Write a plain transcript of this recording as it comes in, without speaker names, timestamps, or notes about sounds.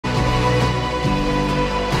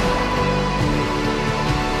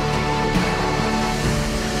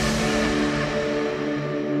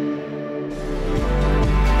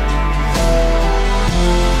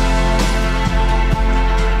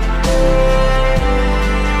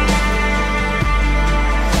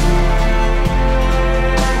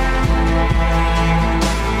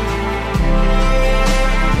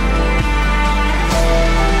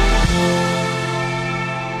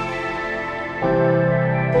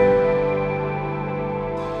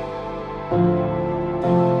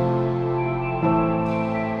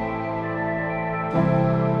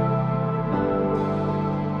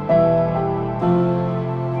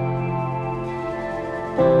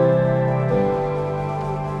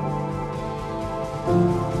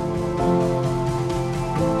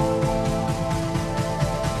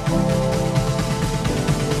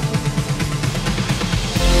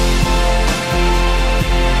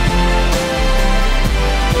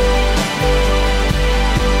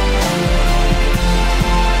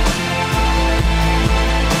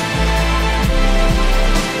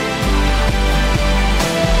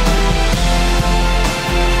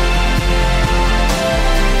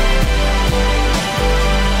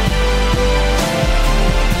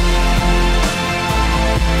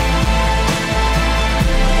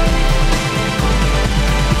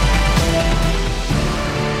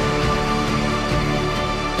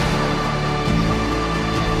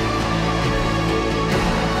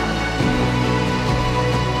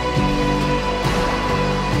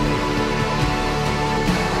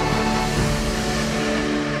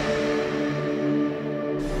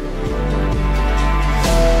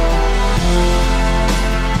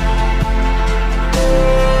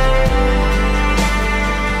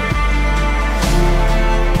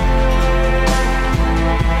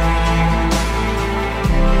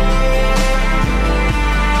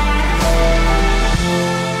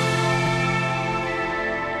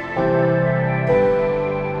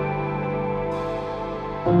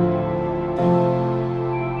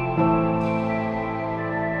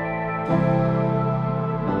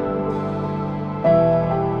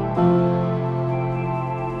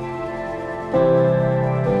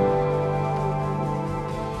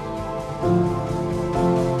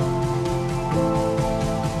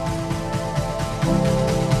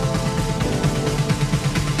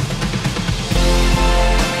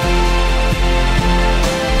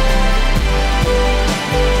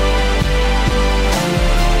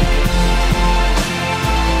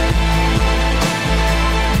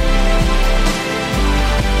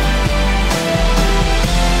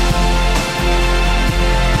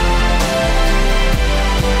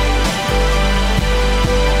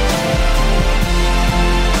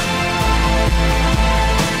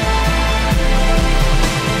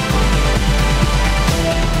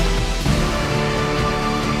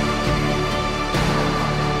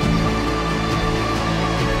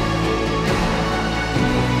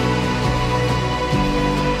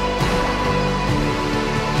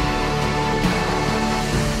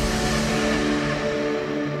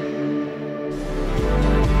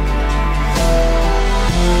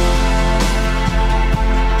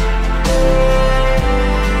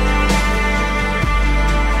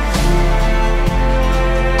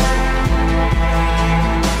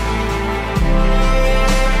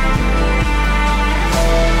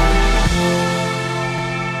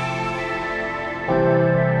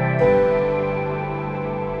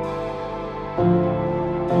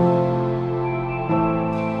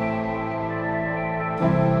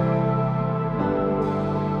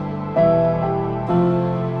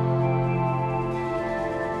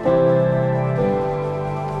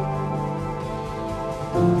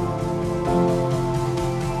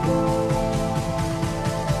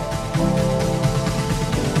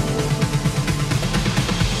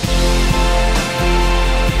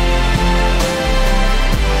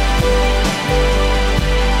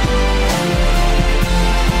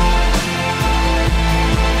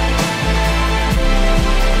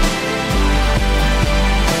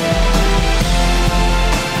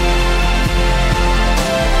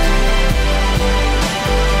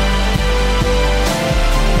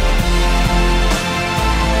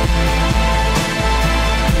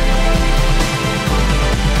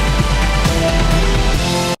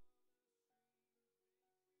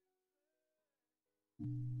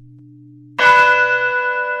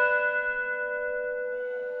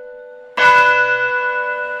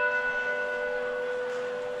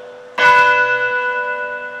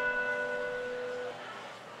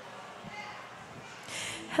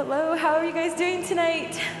Hello, how are you guys doing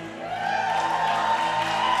tonight?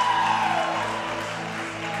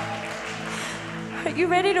 Are you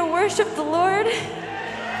ready to worship the Lord?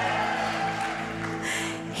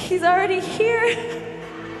 He's already here.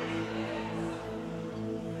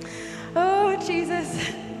 Oh,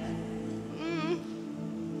 Jesus.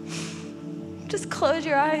 Just close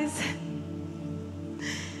your eyes.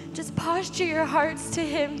 Just posture your hearts to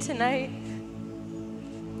Him tonight.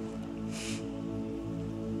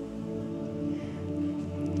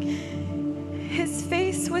 His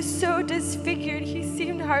face was so disfigured, he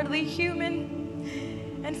seemed hardly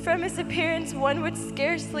human, and from his appearance, one would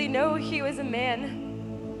scarcely know he was a man.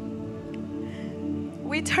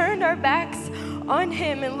 We turned our backs on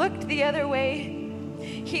him and looked the other way.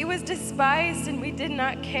 He was despised, and we did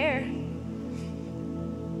not care.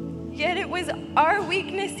 Yet it was our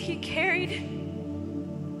weakness he carried.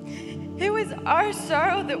 It was our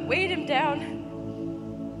sorrow that weighed him down.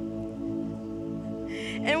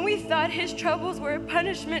 And we thought his troubles were a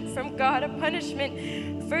punishment from God, a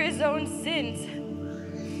punishment for his own sins.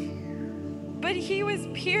 But he was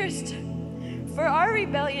pierced for our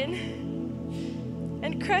rebellion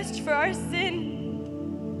and crushed for our sin.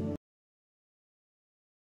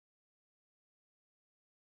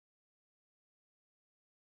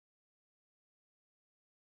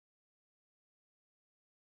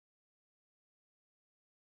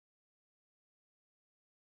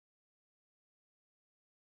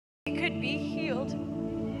 Could be healed.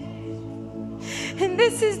 And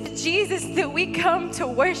this is the Jesus that we come to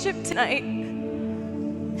worship tonight.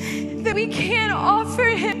 That we can't offer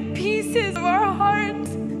him pieces of our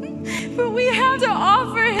hearts, but we have to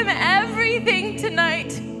offer him everything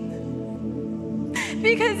tonight.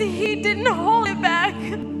 Because he didn't hold it back.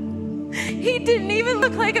 He didn't even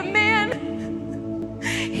look like a man.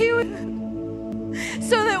 He was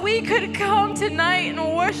so that we could come tonight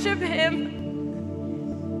and worship him.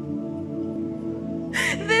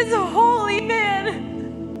 This holy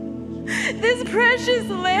man, this precious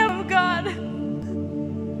Lamb of God.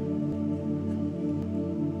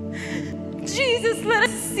 Jesus, let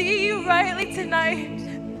us see you rightly tonight.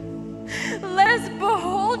 Let us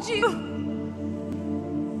behold you.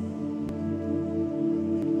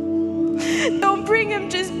 Don't bring him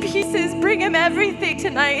just pieces, bring him everything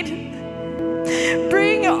tonight.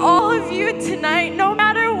 Bring all of you tonight. No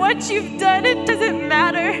matter what you've done, it doesn't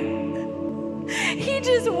matter. He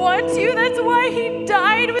just wants you. That's why he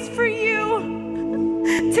died, was for you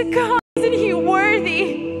to come. Isn't he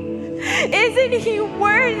worthy? Isn't he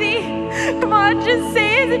worthy? Come on, just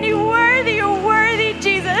say, isn't he worthy? You're worthy,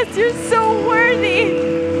 Jesus. You're so worthy.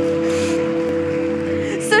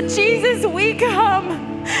 So Jesus, we come.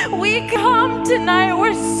 We come tonight.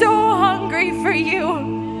 We're so hungry for you.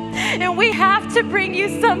 And we have to bring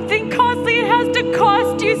you something costly. It has to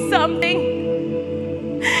cost you something.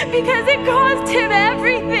 Because it cost him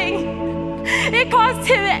everything. It cost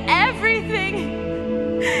him everything.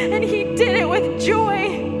 And he did it with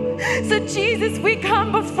joy. So Jesus, we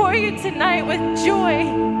come before you tonight with joy.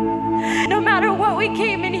 No matter what we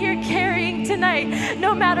came in here carrying tonight,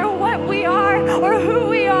 no matter what we are or who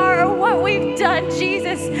we are or what we've done,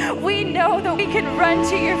 Jesus, we know that we can run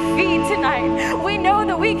to your feet tonight. We know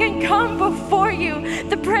that we can come before you,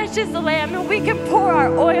 the precious Lamb, and we can pour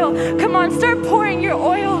our oil. Come on, start pouring your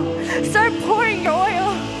oil. Start pouring your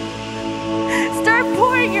oil. Start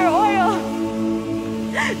pouring your oil.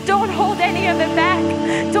 Don't hold any of it back.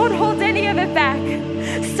 Don't hold any of it back.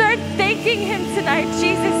 Start thanking him tonight.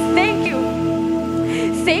 Jesus, thank you.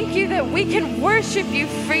 Thank you that we can worship you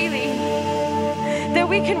freely. That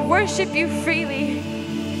we can worship you freely.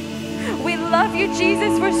 We love you,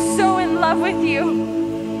 Jesus. We're so in love with you.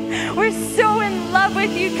 We're so in love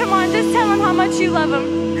with you. Come on, just tell him how much you love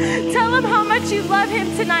him. Tell him how much you love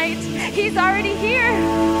him tonight. He's already here.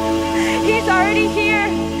 He's already here.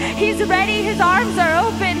 He's ready. His arms are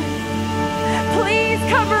open. Please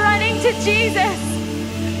come running to Jesus.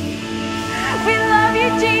 We love you,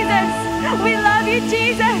 Jesus. We love you,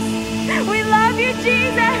 Jesus. We love you,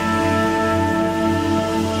 Jesus.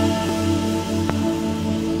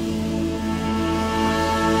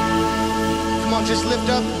 Come on, just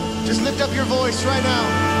lift up your voice right now.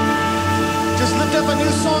 Just lift up a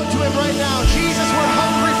new song to him right now. Jesus, we're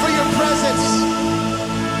hungry for your presence.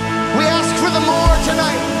 We ask for the more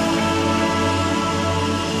tonight.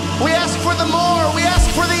 We ask for the more. We ask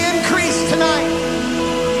for the increase tonight.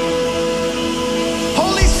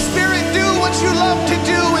 Holy Spirit, do what you love to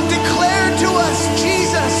do and declare to us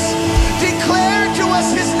Jesus. Declare to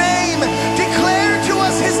us his name. Declare to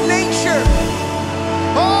us his nature.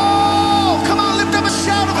 Oh, come on, lift up a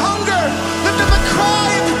shout of hunger. Lift up a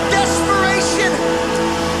cry of desperation.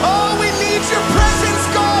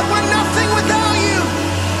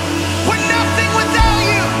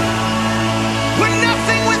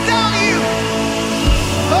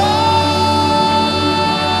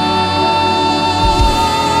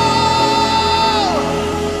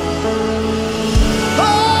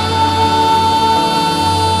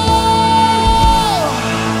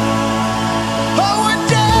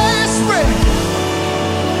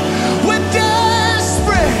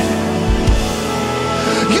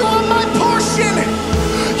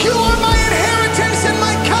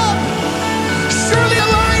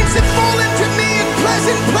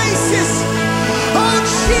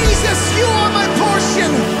 Jesus, you are my portion.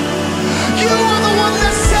 You are the one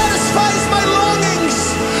that satisfies my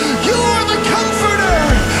longings. You are the comforter.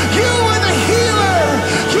 You are the healer.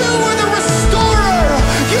 You are the restorer.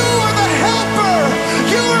 You are the helper.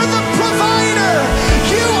 You are the provider.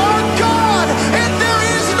 You are God, and there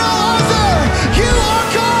is no other. You are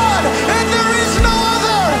God, and there is no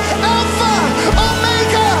other. Alpha,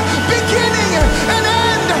 Omega, beginning and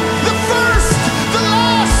end, the first, the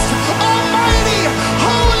last, almighty,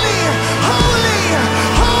 holy, holy,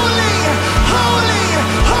 holy, holy,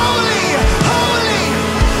 holy, holy.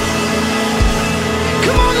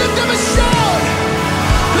 Come on, lift up a shout.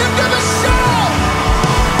 Lift up a shout.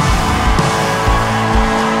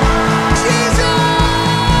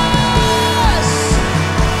 Jesus!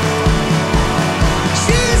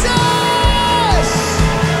 Jesus!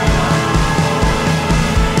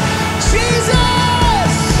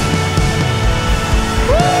 Jesus!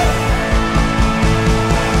 Woo!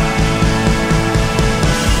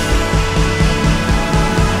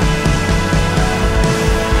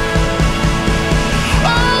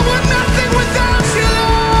 Oh, we're nothing without you,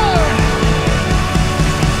 Lord.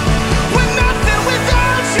 We're nothing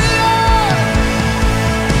without you, Lord.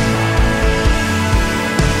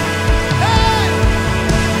 Hey!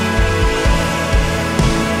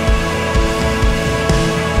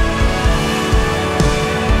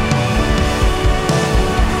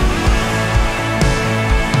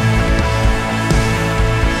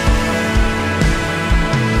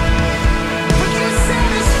 But you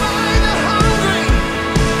satisfy the hungry.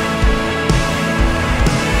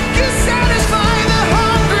 You satisfy the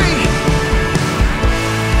hungry.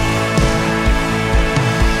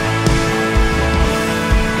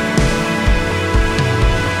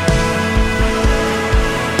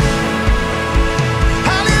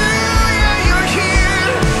 Hallelujah, you're here.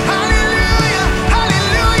 Hallelujah,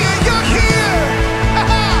 hallelujah, you're here.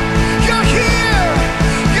 You're here.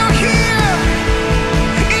 You're here.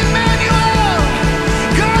 Emmanuel,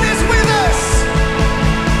 God is with us.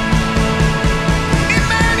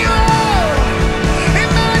 Emmanuel,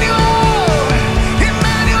 Emmanuel,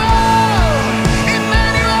 Emmanuel,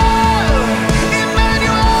 Emmanuel,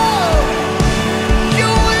 Emmanuel.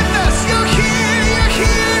 You're with us. You're here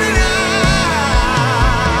tonight.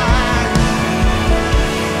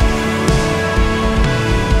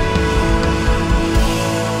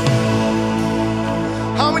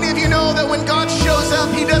 How many of you know that when God shows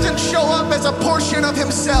up, he doesn't show up as a portion of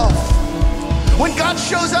himself? When God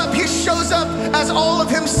shows up, he shows up as all of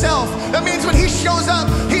himself. That means when he shows up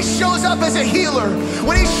as a healer.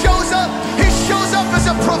 When he shows up as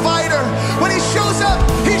a provider. When he shows up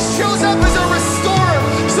as a restorer.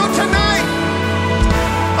 So tonight,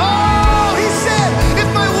 oh, he said, if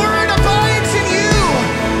my word abides in you,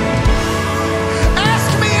 ask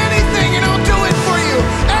me anything and I'll do it for you.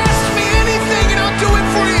 Ask me anything and I'll do it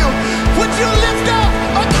for you. Would you lift up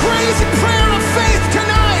a crazy prayer of faith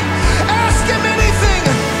tonight? Ask him anything.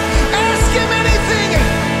 Ask him anything.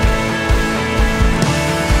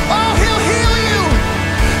 Oh, he'll heal you.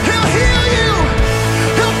 He'll heal you.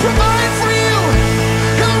 He'll provide for you.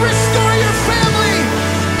 He'll restore your family.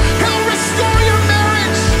 He'll restore your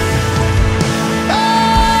marriage.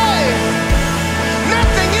 Hey!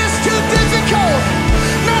 Nothing is too difficult.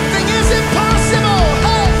 Nothing is impossible.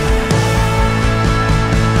 Hey!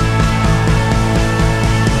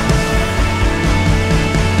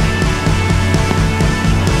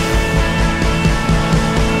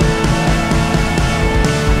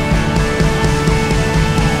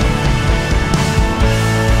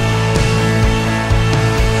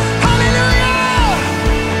 Hallelujah!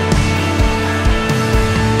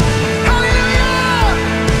 Hallelujah!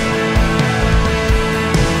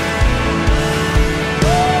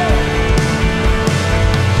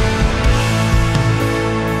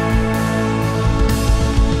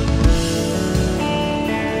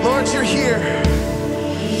 Lord, you're here.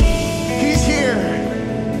 He's here.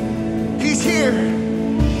 He's here.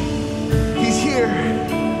 He's here.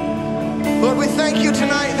 Lord, we thank you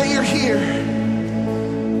tonight that you're here.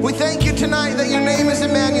 We thank you tonight that your name is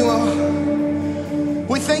Emmanuel.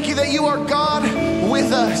 We thank you that you are God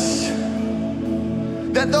with us.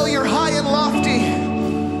 That though you're high and lofty,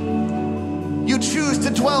 you choose to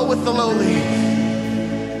dwell with the lowly.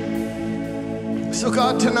 So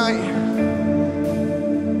God, tonight,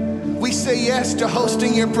 we say yes to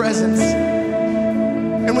hosting your presence.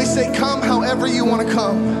 And we say, come however you want to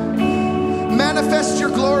come. Manifest your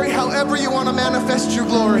glory however you want to manifest your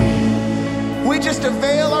glory. We just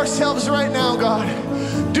avail ourselves right now, God.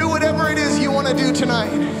 Do whatever it is you want to do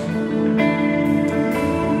tonight.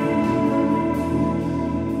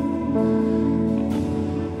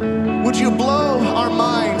 Would you blow our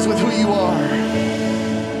minds?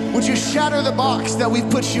 you shatter the box that we've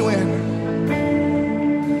put you in.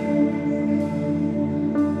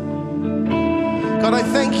 God, I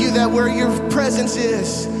thank you that where your presence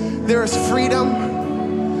is, there is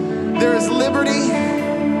freedom, there is liberty.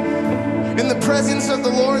 In the presence of the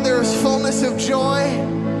Lord, there is fullness of joy.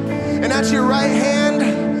 And at your right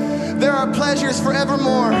hand, there are pleasures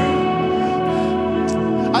forevermore.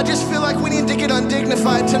 I just feel like we need to get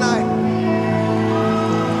undignified tonight.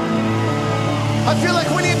 I feel like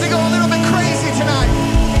we need to go a little bit crazy tonight.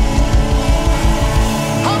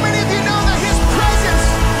 How many of you know that his presence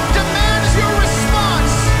demands your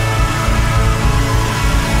response?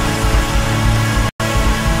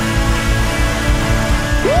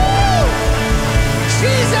 Woo!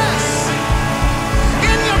 Jesus,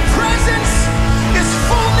 in your presence is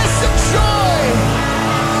fullness of joy,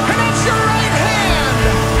 and at your right hand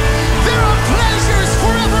there are pleasures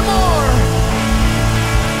forevermore.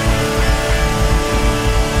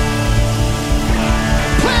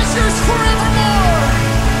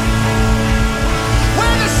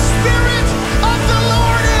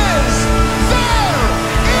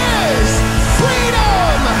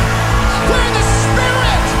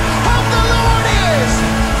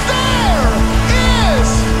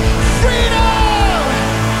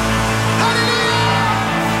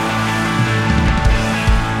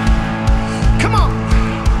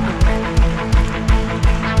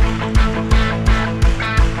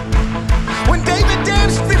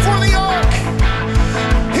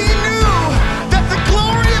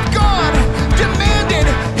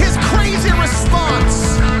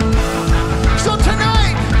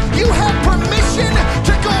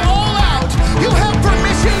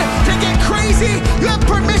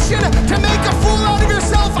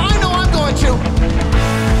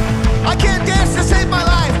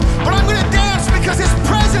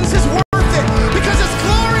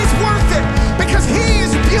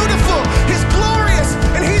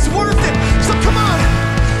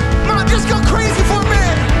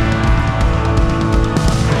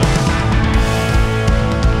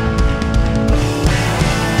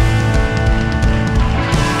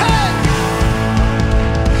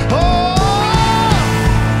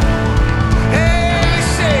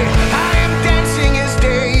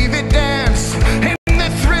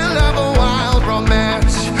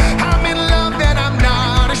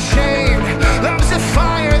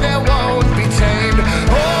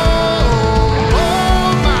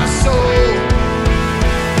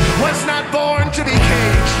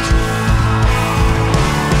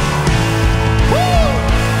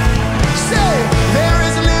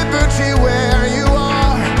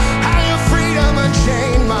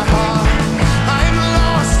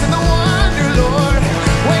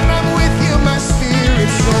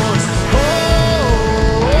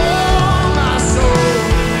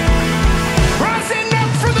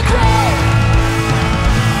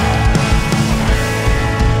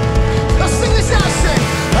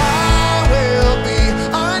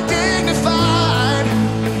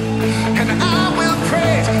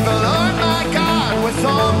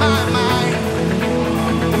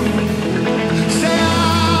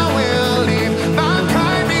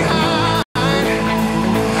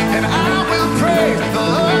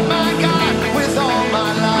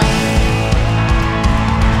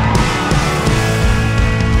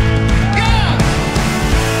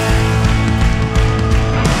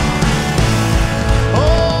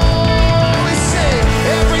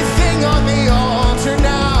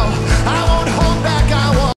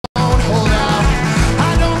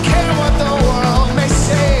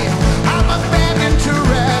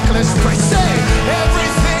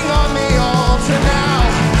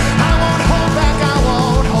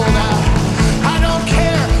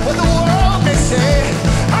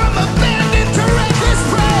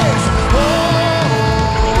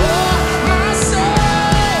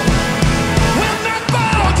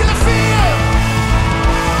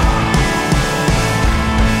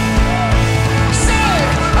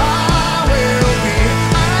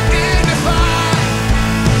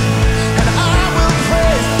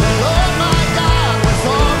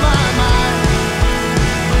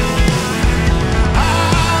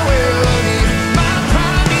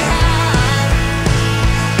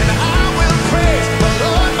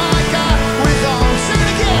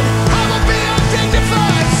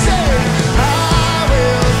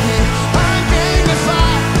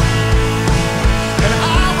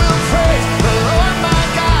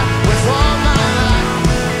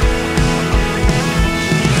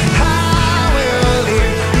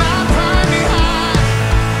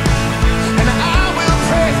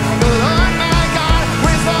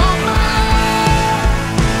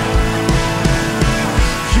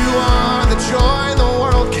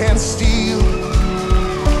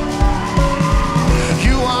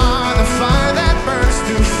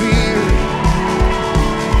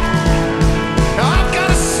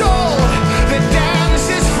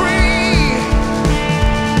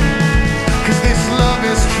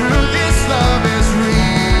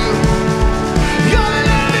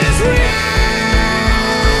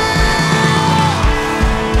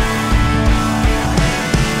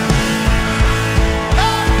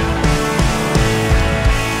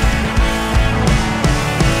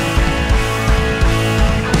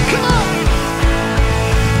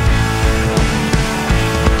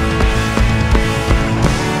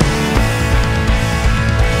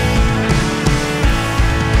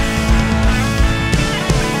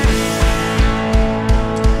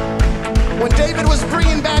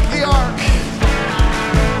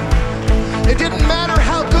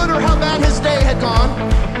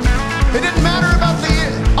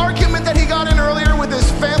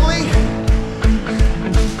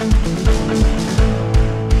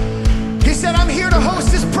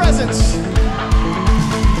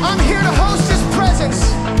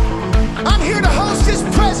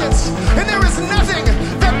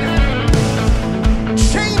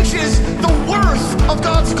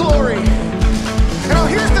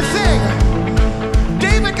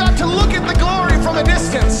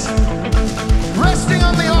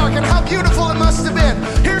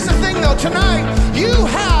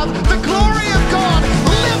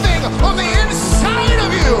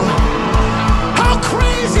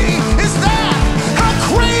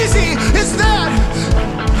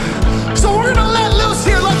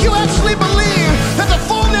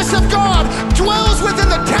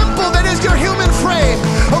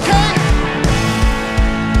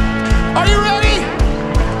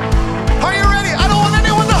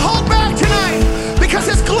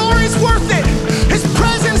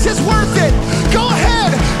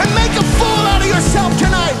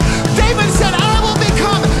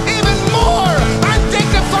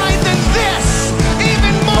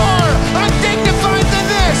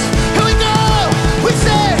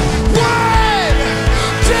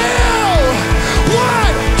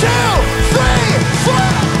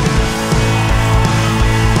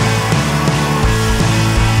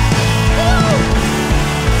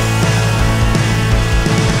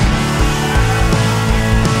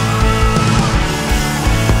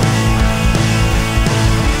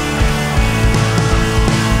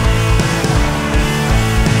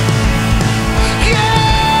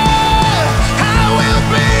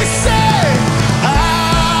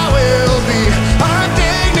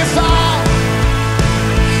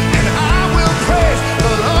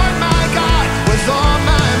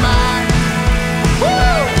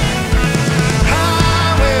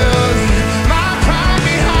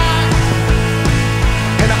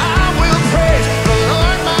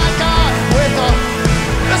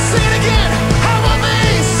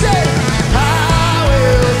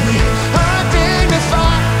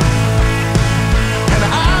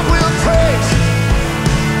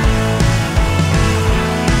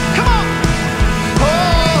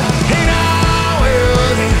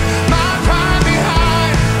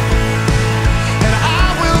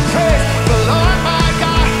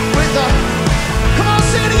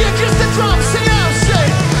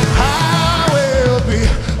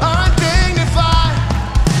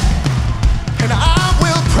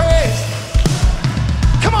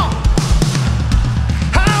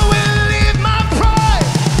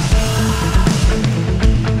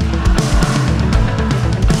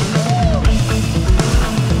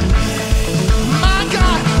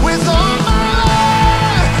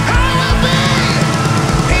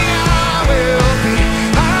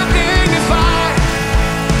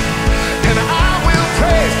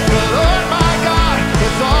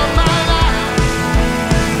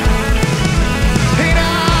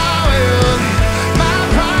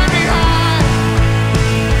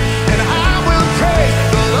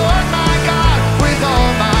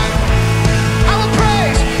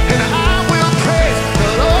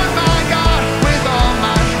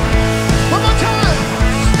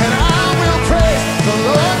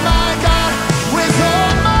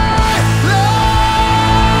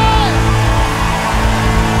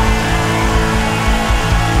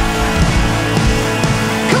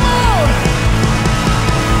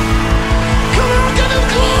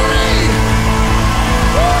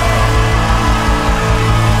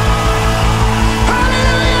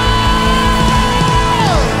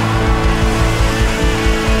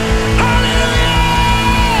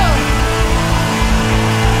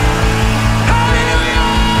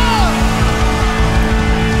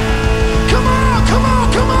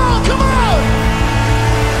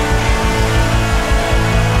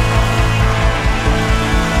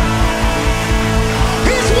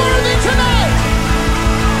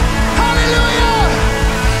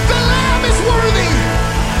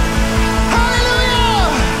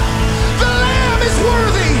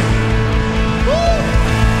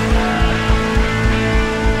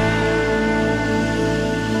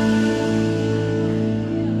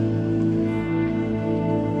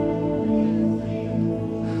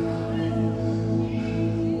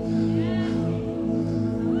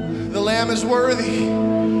 Lamb is worthy.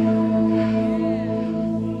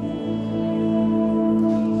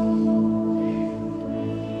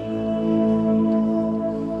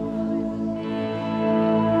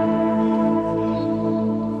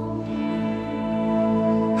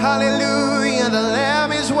 Hallelujah, the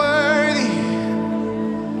Lamb is worthy.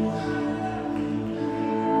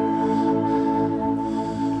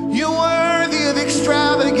 You're worthy of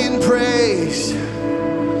extravagant praise.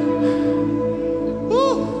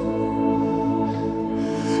 Woo.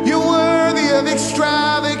 You're worthy of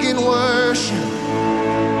extravagant worship.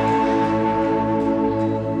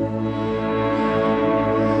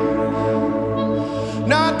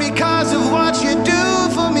 Not because of what you do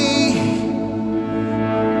for me,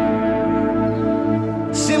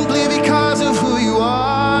 simply because of who you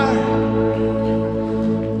are.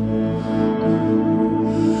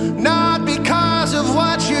 Not because of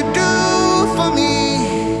what you do for me,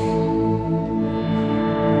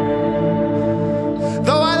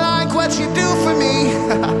 though I like what you do for me.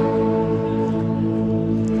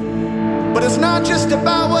 But it's not just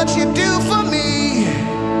about what you do for me,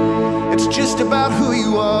 it's just about who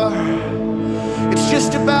you are. It's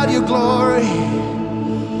just about your glory.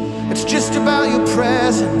 It's just about your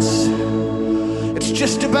presence. It's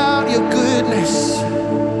just about your goodness.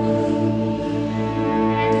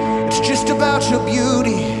 It's just about your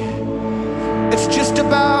beauty. It's just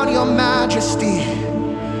about your majesty.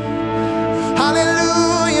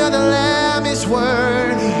 Hallelujah, the Lamb is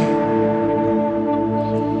worthy.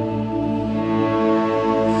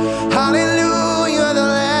 Hallelujah, the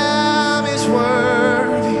Lamb is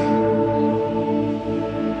worthy.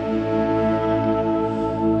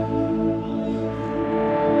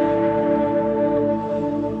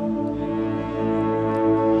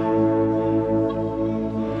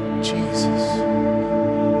 Jesus.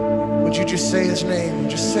 Would you just say his name?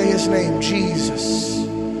 Just say his name, Jesus.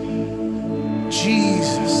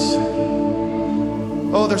 Jesus.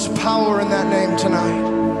 Oh, there's power in that name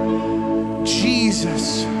tonight.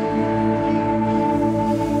 Jesus.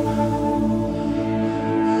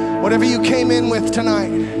 Whatever you came in with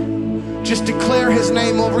tonight, just declare his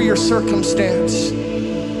name over your circumstance.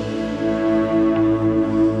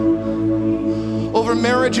 Over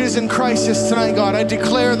marriages in crisis tonight, God, I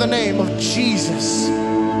declare the name of Jesus.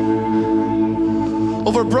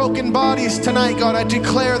 Over broken bodies tonight, God, I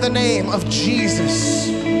declare the name of Jesus.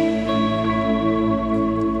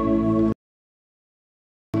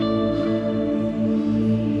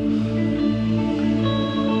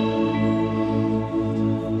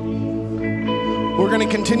 We're going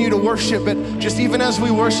to continue to worship, but just even as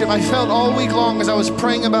we worship, I felt all week long as I was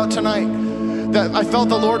praying about tonight that I felt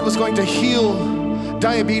the Lord was going to heal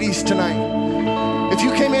diabetes tonight. If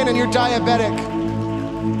you came in and you're diabetic,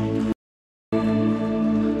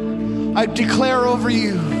 I declare over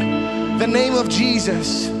you the name of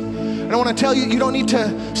Jesus. And I want to tell you, you don't need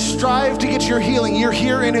to strive to get your healing. You're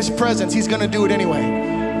here in his presence. He's going to do it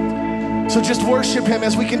anyway. So just worship him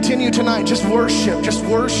as we continue tonight. Just worship, just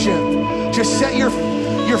worship. Just set your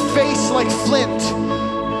face like flint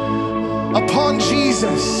upon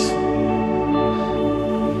Jesus,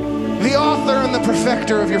 the author and the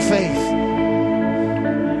perfecter of your faith.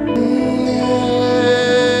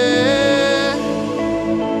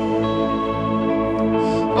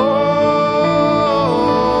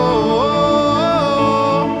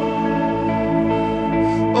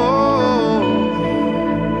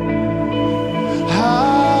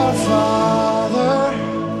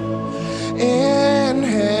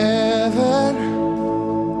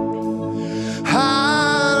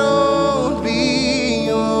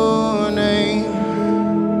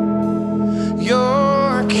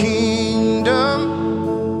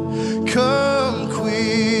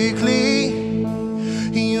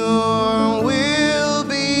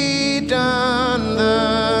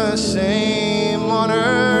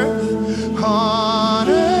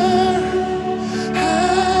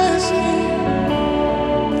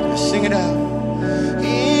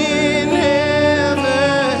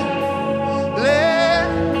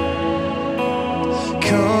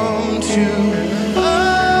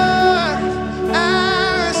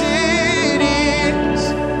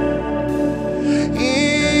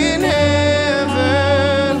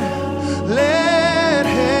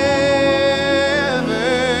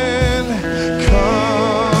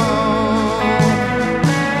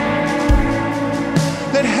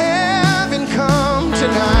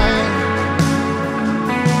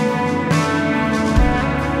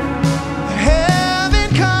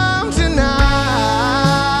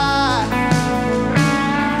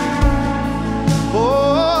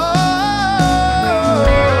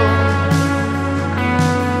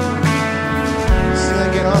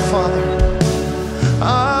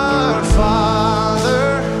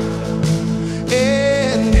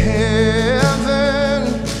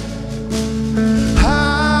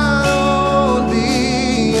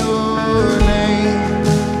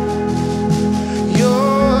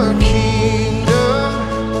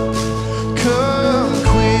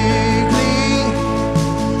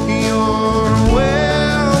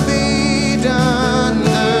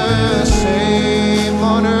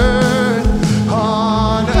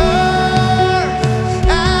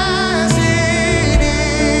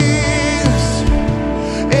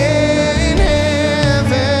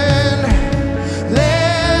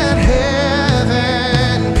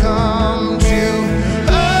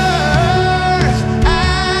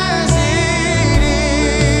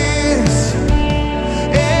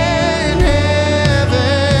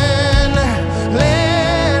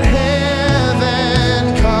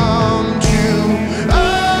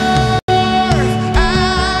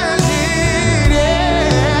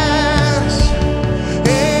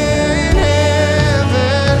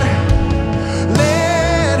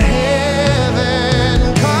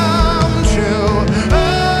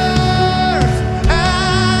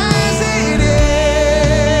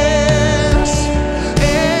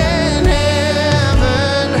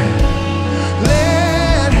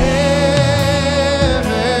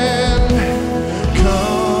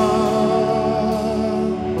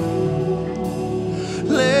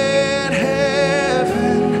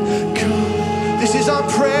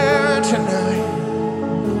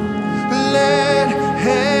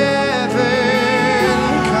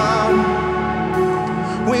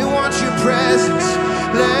 presence.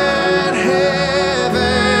 Let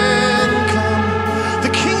heaven come. The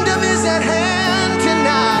kingdom is at hand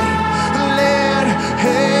tonight. Let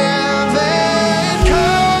heaven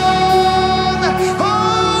come.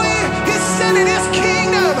 Oh, he's sending his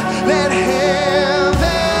kingdom. Let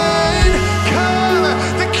heaven come.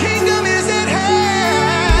 The kingdom is at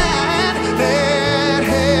hand. Let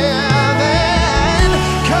heaven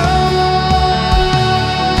come.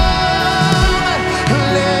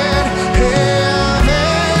 Let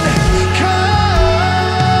heaven come.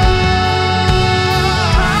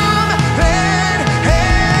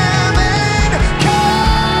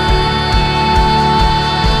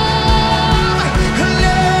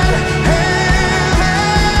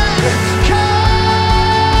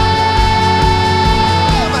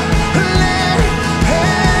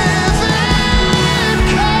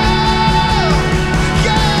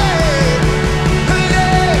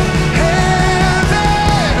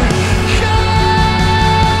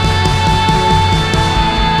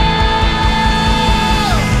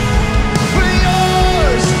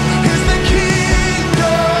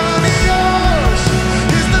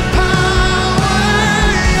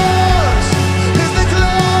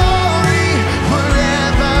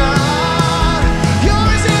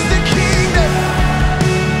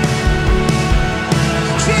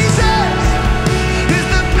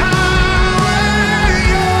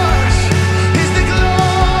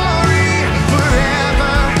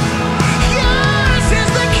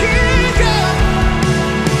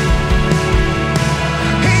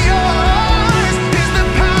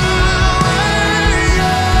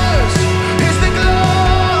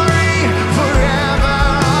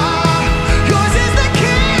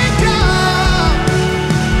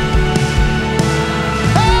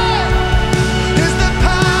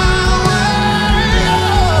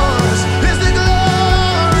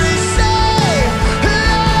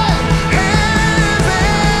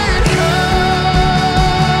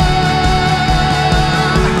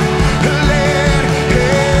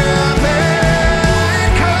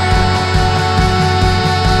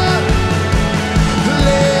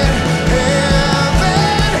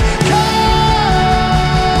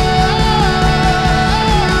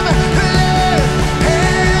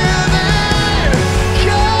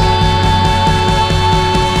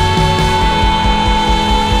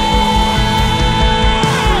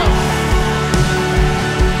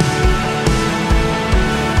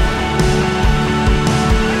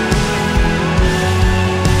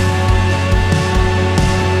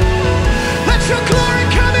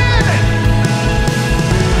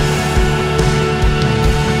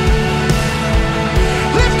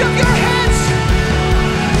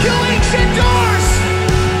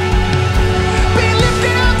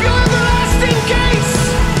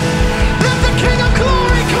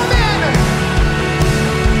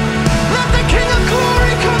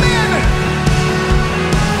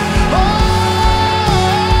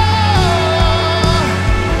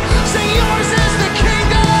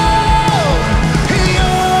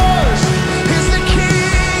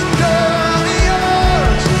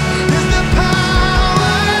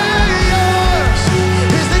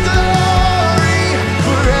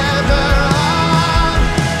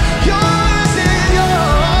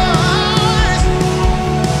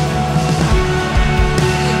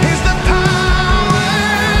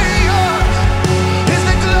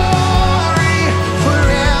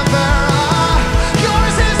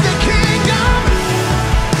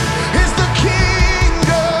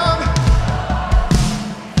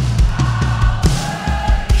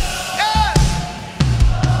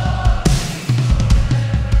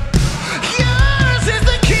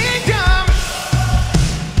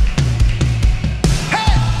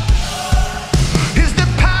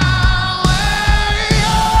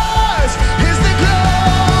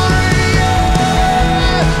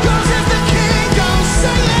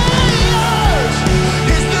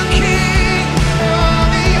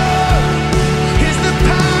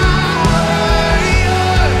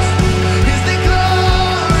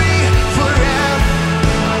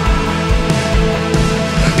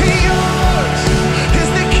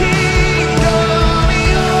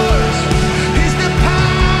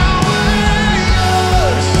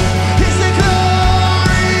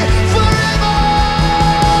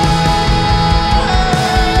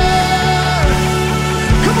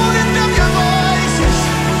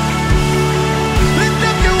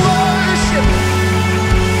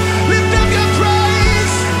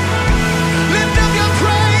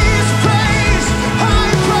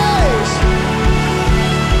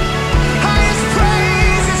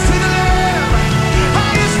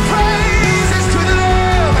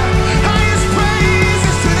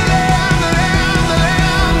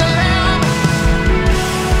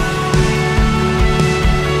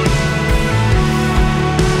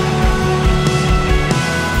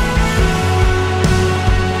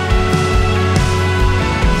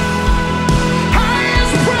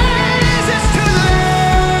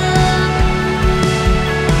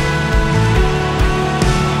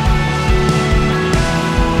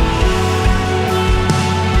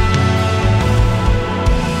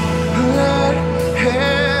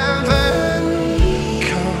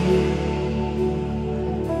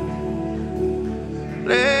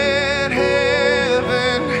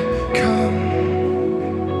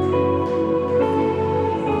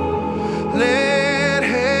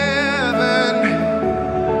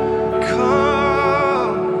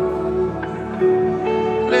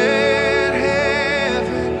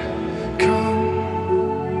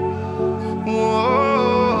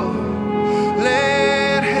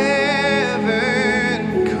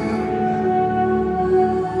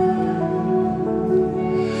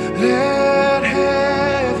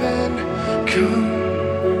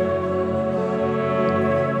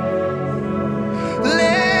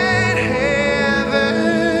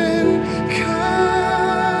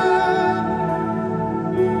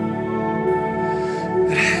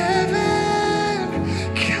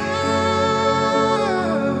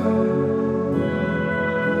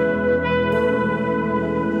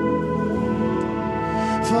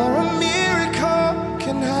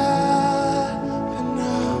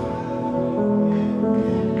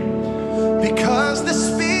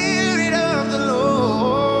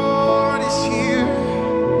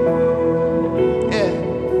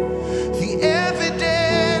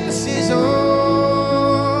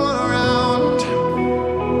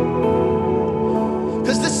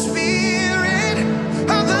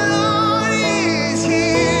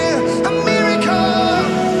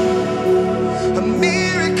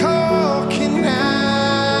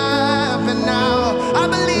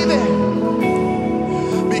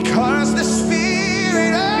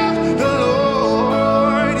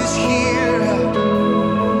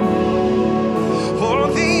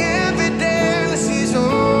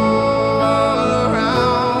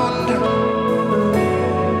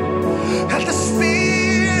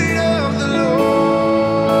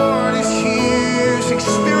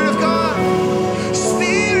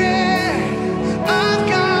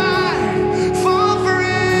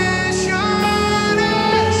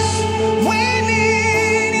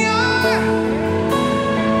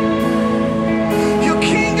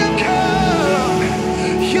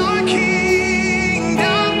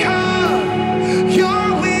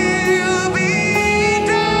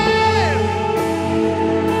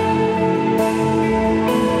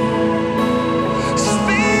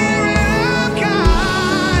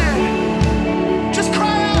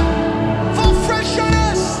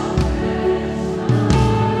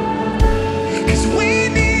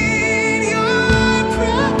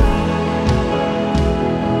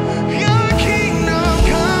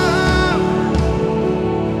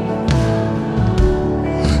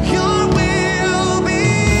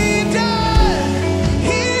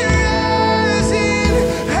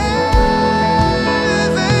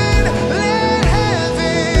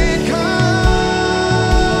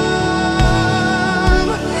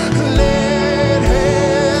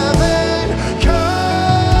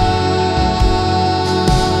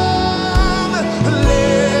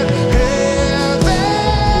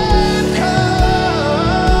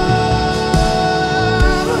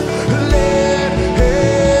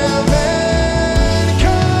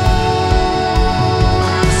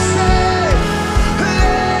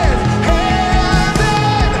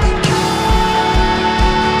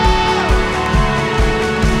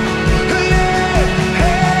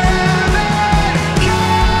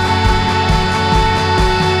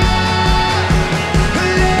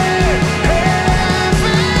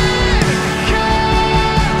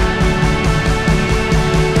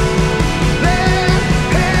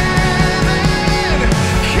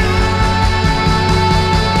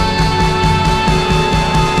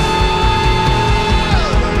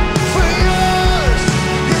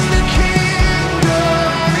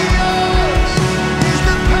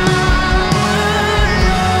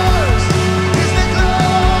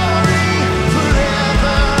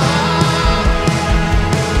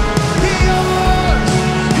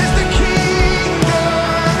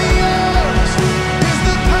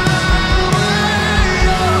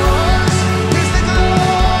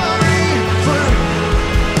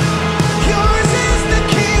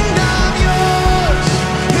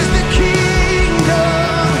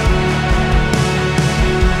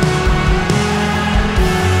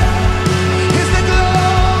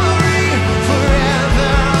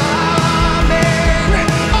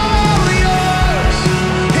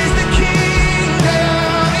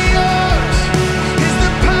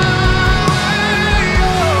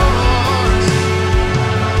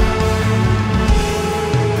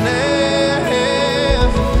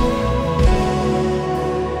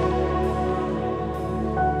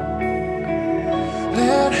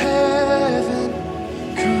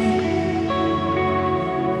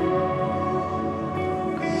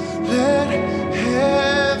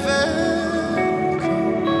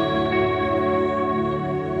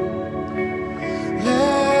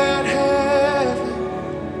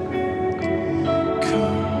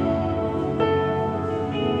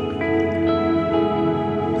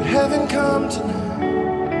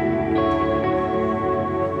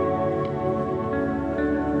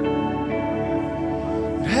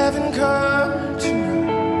 heaven come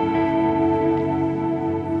tonight?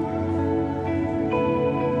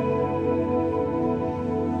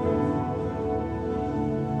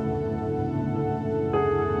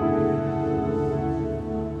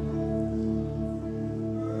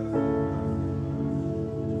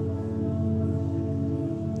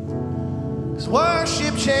 'Cause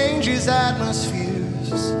worship changes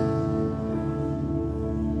atmospheres.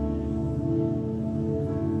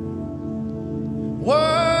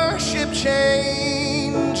 Worship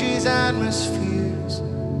changes atmospheres.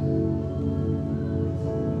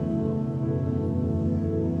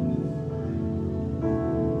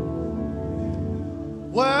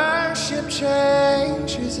 Worship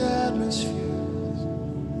changes atmospheres.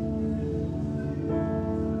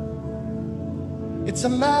 It's a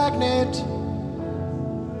magnet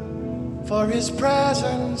for His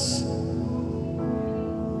presence.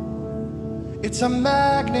 It's a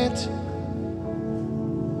magnet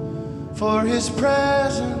for His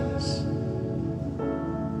presence.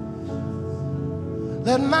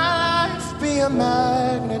 Let my life be a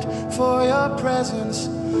magnet for Your presence.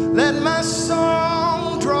 Let my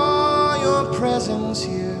song draw Your presence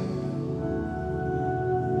here.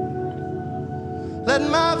 Let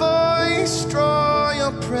my voice draw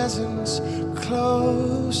Your presence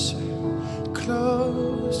closer,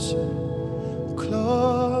 closer,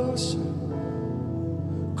 closer,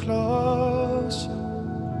 closer.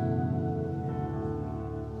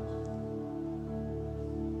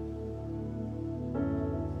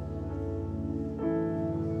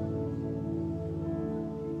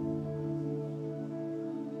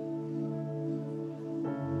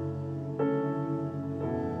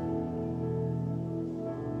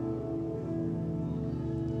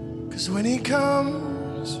 Cause when He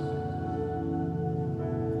comes,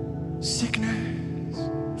 sickness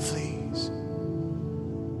flees.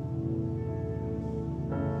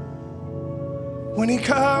 When He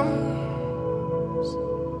comes,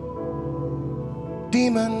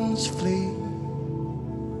 demons flee.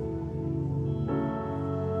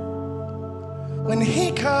 When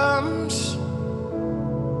He comes,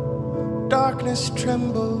 darkness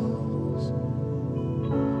trembles.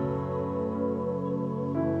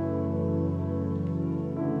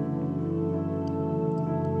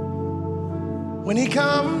 When He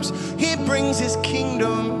comes, He brings His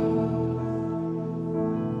kingdom.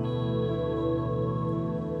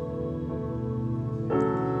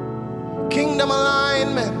 Kingdom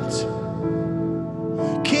alignment.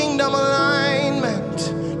 Kingdom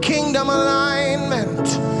alignment. Kingdom alignment.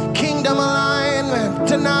 Kingdom alignment.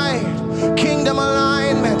 Tonight, kingdom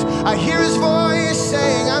alignment. I hear His voice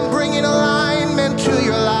saying, I'm bringing alignment to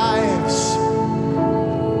your lives.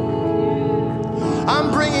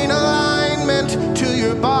 I'm bringing alignment to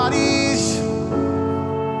your bodies.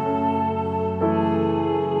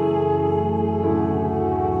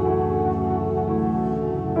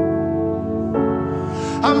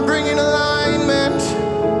 I'm bringing alignment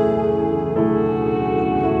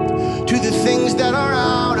to the things that are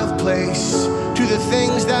out of place, to the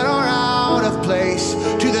things that are out of place,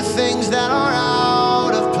 to the things that are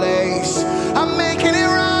out of place. I'm making it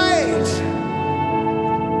right.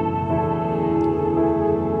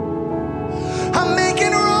 I'm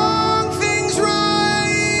making wrong things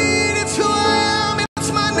right. It's who I am,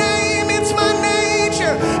 it's my name, it's my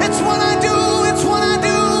nature. It's what I do, it's what I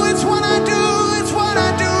do, it's what I do, it's what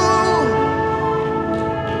I do.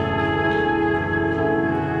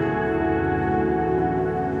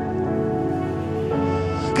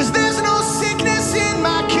 'Cause there's no sickness in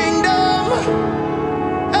my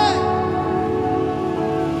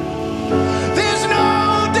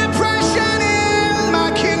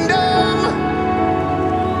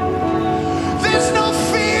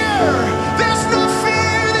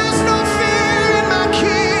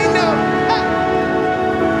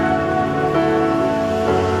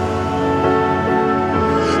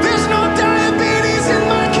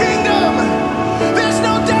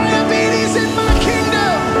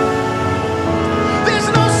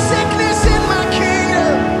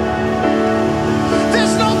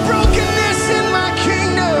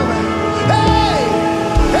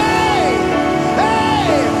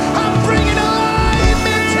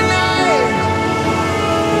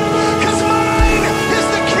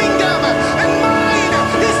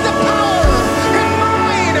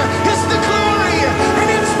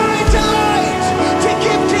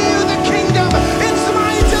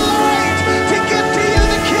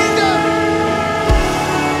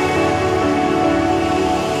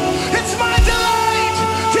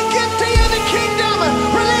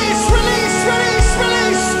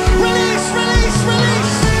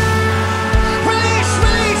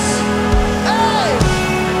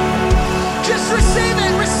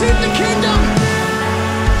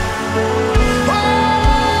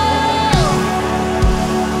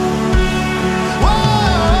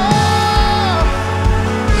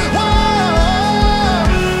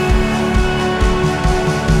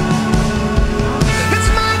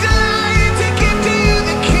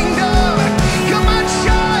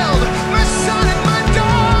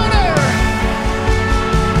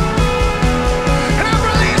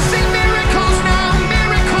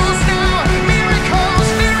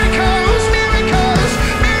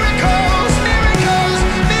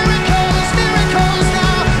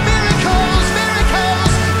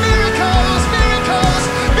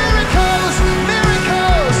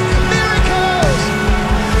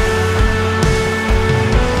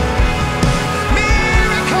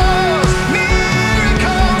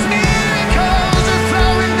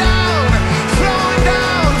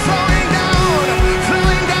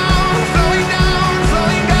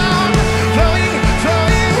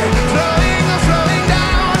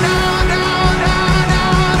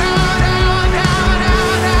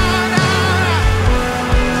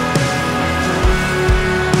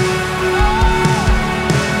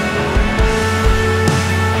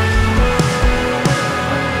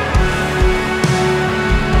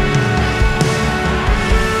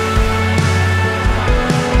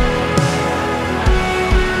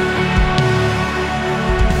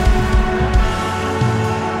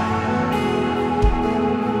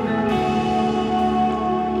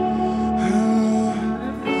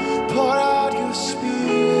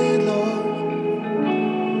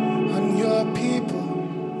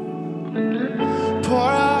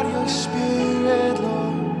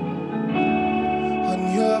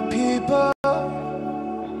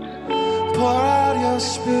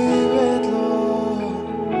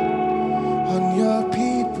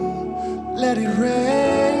let it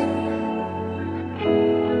rain.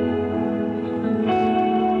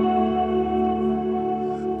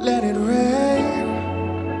 Let it rain.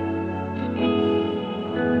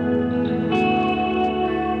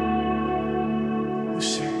 We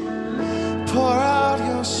sing. Pour out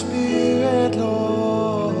your spirit,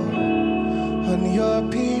 Lord, on your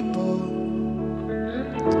people.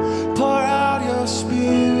 Pour out your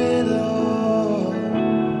spirit, Lord,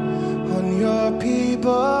 on your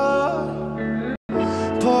people.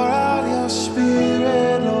 Pour out your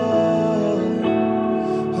spirit, Lord,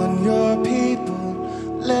 on your people.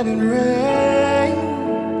 Let it rain.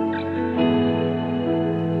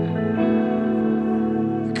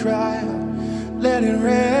 We cry out, let it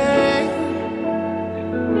rain.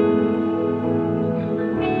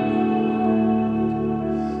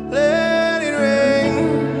 Let it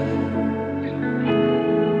rain.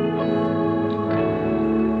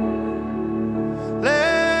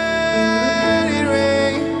 Let it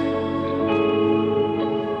rain.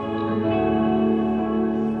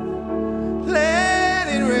 Let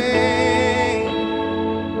it rain.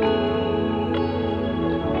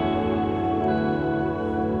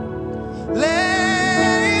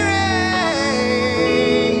 Let it rain.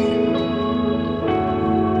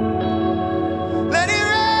 Let it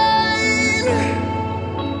rain.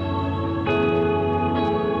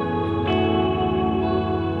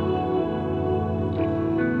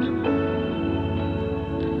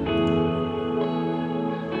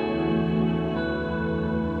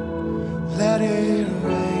 Let it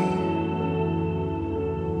rain.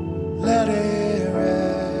 Let it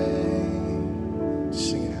rain.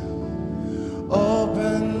 Sing it out.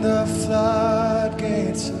 Open the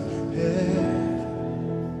floodgates of heaven.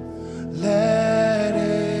 Let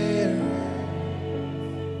it rain.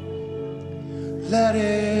 Let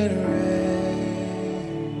it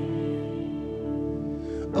rain.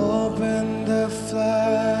 Open the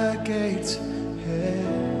floodgates of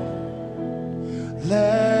heaven.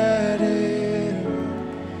 Let it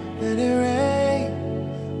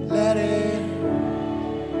rain. Let it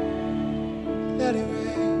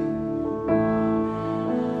rain.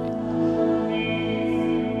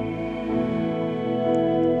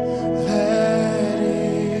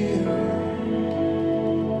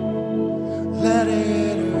 Let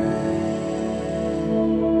it rain.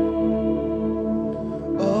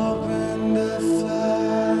 Open the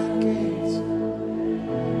floodgates.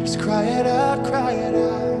 Just cry it out, cry it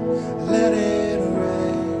out. Let it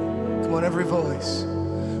rain. Come on, every voice.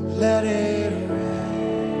 Let it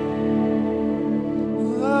rain.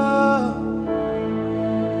 Oh.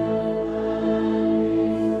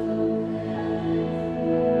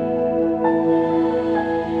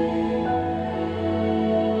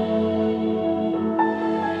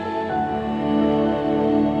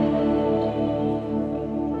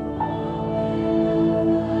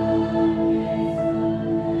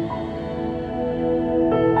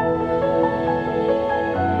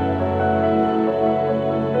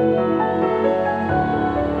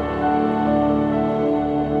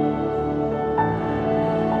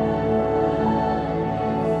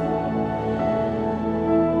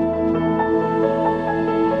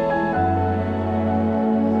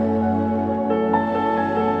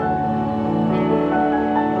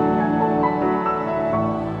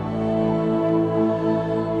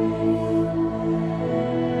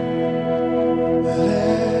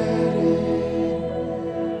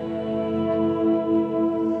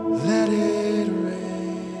 Let it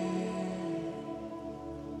rain.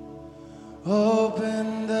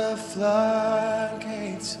 Open the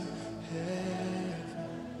floodgates of heaven.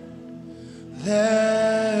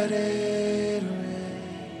 Let it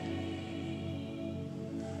rain.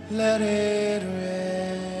 Let it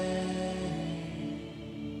rain.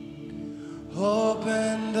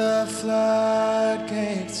 Open the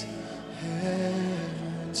floodgates of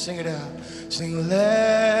heaven. Sing it out. Sing,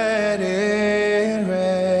 let it rain.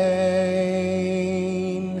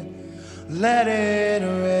 Let it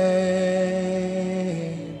rain.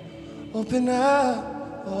 Open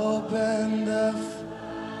up, open the floodgates.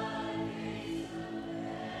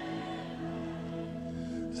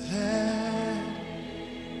 Let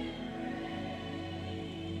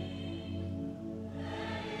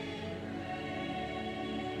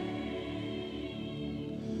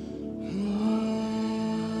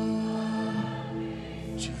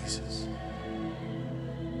Jesus.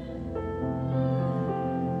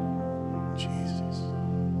 Jesus.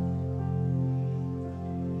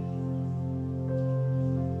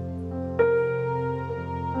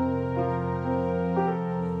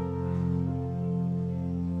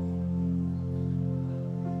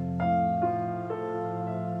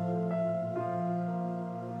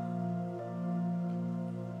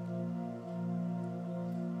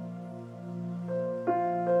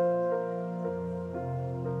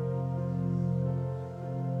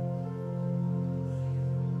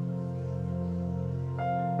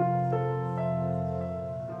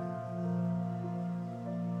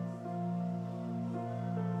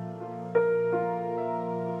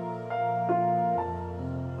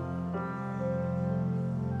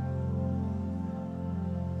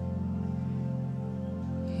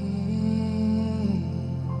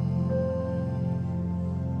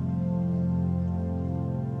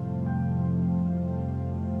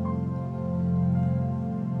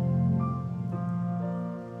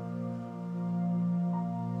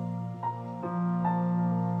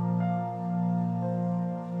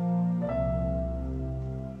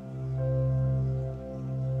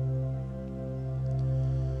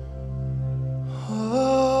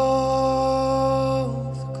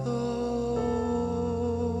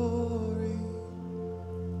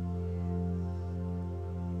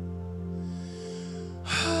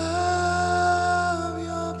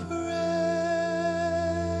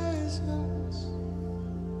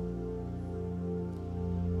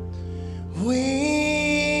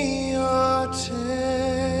 We are temple.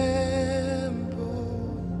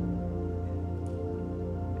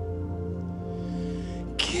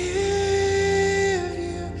 Give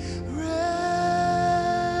you reverence.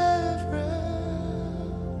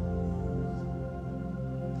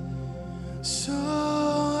 So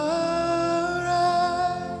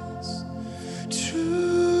arise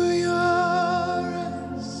to your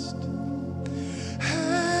rest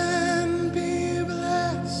and be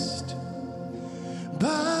blessed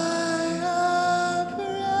by our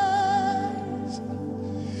praise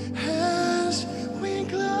as we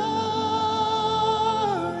glory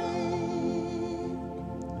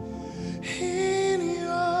in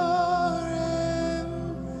your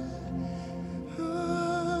embrace,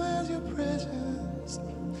 as your presence,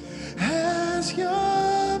 as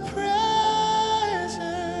your presence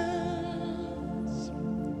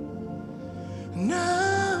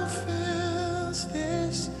now fills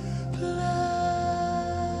this place.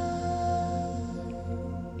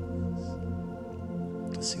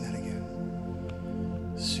 Sing that again.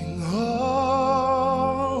 Sing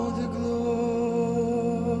all the glory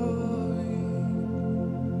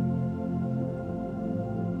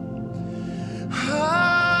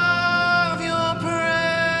of your presence.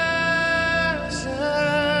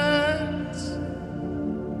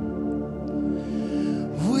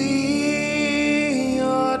 We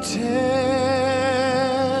are temple.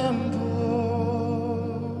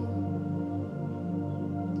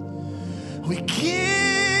 We give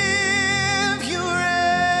you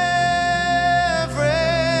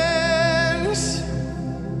reverence.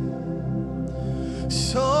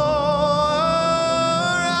 So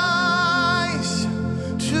arise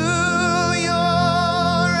to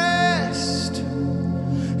your rest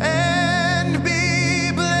and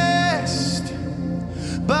be blessed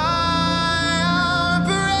by our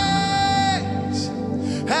praise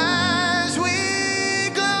as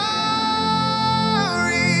we glory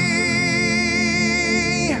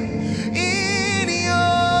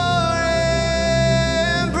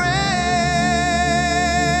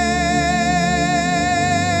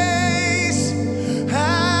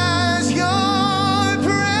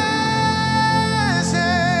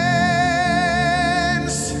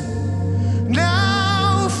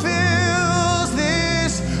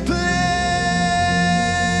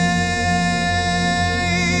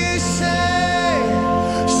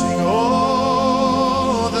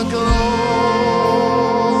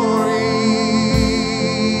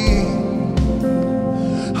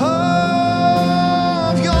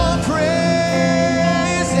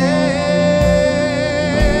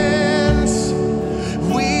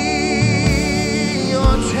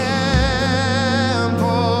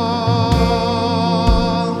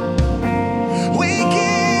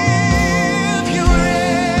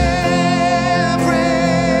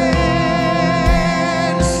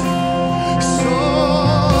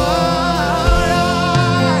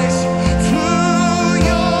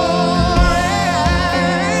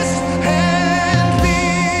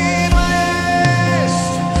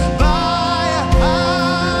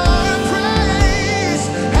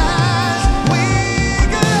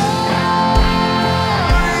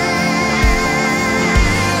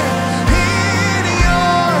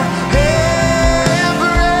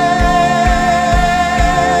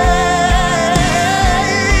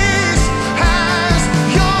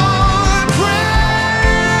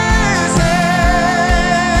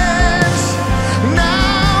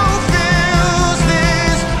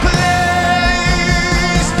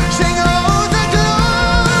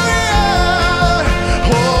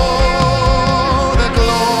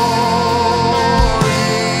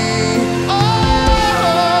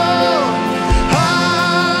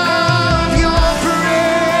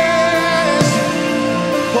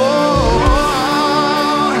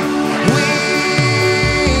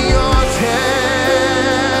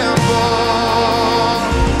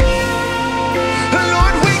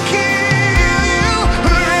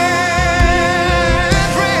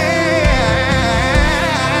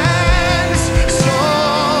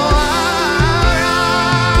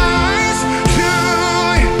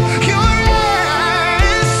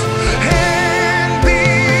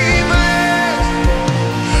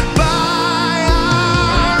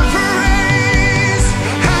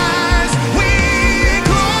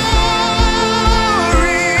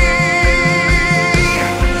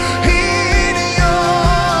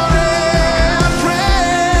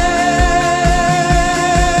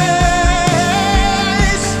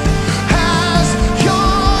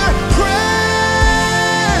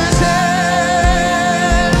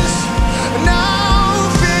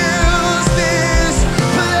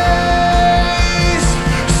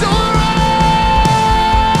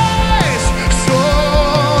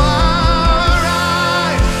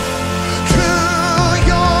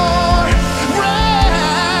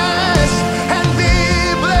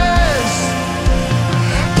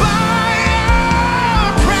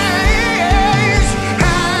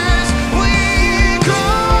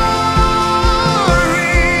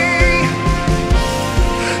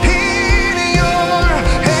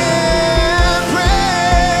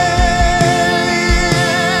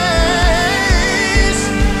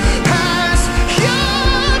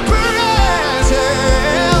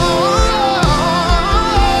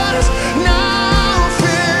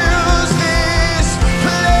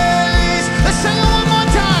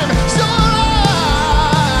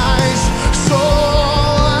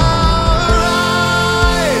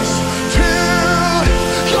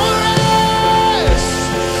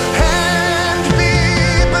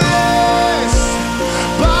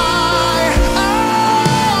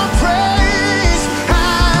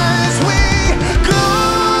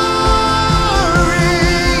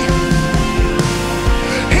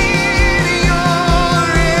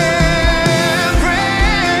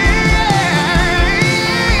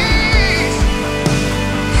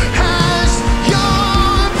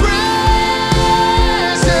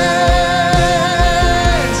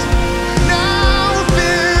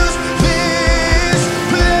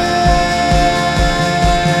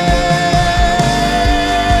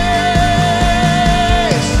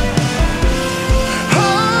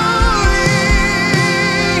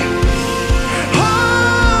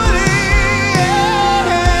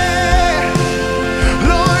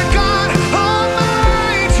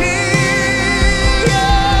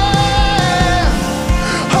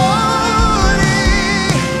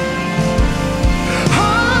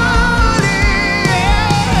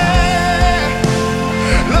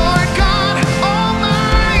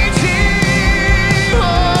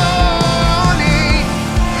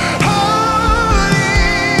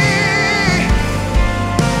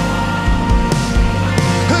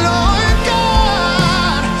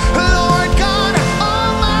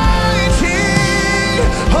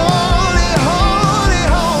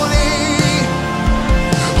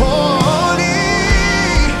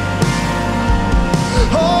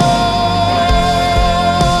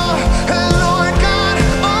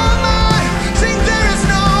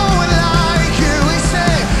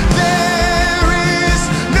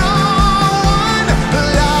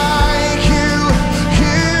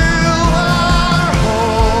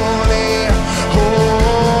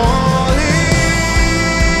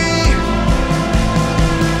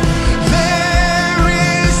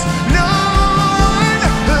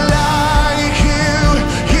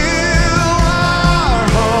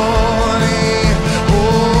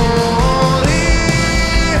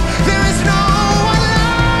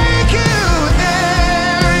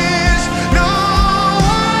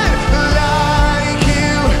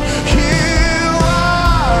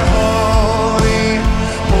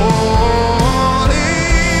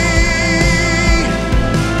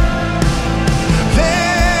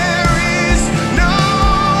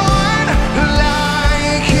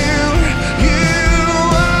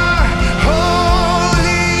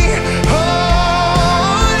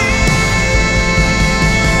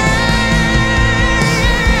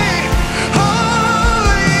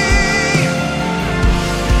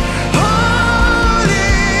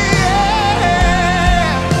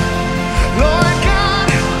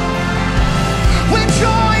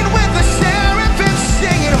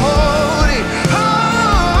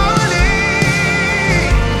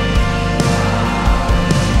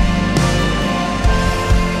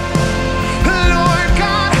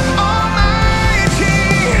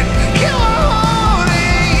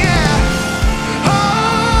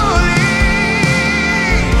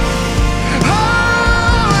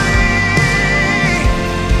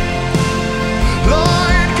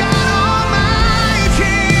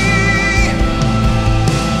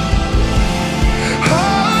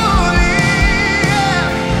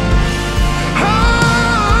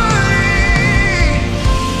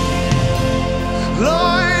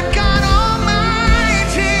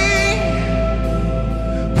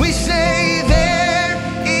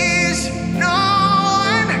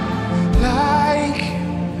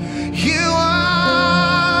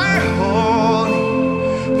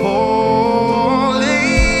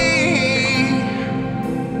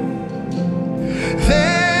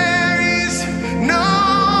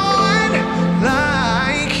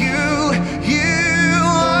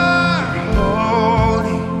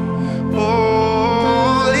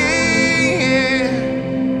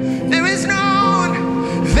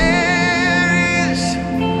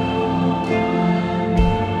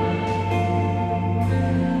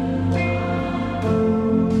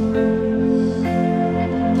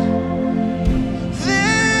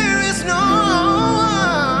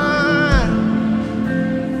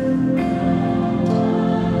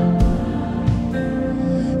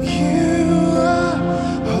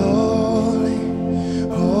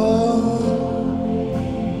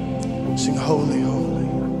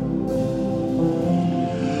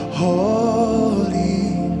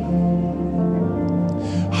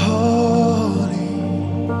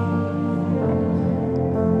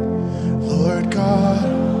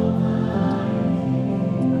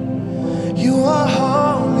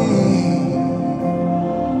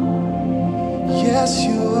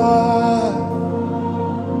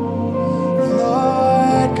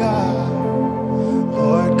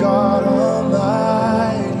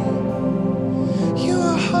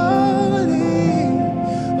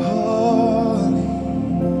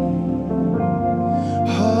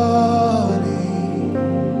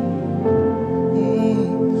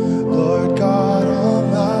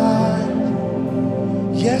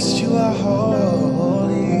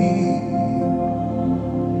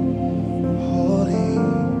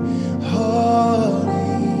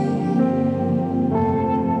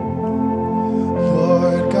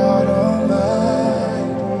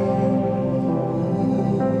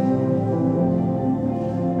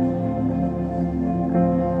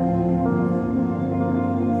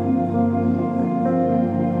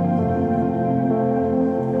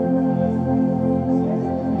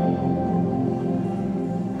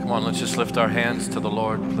let's just lift our hands to the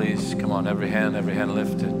Lord, please. Come on, every hand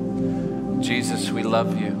lifted. Jesus, we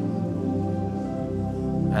love you.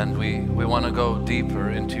 And we want to go deeper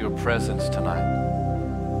into your presence tonight.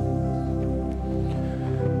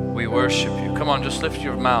 We worship you. Come on, just lift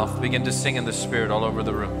your mouth. Begin to sing in the Spirit all over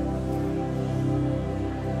the room.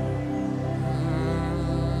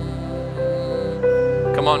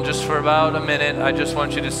 Come on, just for about a minute, I just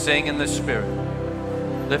want you to sing in the Spirit.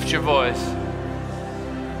 Lift your voice.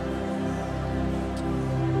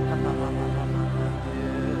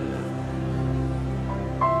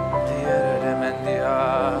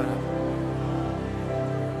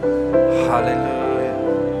 Hallelujah.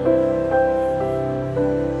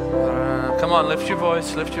 Come on, lift your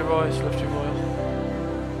voice, lift your voice, lift your voice.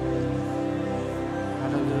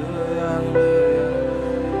 Hallelujah, hallelujah.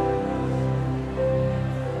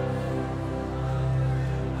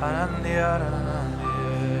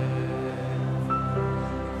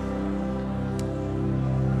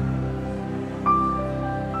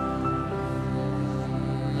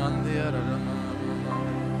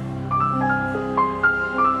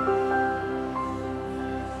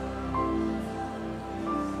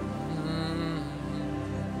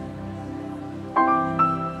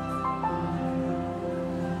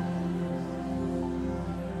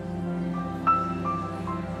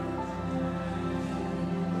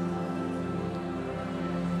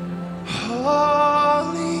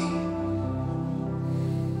 Holy,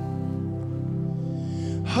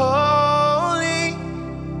 holy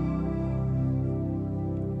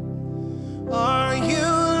are you,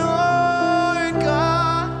 Lord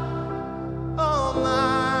God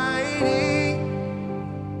Almighty.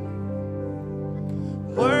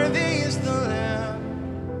 Worthy is the Lamb,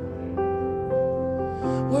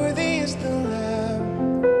 worthy is the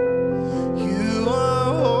Lamb. You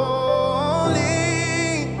are holy.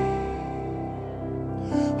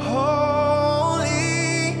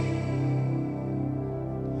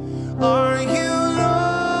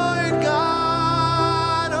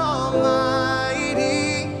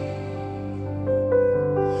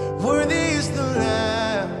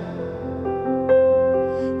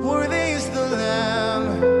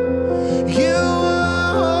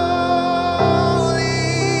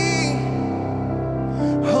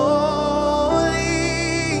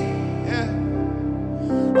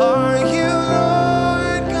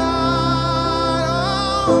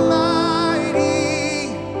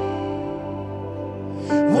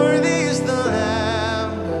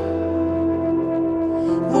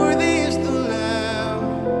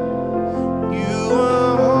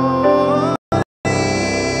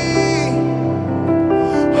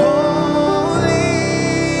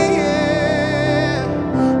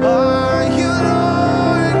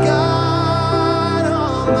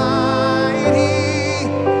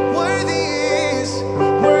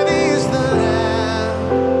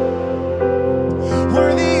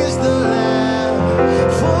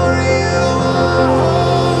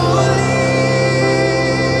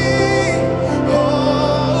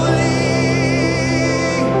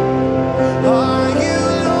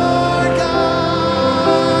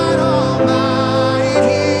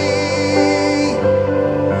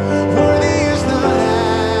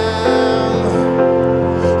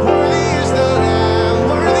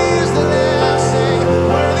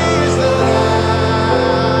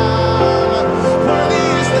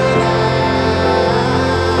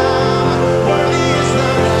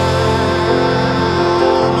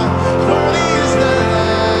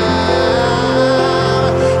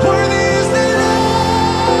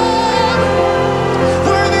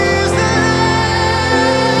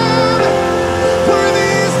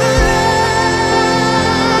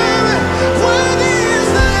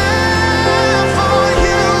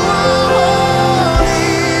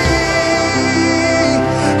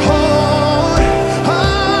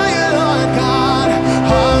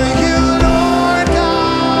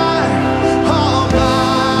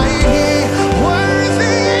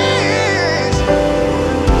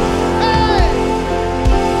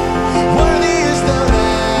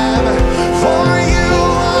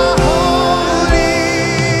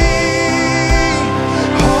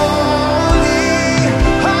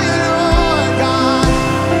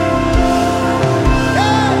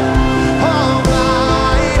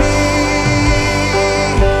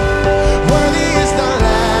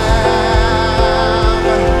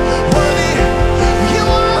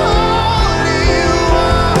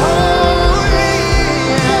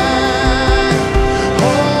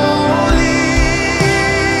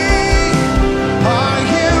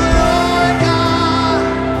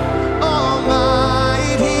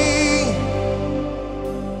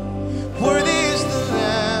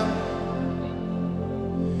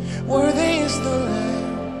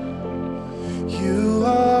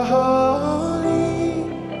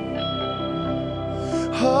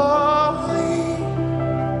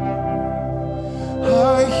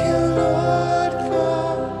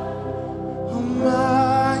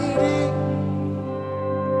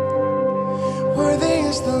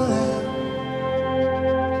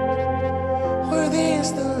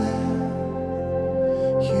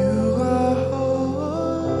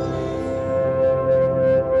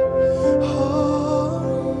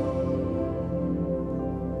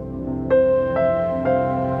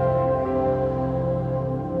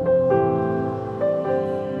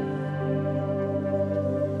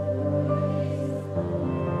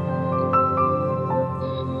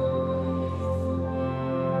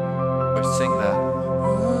 sing that.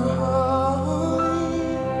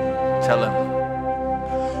 Tell him.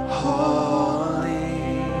 Holy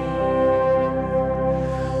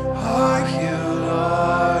are you,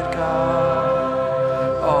 Lord God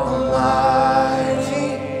Almighty.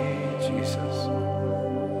 Jesus.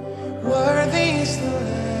 Worthy is the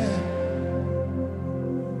Lamb.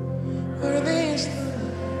 Worthy is the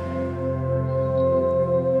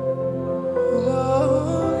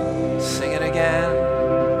Lamb. Sing it again.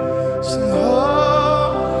 Sing,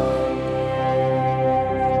 holy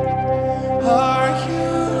are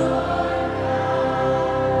you,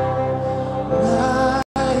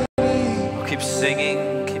 mighty. Keep singing,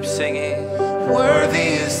 keep singing. Worthy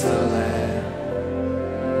is the Lamb.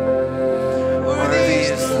 Worthy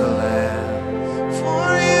is the Lamb. For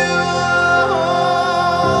you are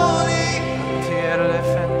holy.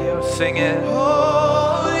 Sing it.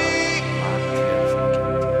 Holy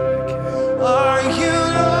are you,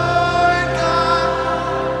 Lord God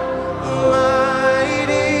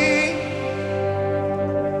Almighty.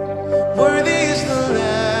 Worthy is the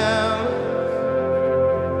Lamb.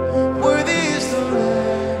 Worthy is the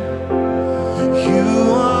Lamb. You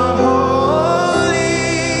are holy.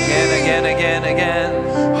 Again, again, again.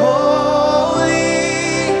 Holy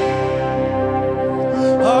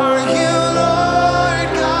are you, Lord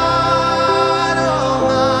God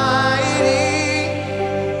Almighty.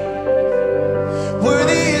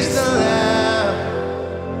 Worthy is the Lamb.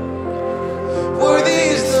 Worthy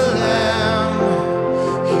is the Lamb.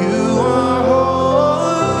 You are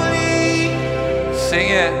holy. Sing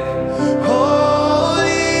it.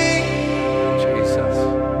 Holy Jesus.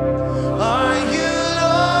 are you,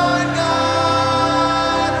 Lord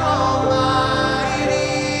God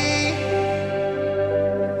Almighty.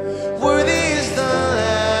 Worthy is the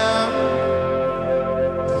Lamb.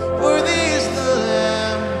 Worthy is the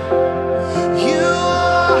Lamb. You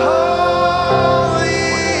are holy.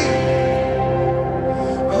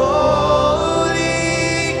 Holy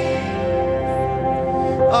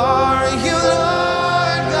are you,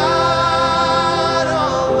 Lord God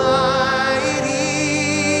Almighty.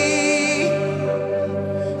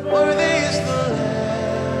 Worthy is the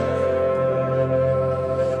Lamb.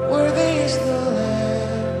 Worthy is the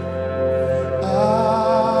Lamb.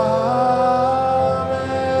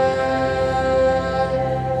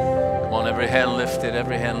 Amen. Come on, every hand lifted,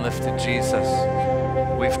 every hand lifted. Jesus,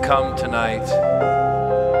 we've come tonight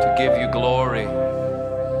to give you glory.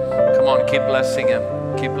 Come on, keep blessing him.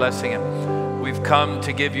 Keep blessing him. We've come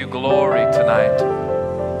to give you glory tonight.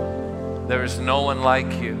 There is no one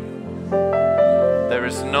like you. There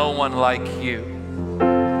is no one like you.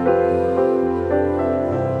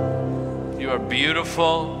 You are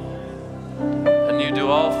beautiful and you do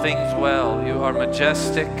all things well. You are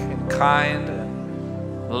majestic and kind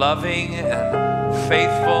and loving and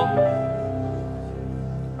faithful.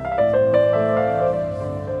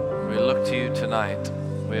 We look to you tonight.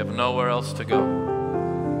 We have nowhere else to go.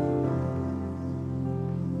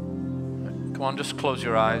 Come on, just close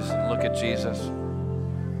your eyes and look at Jesus.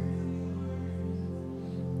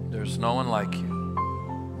 There's no one like you,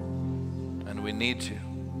 and we need you.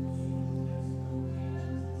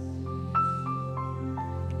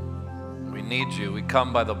 We need you. We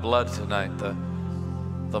come by the blood tonight,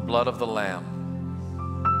 the blood of the Lamb.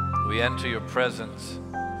 We enter your presence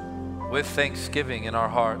with thanksgiving in our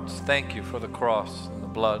hearts. Thank you for the cross and the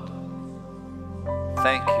blood.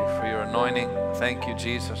 Thank you for your anointing. Thank you,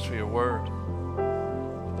 Jesus, for your word.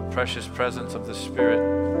 The precious presence of the Spirit.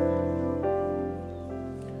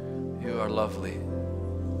 You are lovely.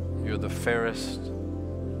 You're the fairest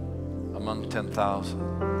among 10,000.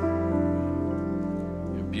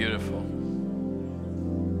 You're beautiful.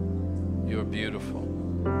 You're beautiful.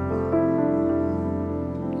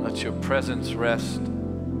 Let your presence rest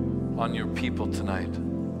on your people tonight.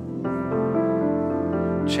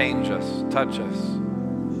 Change us, touch us,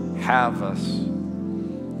 have us,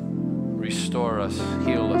 restore us,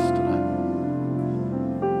 heal us tonight.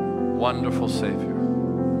 Wonderful Savior.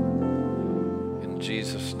 In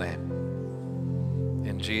Jesus' name.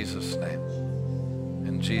 In Jesus' name.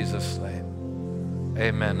 In Jesus' name.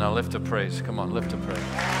 Amen. Now lift a praise. Come on, lift a praise.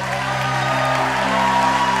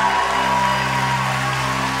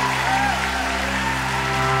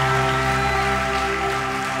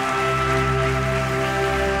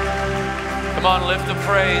 Come on, lift a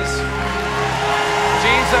praise.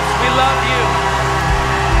 Jesus, we love you.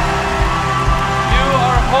 You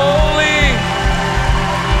are holy.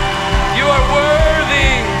 You are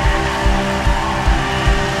worthy.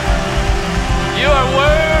 You are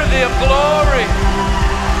worthy of glory.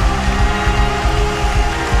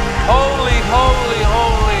 Holy, holy,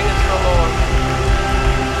 holy is the Lord.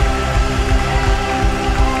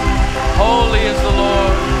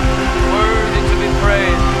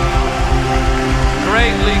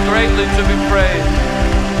 greatly to be praised.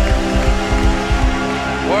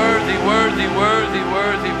 Worthy, worthy, worthy,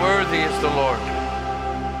 worthy, worthy is the Lord.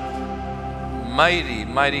 Mighty,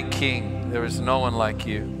 mighty King, there is no one like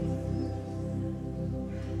you.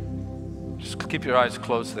 Just keep your eyes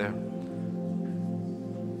closed there.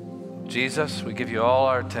 Jesus, we give you all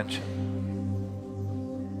our attention.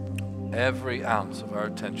 Every ounce of our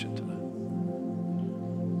attention tonight.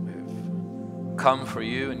 We've come for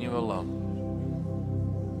you and you alone.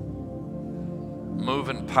 Move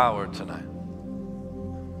in power tonight.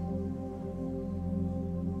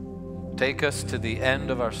 Take us to the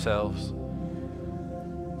end of ourselves.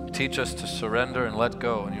 Teach us to surrender and let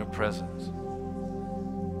go in your presence.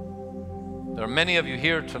 There are many of you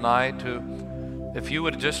here tonight who, if you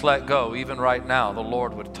would just let go, even right now, the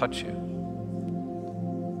Lord would touch you.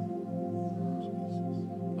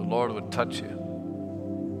 The Lord would touch you.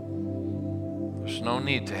 There's no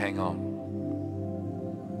need to hang on.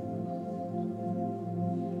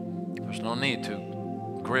 There's no need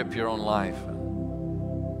to grip your own life.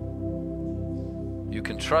 You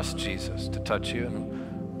can trust Jesus to touch you,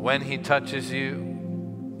 and when He touches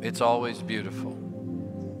you, it's always beautiful.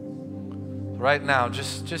 Right now,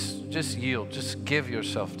 just yield. Just give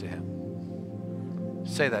yourself to Him.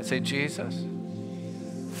 Say that. Say, Jesus,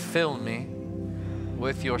 fill me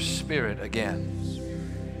with your Spirit again.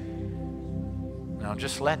 Now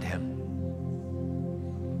just let Him.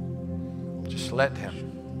 Just let Him.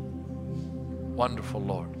 Wonderful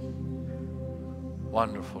Lord.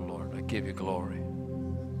 Wonderful Lord. I give you glory.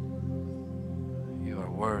 You are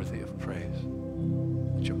worthy of praise.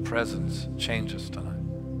 Let your presence change us tonight.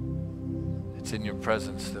 It's in your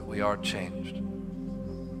presence that we are changed.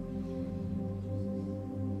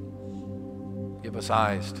 Give us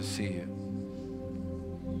eyes to see you.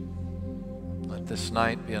 Let this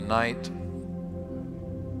night be a night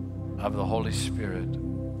of the Holy Spirit.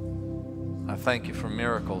 I thank you for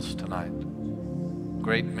miracles tonight.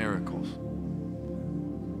 Great miracles.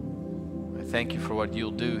 I thank you for what you'll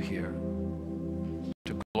do here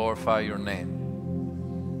to glorify your name.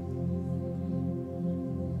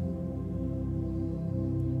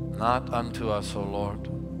 Not unto us, O Lord,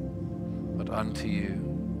 but unto you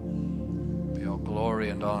be all glory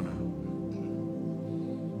and honor.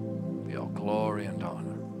 Be all glory and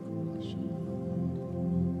honor.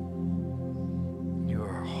 You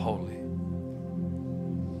are holy.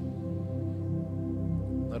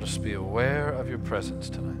 Let us be aware of your presence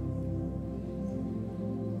tonight.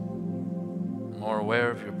 More aware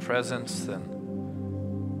of your presence than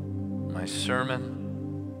my sermon.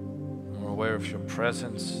 More aware of your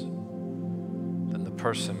presence than the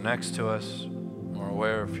person next to us. More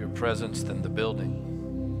aware of your presence than the building.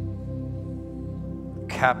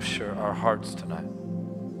 Capture our hearts tonight.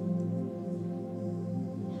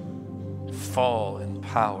 Fall in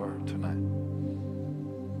power tonight.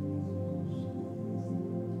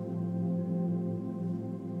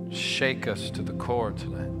 Shake us to the core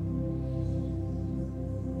tonight.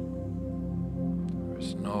 There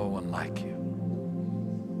is no one like you.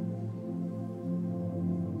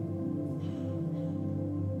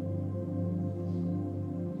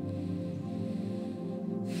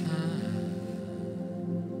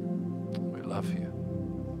 We love you.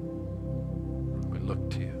 We look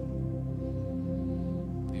to you.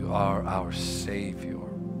 You are our Savior.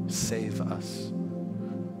 Save us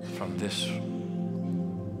from this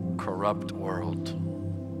corrupt world.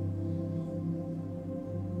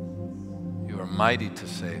 You are mighty to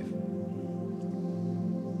save.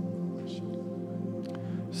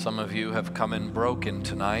 Some of you have come in broken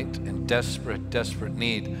tonight in desperate, desperate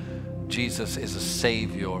need. Jesus is a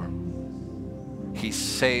Savior. He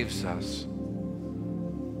saves us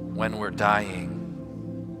when we're dying.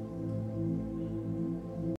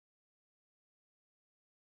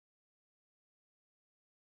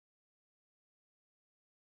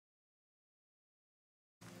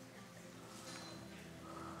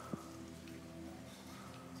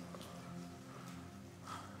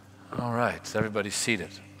 All right, everybody's seated.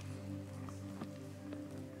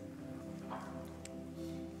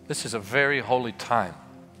 This is a very holy time.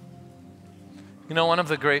 You know, one of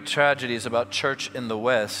the great tragedies about church in the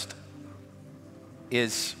West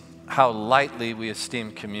is how lightly we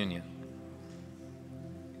esteem communion.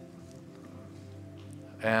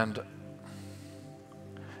 And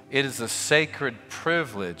it is a sacred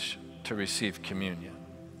privilege to receive communion.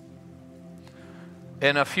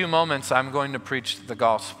 In a few moments, I'm going to preach the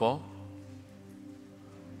gospel,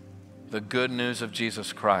 the good news of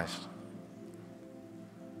Jesus Christ.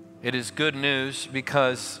 It is good news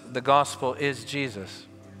because the gospel is Jesus.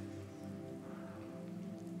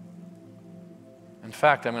 In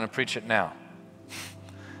fact, I'm going to preach it now.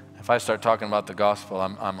 If I start talking about the gospel,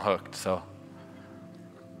 I'm hooked. So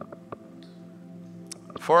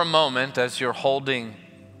for a moment, as you're holding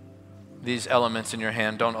these elements in your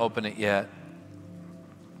hand, don't open it yet.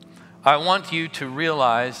 I want you to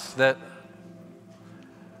realize that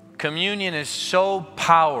communion is so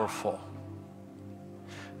powerful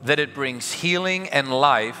that it brings healing and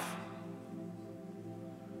life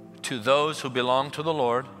to those who belong to the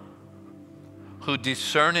Lord, who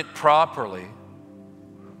discern it properly.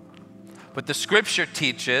 But the scripture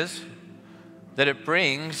teaches that it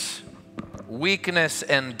brings weakness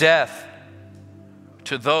and death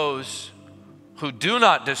to those who do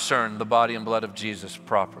not discern the body and blood of Jesus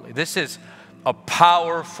properly. This is a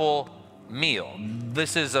powerful meal.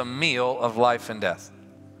 This is a meal of life and death.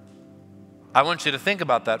 I want you to think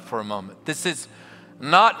about that for a moment. This is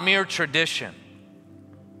not mere tradition.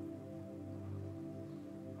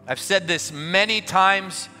 I've said this many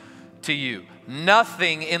times to you.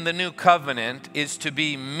 Nothing in the new covenant is to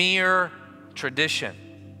be mere tradition.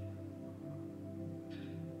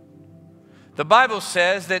 The Bible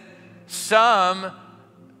says that some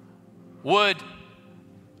would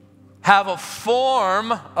have a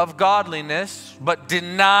form of godliness but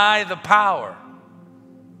deny the power.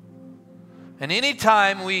 And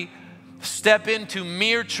anytime we step into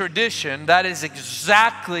mere tradition, that is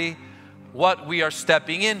exactly what we are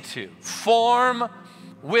stepping into. Form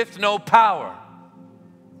with no power.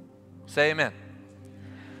 Say amen.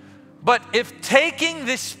 But if taking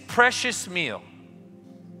this precious meal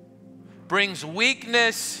brings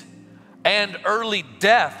weakness and early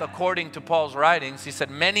death, according to Paul's writings, he said,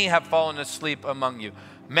 many have fallen asleep among you.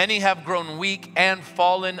 Many have grown weak and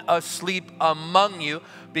fallen asleep among you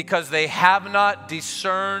because they have not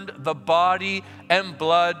discerned the body and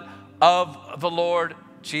blood of the Lord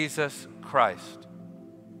Jesus Christ.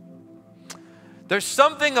 There's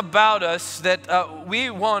something about us that we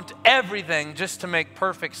want everything just to make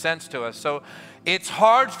perfect sense to us. So it's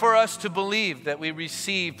hard for us to believe that we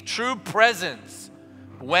receive true presence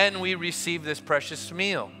when we receive this precious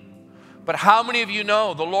meal. But how many of you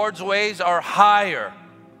know the Lord's ways are higher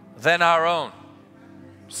than our own?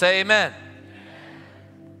 Say amen.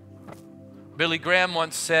 Billy Graham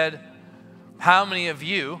once said, how many of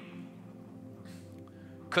you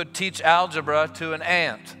could teach algebra to an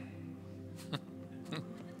ant?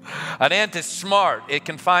 An ant is smart. It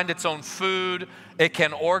can find its own food. It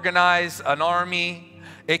can organize an army.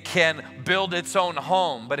 It can build its own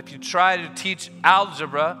home. But if you try to teach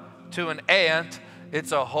algebra to an ant,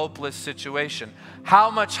 it's a hopeless situation. How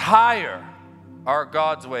much higher are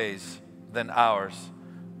God's ways than ours?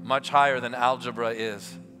 Much higher than algebra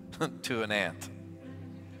is to an ant.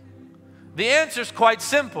 The answer is quite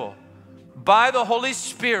simple. By the Holy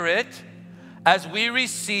Spirit, as we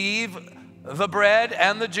receive the bread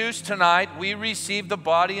and the juice tonight, we receive the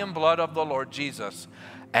body and blood of the Lord Jesus.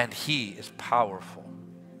 And He is powerful.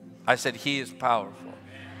 I said He is powerful.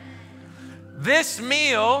 This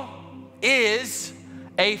meal is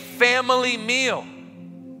a family meal.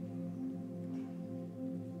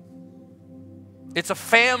 It's a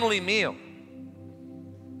family meal.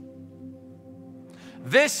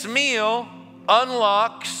 This meal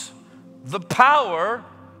unlocks the power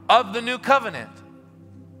of the new covenant.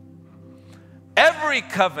 Every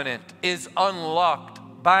covenant is unlocked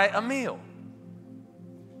by a meal.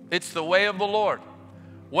 It's the way of the Lord.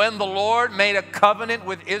 When the Lord made a covenant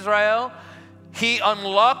with Israel, He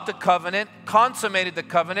unlocked the covenant, consummated the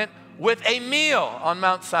covenant with a meal on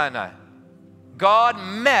Mount Sinai. God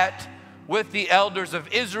met with the elders of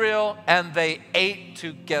Israel and they ate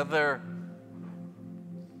together.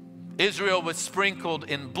 Israel was sprinkled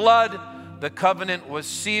in blood, the covenant was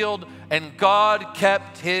sealed, and God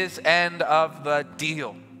kept His end of the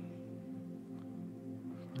deal.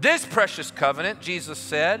 This precious covenant, Jesus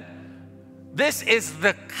said, this is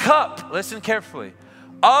the cup, listen carefully,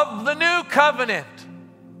 of the new covenant,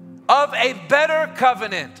 of a better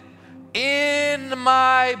covenant in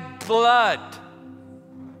my blood.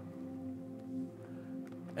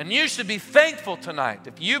 And you should be thankful tonight.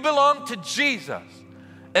 If you belong to Jesus,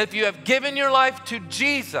 if you have given your life to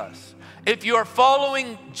Jesus, if you are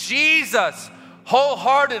following Jesus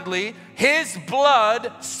wholeheartedly, His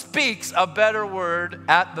blood speaks a better word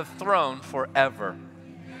at the throne forever.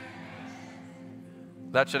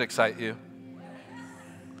 That should excite you.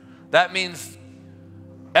 That means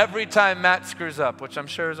every time Matt screws up, which I'm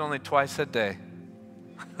sure is only twice a day.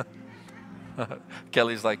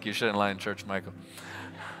 Kelly's like, you shouldn't lie in church, Michael.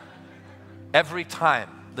 Every time,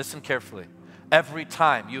 listen carefully, every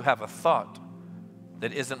time you have a thought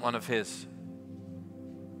that isn't one of His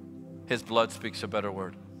blood speaks a better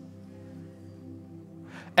word.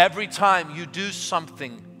 Every time you do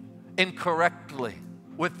something incorrectly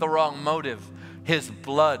with the wrong motive, His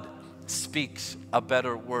blood speaks a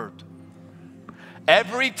better word.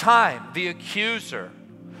 Every time the accuser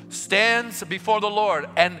stands before the Lord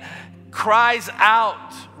and cries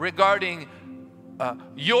out regarding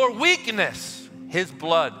your weakness, His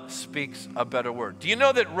blood speaks a better word. Do you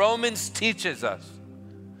know that Romans teaches us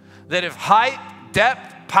that if height,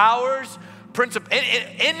 depth, powers,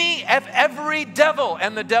 every devil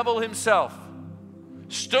and the devil himself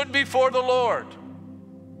stood before the Lord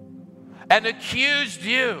and accused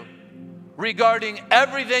you regarding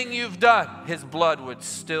everything you've done, His blood would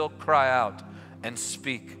still cry out and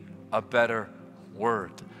speak a better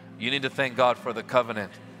word. You need to thank God for the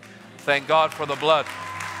covenant. Thank God for the blood.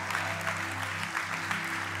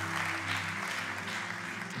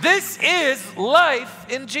 This is life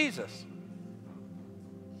in Jesus.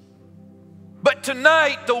 But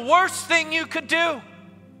tonight, the worst thing you could do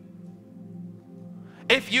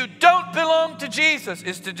if you don't belong to Jesus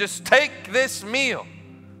is to just take this meal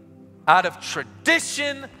out of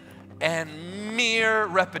tradition and mere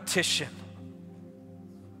repetition.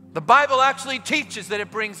 The Bible actually teaches that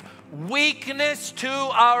it brings weakness to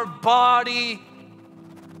our body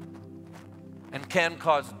and can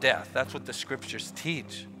cause death. That's what the scriptures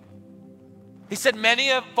teach. He said, many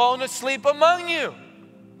have fallen asleep among you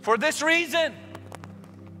for this reason.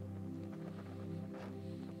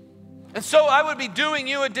 And so I would be doing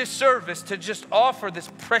you a disservice to just offer this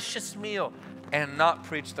precious meal and not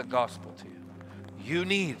preach the gospel to you. You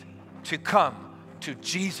need to come to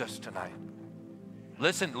Jesus tonight.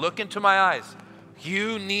 Listen, look into my eyes.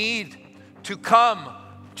 You need to come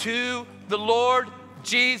to the Lord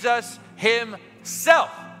Jesus Himself.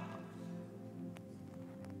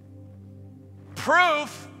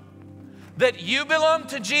 Proof that you belong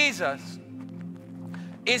to Jesus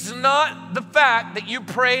is not the fact that you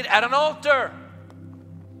prayed at an altar.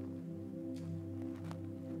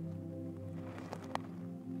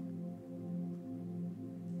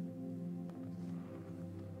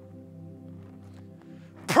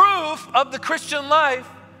 Proof of the Christian life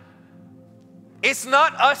is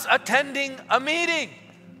not us attending a meeting.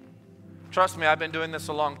 Trust me, I've been doing this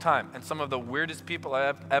a long time, and some of the weirdest people I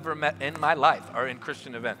have ever met in my life are in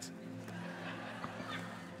Christian events.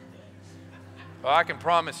 Well, I can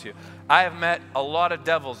promise you, I have met a lot of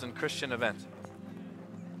devils in Christian events.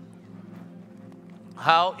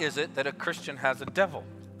 How is it that a Christian has a devil?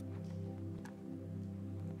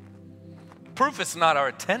 Proof is not our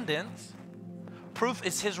attendance. Proof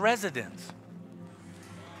is his residence.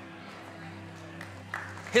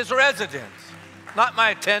 His residence, not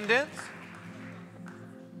my attendance.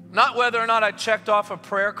 Not whether or not I checked off a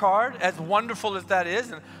prayer card, as wonderful as that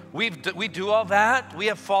is, and we do all that. We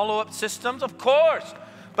have follow-up systems, of course.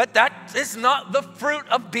 But that is not the fruit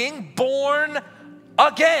of being born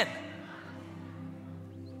again.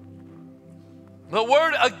 The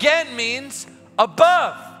word again means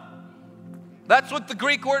above. That's what the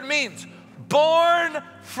Greek word means. Born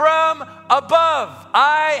from above.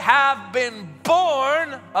 I have been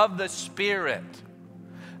born of the Spirit.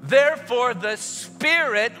 Therefore, the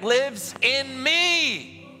Spirit lives in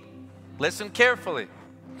me. Listen carefully.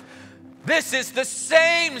 This is the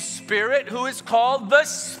same Spirit who is called the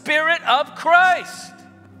Spirit of Christ.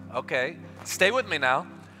 Okay, stay with me now.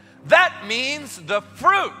 That means the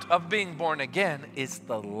fruit of being born again is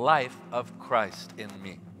the life of Christ in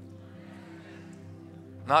me.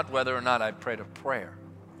 Not whether or not I prayed a prayer.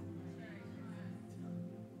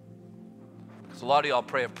 Because a lot of y'all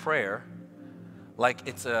pray a prayer like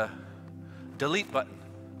it's a delete button.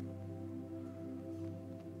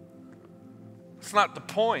 It's not the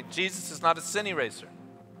point. Jesus is not a sin eraser.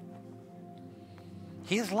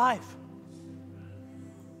 He is life.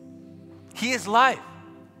 He is life.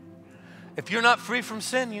 If you're not free from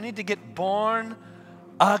sin, you need to get born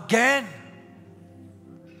again.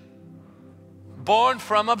 Born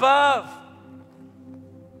from above.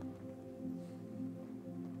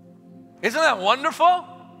 Isn't that wonderful?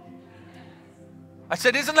 I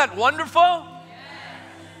said, isn't that wonderful?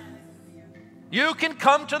 You can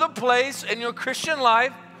come to the place in your Christian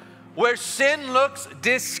life where sin looks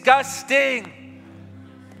disgusting,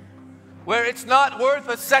 where it's not worth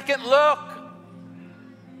a second look,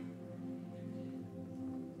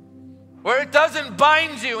 where it doesn't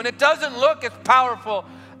bind you and it doesn't look as powerful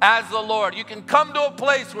as the Lord. You can come to a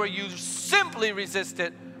place where you simply resist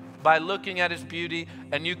it by looking at His beauty,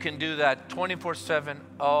 and you can do that 24/7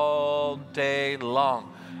 all day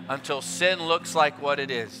long until sin looks like what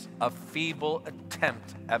it is, a feeble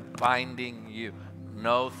attempt at binding you.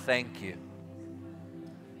 No, thank you.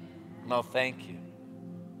 No, thank you.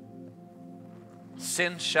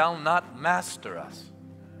 Sin shall not master us.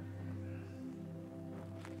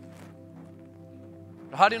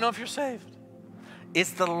 How do you know if you're saved?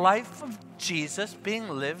 It's the life of Jesus being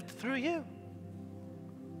lived through you.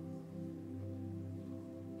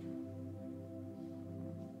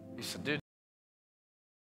 You said, dude,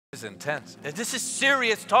 this is intense. This is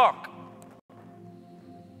serious talk.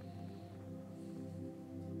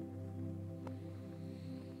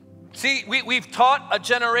 See, we've taught a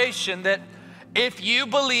generation that if you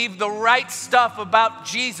believe the right stuff about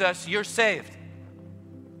Jesus, you're saved.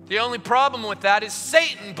 The only problem with that is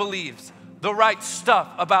Satan believes the right stuff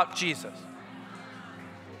about Jesus.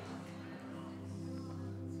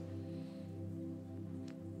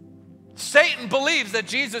 Satan believes that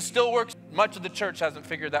Jesus still works. Much of the church hasn't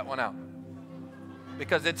figured that one out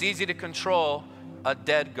because it's easy to control a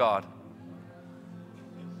dead God.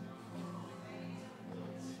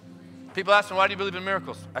 People ask me, why do you believe in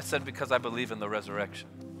miracles? I said, because I believe in the resurrection.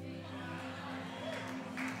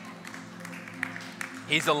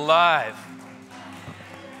 He's alive.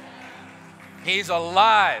 He's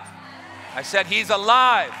alive. I said, he's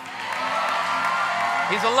alive.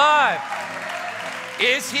 He's alive.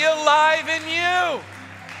 Is he alive in you?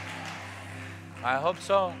 I hope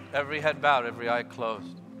so. Every head bowed, every eye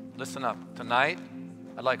closed. Listen up. Tonight,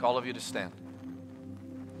 I'd like all of you to stand.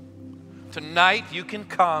 Tonight, you can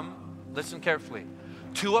come, listen carefully,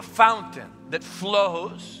 to a fountain that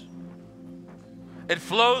flows. It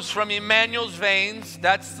flows from Emmanuel's veins.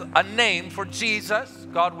 That's a name for Jesus,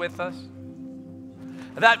 God with us.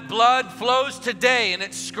 That blood flows today and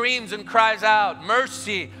it screams and cries out,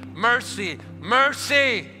 mercy, mercy,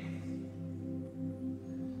 mercy.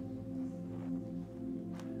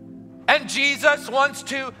 And Jesus wants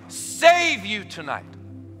to save you tonight.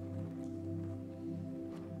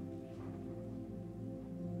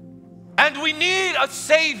 And we need a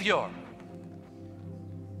Savior.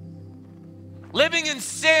 Living in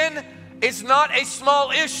sin is not a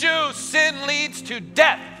small issue. Sin leads to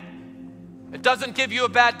death. It doesn't give you a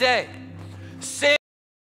bad day. Sin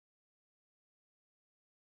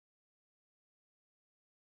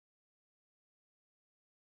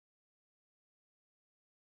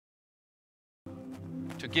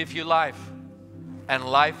to give you life and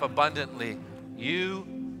life abundantly.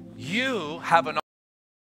 You have an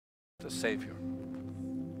Savior.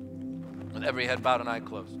 With every head bowed and eye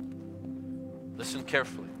closed. Listen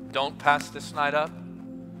carefully. Don't pass this night up,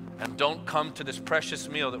 and don't come to this precious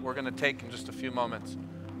meal that we're going to take in just a few moments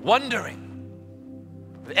wondering,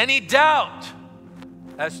 with any doubt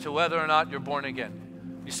as to whether or not you're born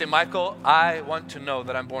again. You say, Michael, I want to know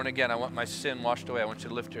that I'm born again. I want my sin washed away. I want you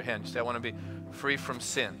to lift your hand. You say, I want to be free from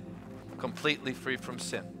sin, completely free from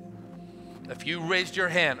sin. If you raised your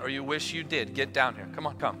hand or you wish you did, get down here. Come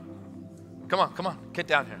on, come. Come on, come on, get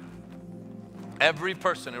down here. Every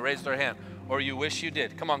person who raised their hand, or you wish you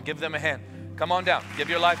did, come on, give them a hand. Come on down, give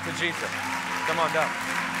your life to Jesus. Come on down.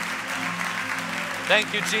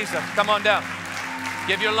 Thank you, Jesus. Come on down.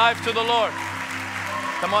 Give your life to the Lord.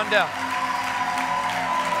 Come on down.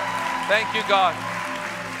 Thank you, God.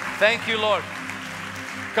 Thank you, Lord.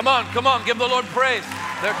 Come on, give the Lord praise.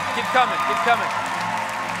 Keep coming, keep coming.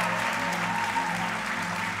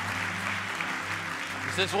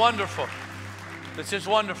 This is wonderful. This is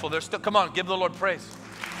wonderful. There's still, come on, give the Lord praise.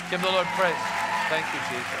 Give the Lord praise. Thank you,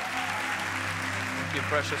 Jesus. Thank you,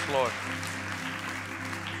 precious Lord.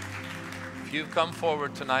 If you've come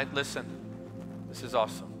forward tonight, listen. This is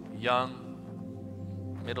awesome.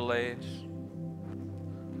 Young, middle-aged.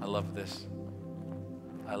 I love this.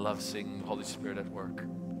 I love seeing the Holy Spirit at work.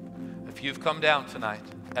 If you've come down tonight,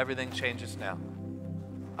 everything changes now.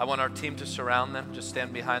 I want our team to surround them. Just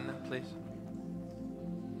stand behind them, please.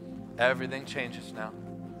 Everything changes now.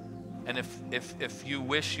 And if you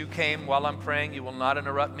wish you came while I'm praying, you will not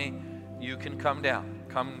interrupt me. You can come down.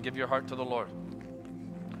 Come and give your heart to the Lord.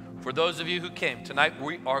 For those of you who came, tonight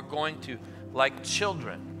we are going to, like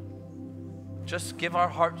children, just give our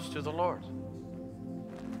hearts to the Lord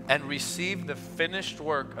and receive the finished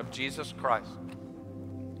work of Jesus Christ.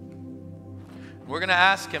 We're going to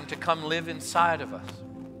ask Him to come live inside of us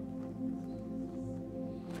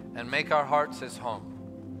and make our hearts His home.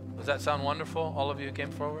 Does that sound wonderful, all of you who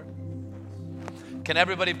came forward? Can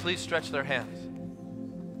everybody please stretch their hands?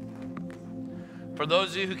 For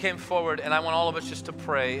those of you who came forward, and I want all of us just to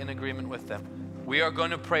pray in agreement with them, we are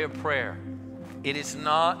going to pray a prayer. It is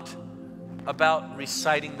not about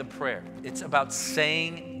reciting the prayer. It's about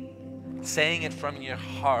saying it from your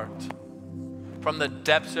heart, from the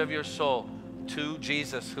depths of your soul to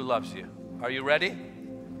Jesus who loves you. Are you ready?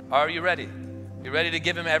 Are you ready? You ready to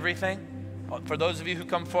give Him everything? For those of you who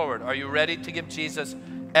come forward, are you ready to give Jesus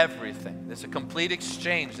everything? There's a complete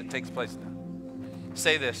exchange that takes place now.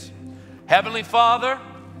 Say this. Heavenly Father,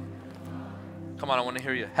 Come on, I want to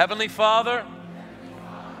hear you. Heavenly Father,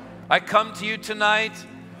 I come to you tonight,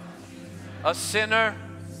 a sinner.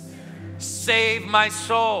 Save my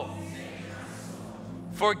soul.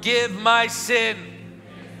 Forgive my sin.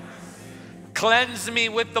 Cleanse me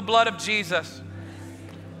with the blood of Jesus.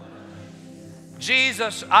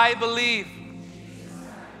 Jesus, I believe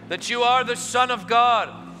that you are the Son of God,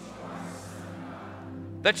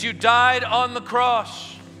 that you died on the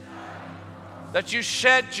cross, that you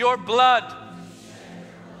shed your blood,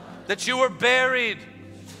 that you were buried,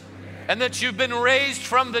 and that you've been raised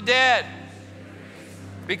from the dead,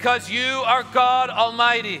 because you are God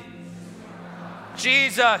Almighty.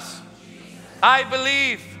 Jesus, I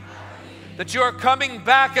believe that you are coming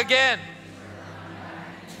back again.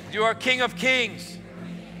 You are King of Kings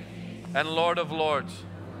and Lord of Lords.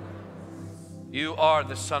 You are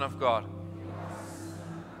the Son of God.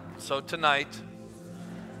 So tonight,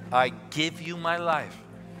 I give you my life.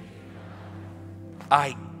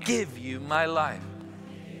 I give you my life.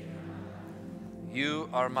 You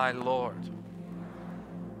are my Lord,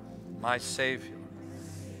 my Savior.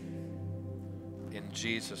 In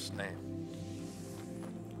Jesus' name.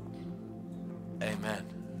 Amen.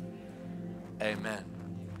 Amen.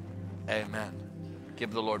 Amen. Give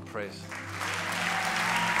the Lord praise.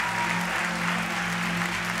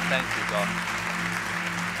 Thank you, God.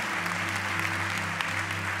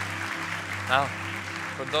 Now,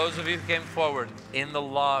 for those of you who came forward, in the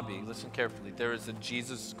lobby, listen carefully, there is a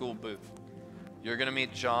Jesus School booth. You're going to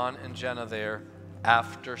meet John and Jenna there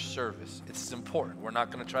after service. It's important. We're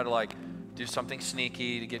not going to try to do something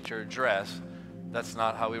sneaky to get your address. That's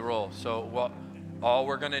not how we roll. So all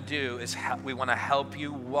we're going to do is we want to help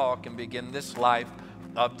you walk and begin this life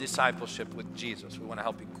of discipleship with Jesus. We want to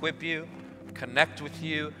help equip you, connect with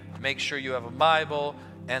you, make sure you have a Bible,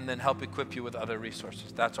 and then help equip you with other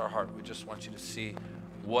resources. That's our heart. We just want you to see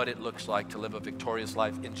what it looks like to live a victorious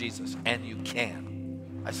life in Jesus. And you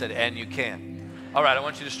can. I said, and you can. All right, I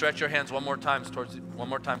want you to stretch your hands one more time towards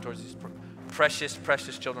these precious,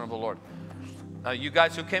 precious children of the Lord. Now, you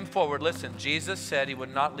guys who came forward, listen, Jesus said he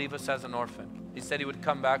would not leave us as an orphan. He said he would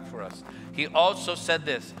come back for us. He also said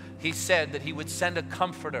this. He said that he would send a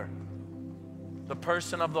comforter, the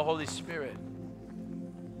person of the Holy Spirit,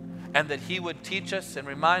 and that he would teach us and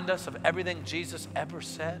remind us of everything Jesus ever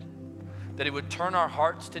said, that he would turn our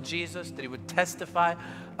hearts to Jesus, that he would testify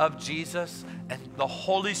of Jesus, and the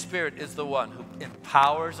Holy Spirit is the one who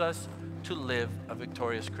empowers us to live a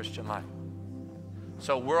victorious Christian life.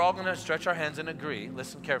 So we're all going to stretch our hands and agree,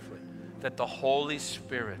 listen carefully, that the Holy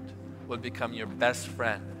Spirit would become your best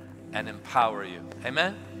friend and empower you.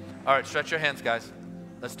 Amen? All right, stretch your hands, guys.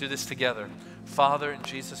 Let's do this together. Father, in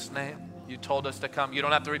Jesus' name, you told us to come. You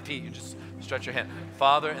don't have to repeat. You just stretch your hand.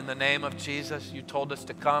 Father, in the name of Jesus, you told us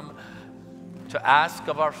to come to ask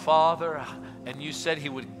of our Father, and you said he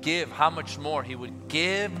would give. How much more? He would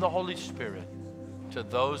give the Holy Spirit to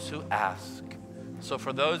those who ask. So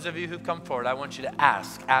for those of you who come forward, I want you to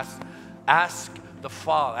ask the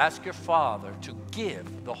Father, ask your Father to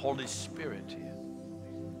give the Holy Spirit to you.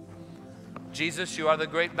 Jesus, you are the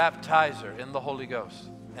great baptizer in the Holy Ghost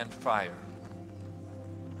and fire.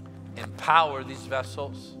 Empower these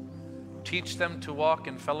vessels. Teach them to walk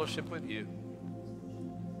in fellowship with you.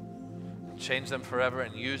 Change them forever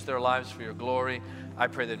and use their lives for your glory. I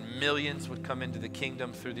pray that millions would come into the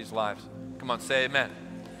kingdom through these lives. Come on, say amen.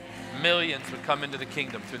 Millions would come into the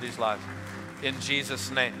kingdom through these lives. In Jesus'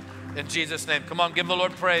 name. In Jesus' name. Come on, give the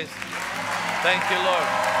Lord praise. Thank you, Lord.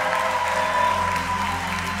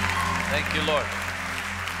 Thank you, Lord.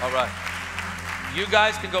 All right. You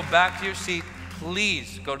guys can go back to your seat.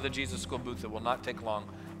 Please go to the Jesus School booth. It will not take long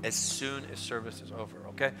as soon as service is over,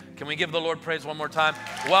 okay? Can we give the Lord praise one more time?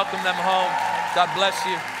 Welcome them home. God bless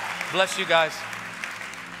you. Bless you guys.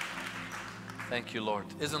 Thank you, Lord.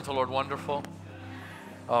 Isn't the Lord wonderful?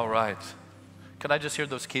 All right. Can I just hear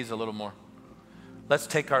those keys a little more? Let's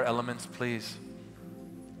take our elements, please.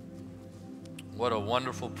 What a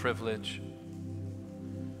wonderful privilege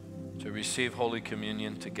to receive Holy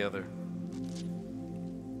Communion together.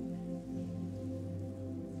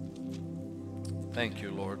 Thank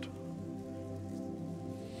you, Lord.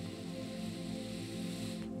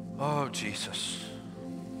 Oh, Jesus.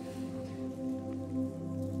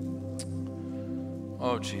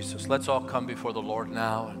 Oh, Jesus. Let's all come before the Lord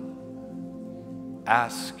now and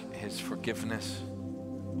ask his forgiveness.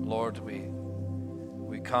 Lord,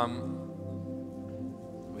 we come,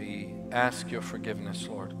 we ask your forgiveness,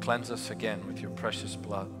 Lord. Cleanse us again with your precious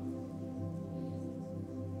blood.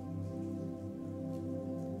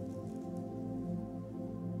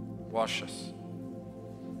 Wash us.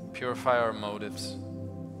 Purify our motives.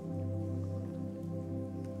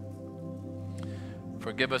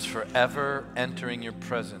 Forgive us for ever entering your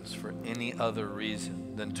presence for any other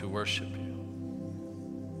reason than to worship you.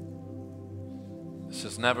 This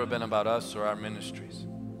has never been about us or our ministries.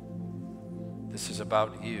 This is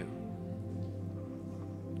about you.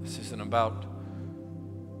 This isn't about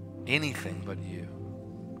anything but you.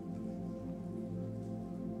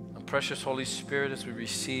 And precious Holy Spirit, as we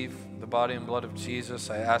receive the body and blood of Jesus,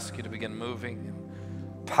 I ask you to begin moving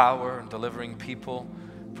in power and delivering people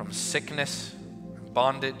from sickness,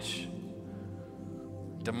 bondage,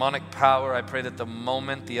 demonic power. I pray that the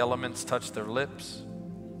moment the elements touch their lips,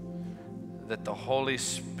 that the Holy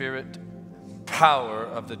Spirit power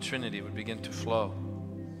of the Trinity would begin to flow.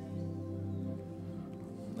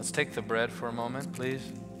 Let's take the bread for a moment, please.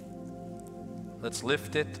 Let's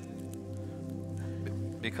lift it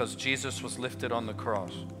because Jesus was lifted on the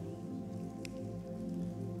cross.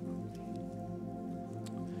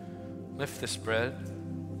 Lift this bread.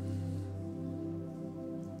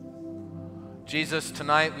 Jesus,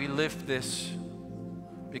 tonight we lift this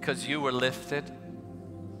because you were lifted.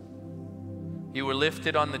 You were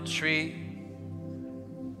lifted on the tree.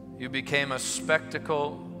 You became a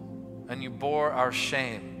spectacle and you bore our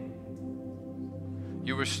shame.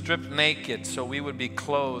 You were stripped naked so we would be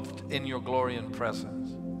clothed in your glory and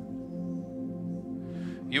presence.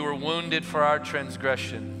 You were wounded for our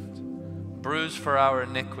transgressions, bruised for our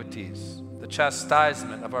iniquities. The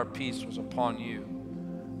chastisement of our peace was upon you,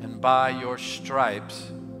 and by your stripes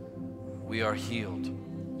we are healed.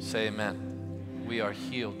 Say amen. We are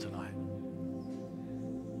healed tonight.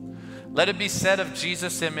 Let it be said of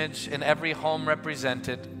Jesus' image in every home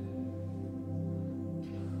represented,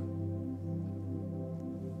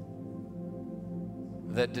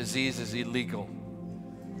 that disease is illegal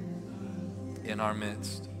in our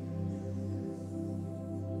midst.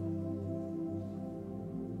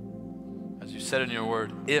 As you said in your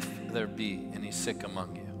word, if there be any sick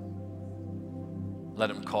among you, let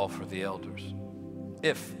him call for the elders.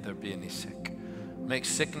 If there be any sick. Make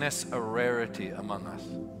sickness a rarity among us.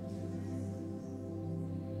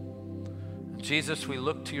 Jesus, we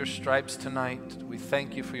look to your stripes tonight. We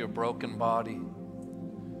thank you for your broken body.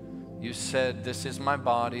 You said, this is my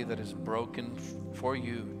body that is broken for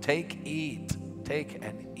you. Take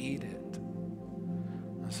and eat it.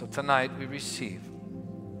 And so tonight we receive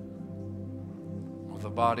the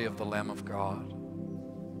body of the Lamb of God.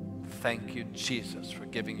 Thank you, Jesus, for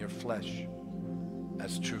giving your flesh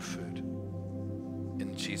as true food.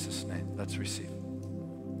 In Jesus' name, let's receive.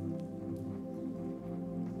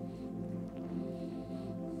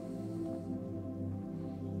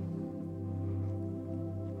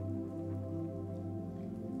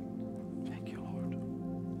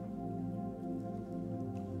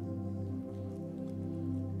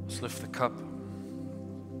 Lift the cup.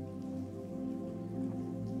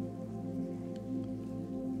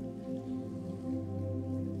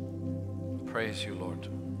 Praise you, Lord.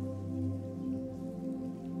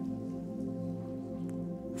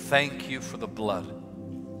 Thank you for the blood.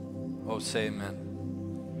 Oh, say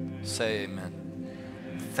amen. Say amen.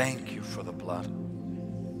 Thank you for the blood.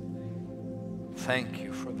 Thank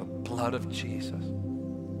you for the blood of Jesus.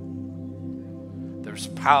 There's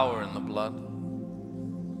power in the blood.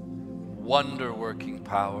 Wonder-working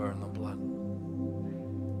power in the blood.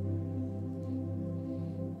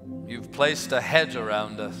 You've placed a hedge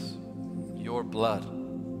around us, your blood.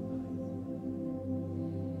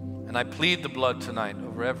 And I plead the blood tonight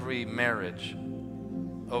over every marriage,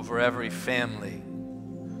 over every family,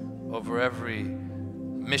 over every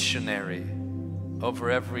missionary,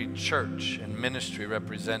 over every church and ministry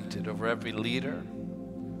represented, over every leader.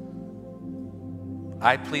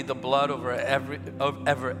 I plead the blood over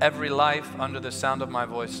every life under the sound of my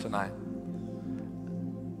voice tonight.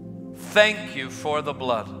 Thank you for the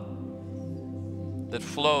blood that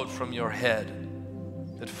flowed from your head,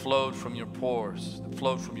 that flowed from your pores, that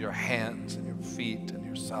flowed from your hands and your feet and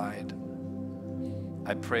your side.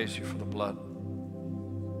 I praise you for the blood.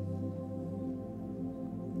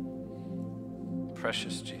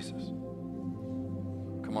 Precious Jesus.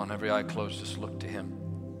 Come on, every eye closed, just look to him.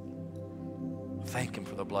 Thank him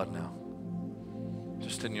for the blood now.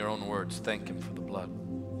 Just in your own words, thank him for the blood.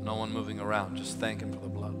 No one moving around, just thank him for the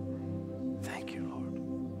blood. Thank you,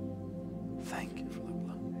 Lord. Thank you for the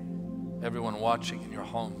blood. Everyone watching in your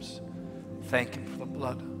homes, thank him for the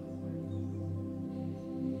blood.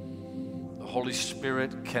 The Holy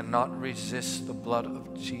Spirit cannot resist the blood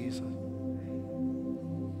of Jesus.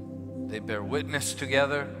 They bear witness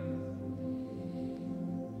together.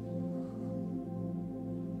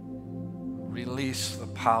 Release the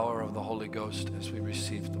power of the Holy Ghost as we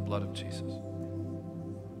receive the blood of Jesus.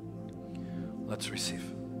 Let's receive.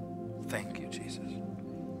 Thank you, Jesus.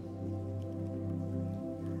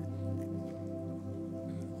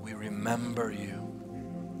 We remember you.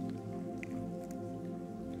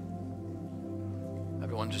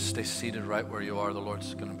 Everyone just stay seated right where you are. The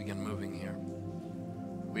Lord's going to begin moving here.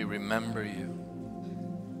 We remember you.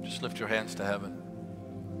 Just lift your hands to heaven.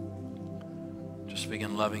 Just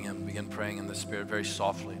begin loving him. Begin praying in the Spirit very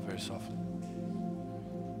softly, very softly.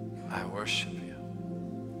 I worship you.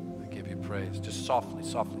 I give you praise. Just softly,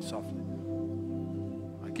 softly, softly.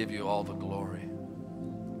 I give you all the glory.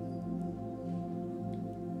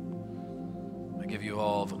 I give you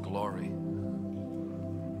all the glory.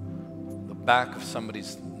 The back of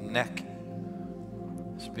somebody's neck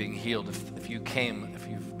is being healed. If you've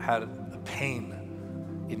had a pain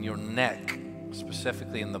in your neck,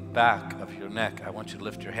 specifically in the back of your neck, I want you to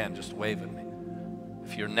lift your hand. Just wave at me.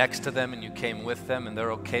 If you're next to them and you came with them and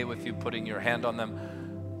they're okay with you putting your hand on them,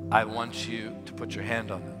 I want you to put your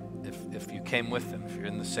hand on them. If you came with them, if you're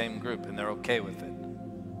in the same group and they're okay with it.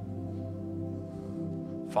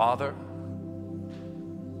 Father,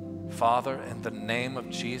 in the name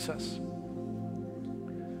of Jesus,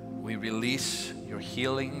 we release your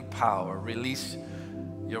healing power. Release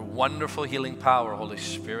your wonderful healing power, Holy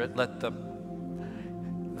Spirit. Let the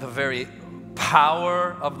very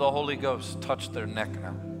power of the Holy Ghost touch their neck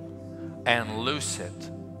now and loose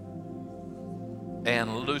it.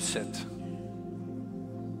 And loose it.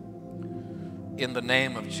 In the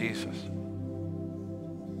name of Jesus.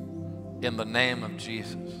 In the name of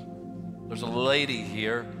Jesus. There's a lady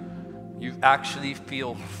here. You actually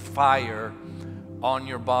feel fire on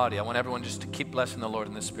your body. I want everyone just to keep blessing the Lord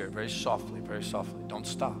in the Spirit. Very softly, very softly. Don't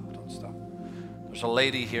stop, don't stop. There's a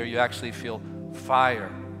lady here. You actually feel fire.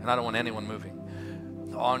 And I don't want anyone moving.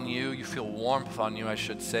 On you, you feel warmth on you, I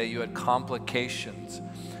should say. You had complications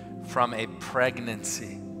from a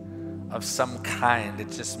pregnancy of some kind.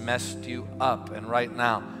 It just messed you up. And right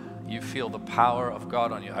now, you feel the power of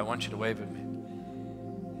God on you. I want you to wave at me.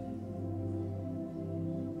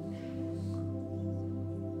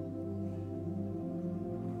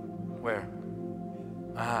 Where?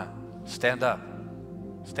 Stand up.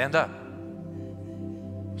 Stand up.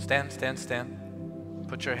 Stand.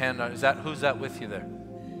 Put your hand on. Who's that with you there?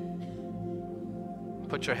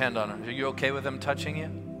 Put your hand on her. Are you okay with them touching you?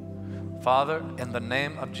 Father, in the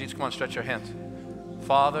name of Jesus, come on, stretch your hands.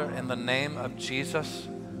 Father, in the name of Jesus,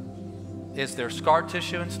 is there scar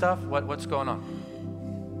tissue and stuff? What's going on?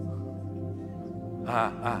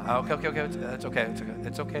 Okay.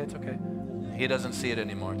 It's okay. He doesn't see it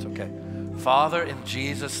anymore. It's okay. Father, in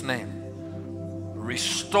Jesus' name,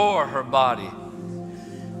 restore her body.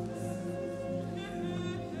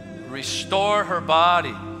 Restore her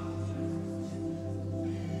body.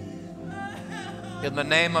 In the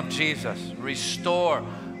name of Jesus, restore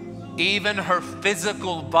even her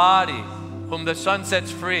physical body. Whom the Son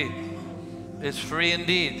sets free is free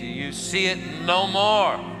indeed. You see it no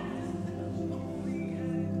more.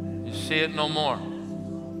 You see it no more.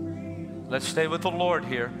 Let's stay with the Lord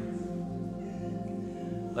here.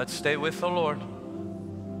 Let's stay with the Lord.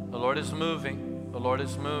 The Lord is moving. The Lord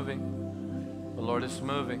is moving. The Lord is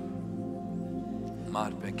moving.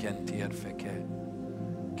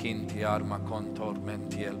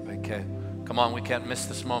 Come on, we can't miss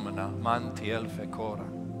this moment now.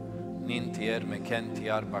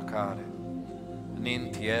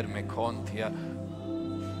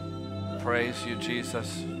 Praise you,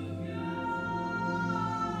 Jesus.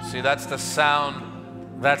 See, that's the sound.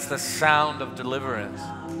 That's the sound of deliverance.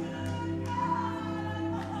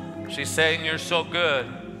 She's saying, you're so good.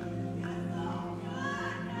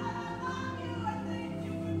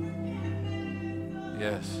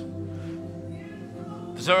 Yes.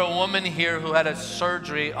 Is there a woman here who had a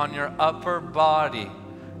surgery on your upper body?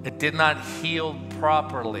 It did not heal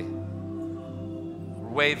properly.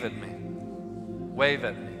 Wave at me. Wave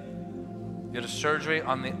at me. You had a surgery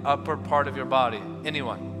on the upper part of your body.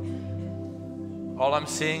 Anyone? All I'm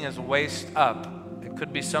seeing is waist up. It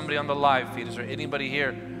could be somebody on the live feed. Is there anybody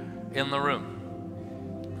here in the room?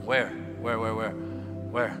 Where?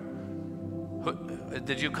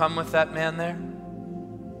 Did you come with that man there?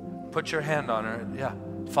 Put your hand on her. Yeah.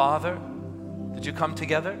 Father, did you come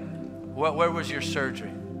together? Where was your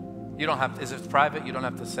surgery? You don't have to, is it private? You don't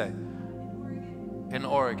have to say. In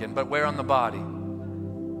Oregon. But where on the body?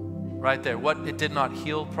 Right there. What? It did not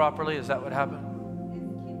heal properly? Is that what happened?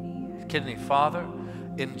 Kidney. Father,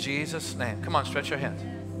 in Jesus' name. Come on, stretch your hands.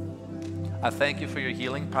 I thank you for your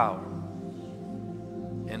healing power.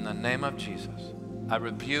 In the name of Jesus, I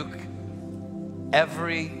rebuke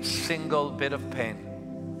every single bit of pain.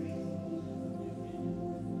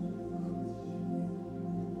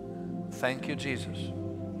 Thank you, Jesus,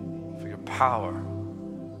 for power.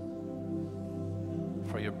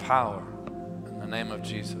 For your power in the name of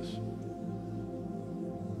Jesus.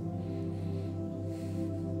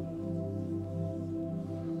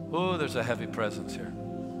 Oh, there's a heavy presence here.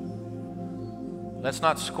 Let's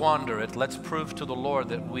not squander it. Let's prove to the Lord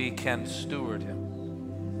that we can steward Him.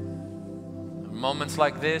 In moments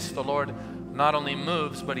like this, the Lord not only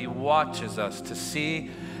moves, but He watches us to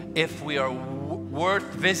see if we are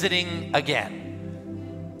worth visiting again.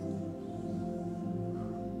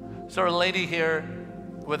 Is there a lady here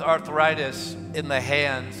with arthritis in the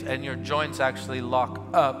hands and your joints actually lock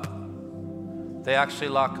up? They actually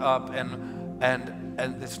lock up and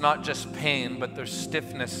it's not just pain, but there's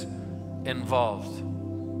stiffness involved.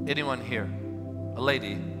 Anyone here? A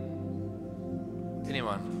lady?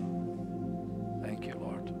 Anyone? Thank you,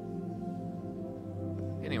 Lord.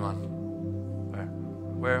 Anyone?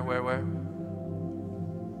 Where?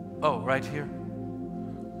 Oh, right here.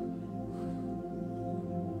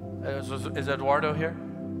 Is Eduardo here?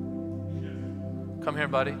 Come here,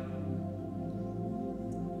 buddy.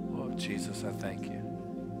 Oh, Jesus, I thank you.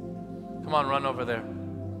 Come on, run over there.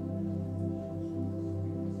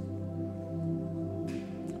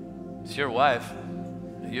 It's your wife.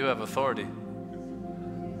 You have authority.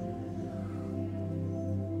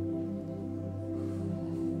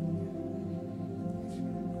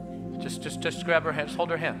 Just grab her hands, hold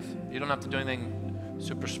her hands. You don't have to do anything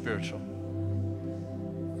super spiritual.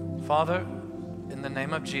 Father, in the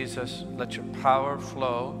name of Jesus, let your power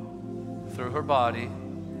flow through her body.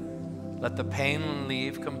 Let the pain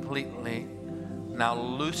leave completely. Now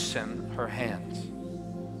loosen her hands.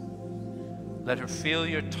 Let her feel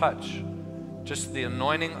your touch, just the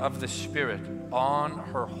anointing of the Spirit on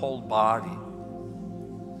her whole body.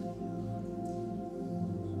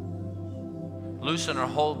 Loosen her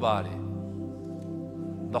whole body.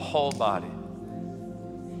 The whole body.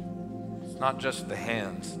 It's not just the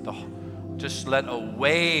hands. Just let a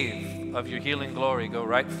wave of your healing glory go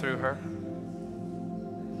right through her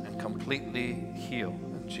and completely heal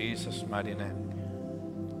in Jesus' mighty name.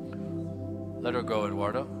 Let her go,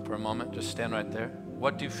 Eduardo, for a moment. Just stand right there.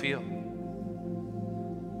 What do you feel?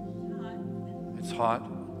 It's hot.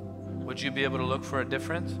 Would you be able to look for a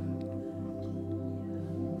difference?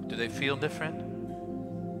 Do they feel different?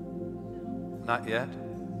 Not yet.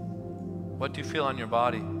 What do you feel on your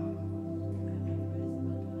body?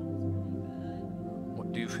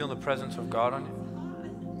 Do you feel the presence of God on you?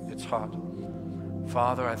 It's hot.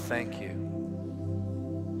 Father, I thank you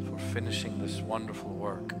for finishing this wonderful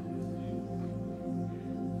work.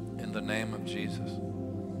 In the name of Jesus.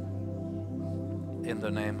 In the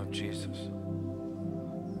name of Jesus.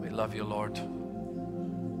 We love you, Lord.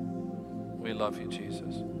 We love you,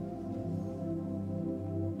 Jesus.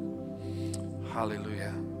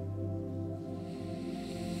 Hallelujah.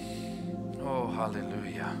 Oh,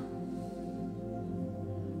 hallelujah.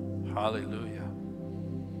 Hallelujah.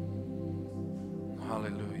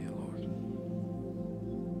 Hallelujah, Lord.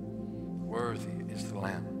 Worthy is the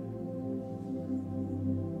Lamb.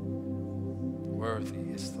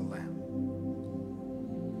 Worthy is the Lamb.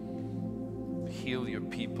 Heal your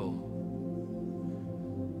people.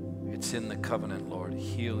 It's in the covenant, Lord.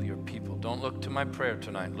 Heal your people. Don't look to my prayer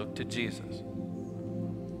tonight. Look to Jesus.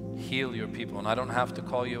 Heal your people. And I don't have to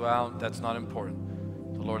call you out. That's not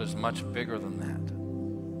important. The Lord is much bigger than that.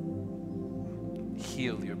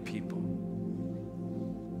 Heal your people.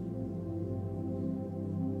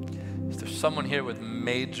 Is there someone here with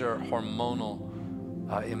major hormonal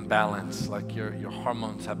imbalance, like your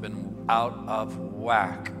hormones have been out of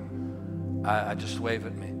whack? I just wave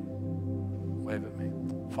at me. Wave at me.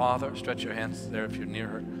 Father, stretch your hands there if you're near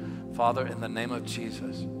her. Father, in the name of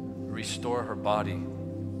Jesus, restore her body.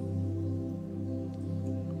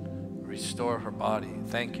 Restore her body.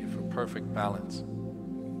 Thank you for perfect balance.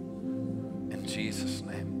 In Jesus'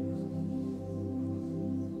 name.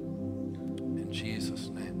 In Jesus'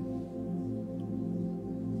 name.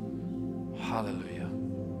 Hallelujah.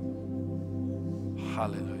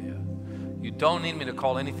 Hallelujah. You don't need me to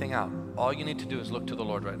call anything out. All you need to do is look to the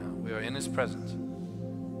Lord right now. We are in His presence.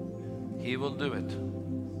 He will do it.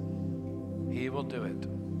 He will do it.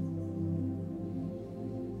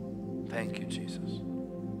 Thank you, Jesus.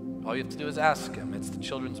 All you have to do is ask Him. It's the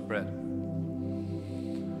children's bread.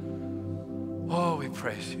 Oh, we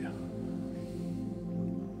praise you.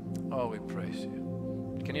 Oh, we praise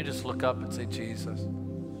you. Can you just look up and say, Jesus,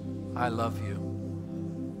 I love you.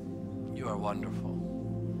 You are wonderful.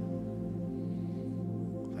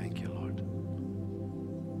 Thank you, Lord.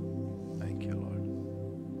 Thank you, Lord.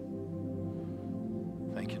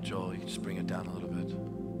 Thank you, Joel. You can just bring it down a little bit.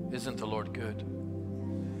 Isn't the Lord good?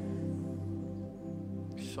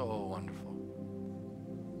 So wonderful.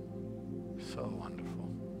 So wonderful.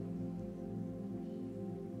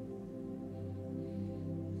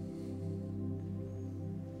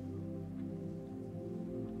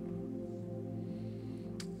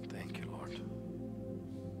 Thank you, Lord.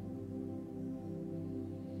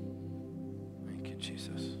 Thank you,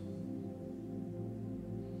 Jesus.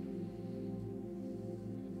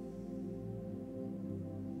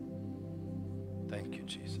 Thank you,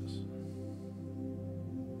 Jesus.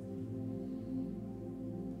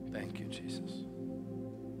 Thank you, Jesus.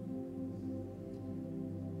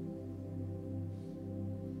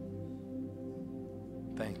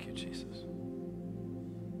 Thank you, Jesus.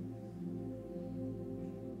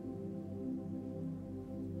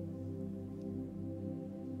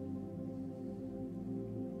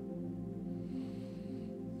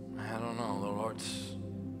 I don't know, the Lord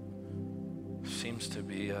seems to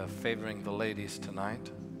be favoring the ladies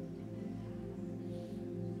tonight.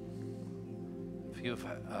 If you've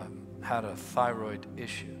had a thyroid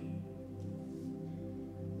issue,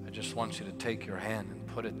 I just want you to take your hand and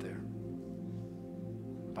put it there.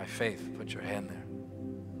 By faith, put your hand there.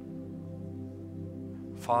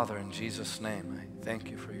 Father, in Jesus' name, I thank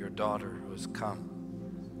you for your daughter who has come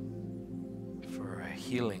for a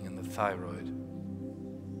healing in the thyroid.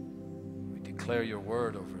 We declare your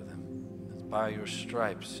word over them. That by your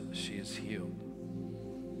stripes, she is healed.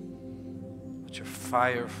 Let your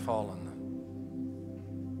fire fall on them.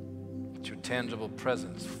 Let your tangible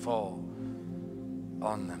presence fall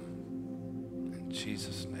on them. In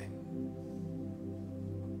Jesus' name.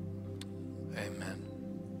 Amen.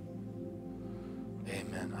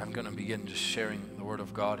 Amen. I'm going to begin just sharing the word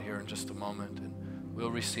of God here in just a moment, and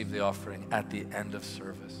we'll receive the offering at the end of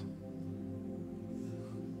service.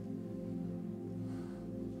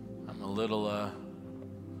 I'm a little,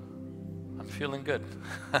 I'm feeling good.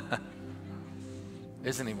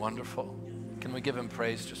 Isn't he wonderful? Can we give him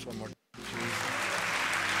praise just one more time?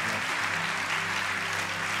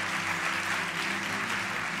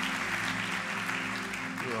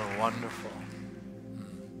 You are wonderful.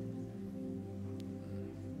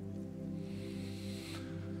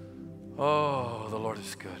 Oh, the Lord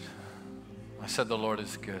is good. I said the Lord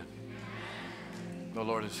is good. The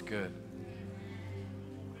Lord is good.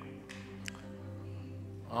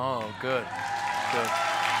 Oh, good. Good.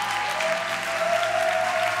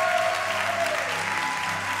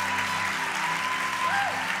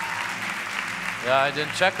 Yeah, I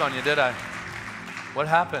didn't check on you, did I? What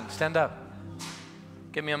happened? Stand up.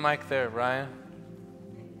 Give me a mic there, Ryan.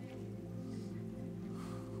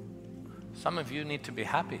 Some of you need to be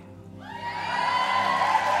happy.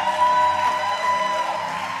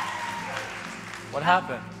 What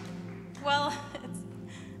happened? Well, it's,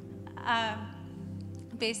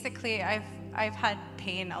 basically I've had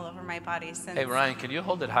pain all over my body since. Hey Ryan, can you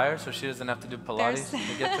hold it higher so she doesn't have to do Pilates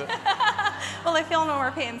to get to it? Well, I feel no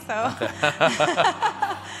more pain, so.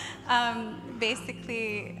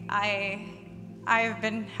 Basically, I've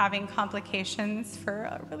been having complications for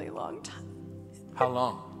a really long time. How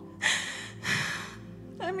long?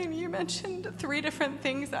 I mean, you mentioned 3 different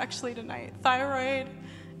things actually tonight. Thyroid,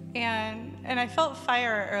 and I felt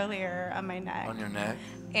fire earlier on my neck. On your neck?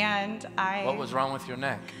 And What was wrong with your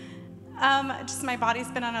neck? Just my body's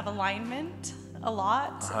been out of alignment a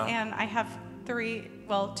lot, and I have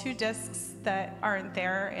 2 discs that aren't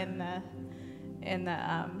there in the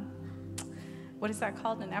what is that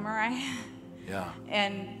called, an MRI? Yeah.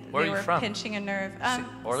 And Where they are you were from? pinching a nerve.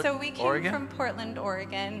 So we came from Portland,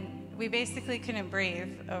 Oregon. We basically couldn't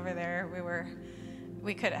breathe over there.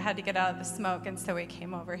 We had to get out of the smoke, and so we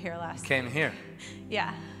came over here last. Came here?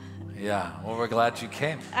 Yeah. Yeah. Well, we're glad you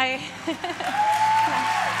came. Yeah.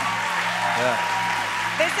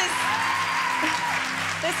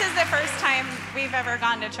 This is the first time we've ever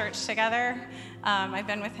gone to church together. I've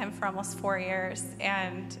been with him for almost 4 years,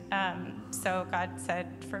 and so God said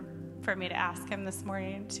for me to ask him this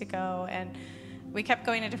morning to go, and we kept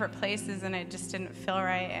going to different places, and it just didn't feel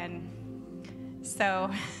right, and so.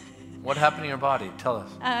 What happened to your body? Tell us.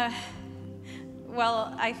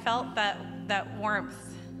 Well, I felt that warmth,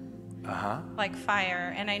 like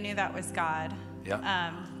fire, and I knew that was God.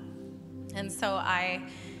 Yeah. And so I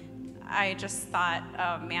just thought,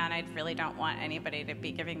 oh man, I really don't want anybody to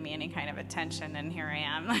be giving me any kind of attention, and here I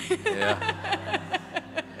am. Yeah.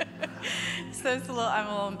 So I'm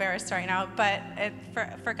a little embarrassed right now, but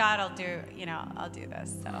for God, I'll do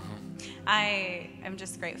this. So I am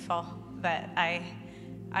just grateful that I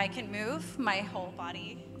can move my whole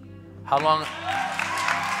body. How long?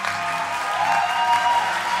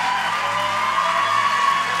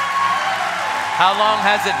 How long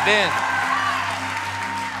has it been?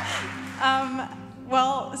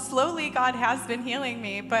 Well, slowly God has been healing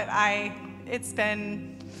me, but it's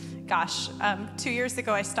been, 2 years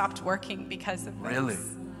ago I stopped working because of this. Really?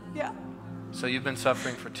 Yeah. So you've been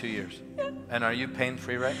suffering for 2 years. Yeah. And are you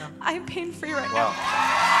pain-free right now? I'm pain-free right Wow. now.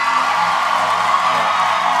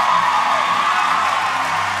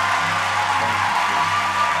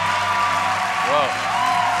 Whoa.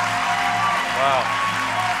 Wow.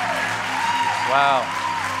 Wow.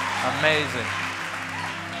 Amazing.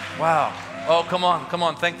 Wow. Oh, come on, come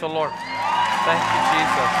on. Thank the Lord. Thank you,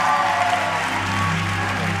 Jesus.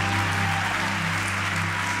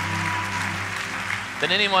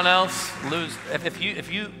 Did anyone else lose?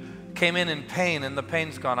 If you came in pain and the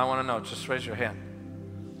pain's gone, I want to know. Just raise your hand.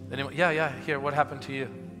 Anyone? Yeah. Here, what happened to you?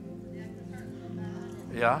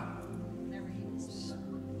 Yeah?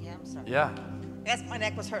 Yeah, I'm sorry. Yeah. Yes, my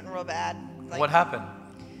neck was hurting real bad. Like, What happened?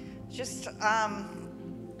 Just,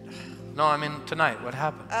 No, I mean tonight. What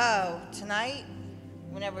happened? tonight,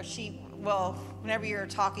 whenever you were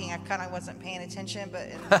talking, I kind of wasn't paying attention, but,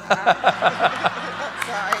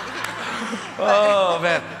 sorry. Oh,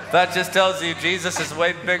 man. That just tells you Jesus is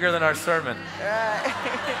way bigger than our sermon.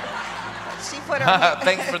 She put her,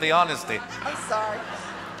 Thanks for the honesty. I'm sorry.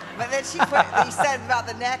 But then you said about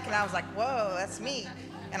the neck, and I was like, whoa, that's me.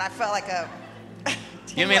 And I felt like a...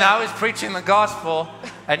 You mean I was preaching the gospel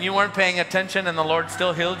and you weren't paying attention and the Lord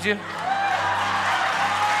still healed you?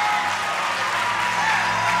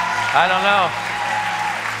 I don't know.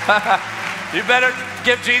 You better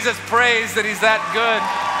give Jesus praise that he's that good.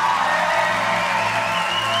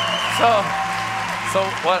 So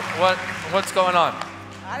what's going on?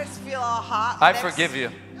 I just feel all hot. I forgive you.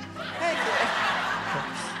 Thank you.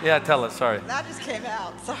 Yeah, tell us, sorry. That just came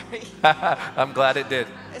out, sorry. I'm glad it did.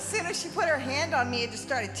 As soon as she put her hand on me, it just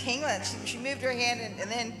started tingling. She moved her hand, and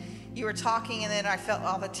then you were talking, and then I felt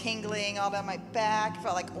all the tingling all down my back. I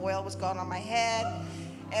felt like oil was going on my head.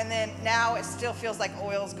 And then now it still feels like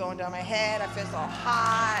oil's going down my head. I feel all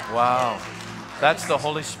hot. Wow. That's the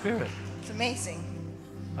Holy Spirit. It's amazing.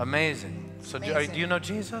 Amazing. So do you know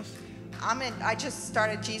Jesus? I just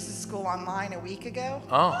started Jesus School online a week ago.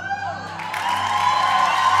 Oh.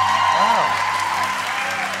 Wow.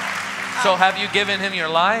 So have you given him your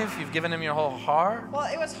life? You've given him your whole heart? Well,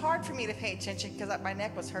 it was hard for me to pay attention because my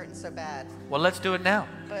neck was hurting so bad. Well, let's do it now.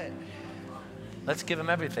 But, Let's give him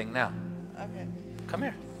everything now. okay. Come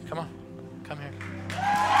here. Come on. Come here.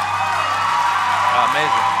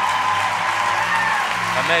 Amazing.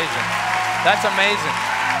 Amazing. That's amazing.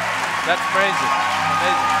 That's crazy.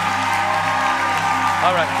 Amazing.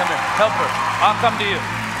 All right, come here. Help her. I'll come to you.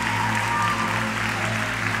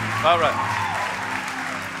 All right.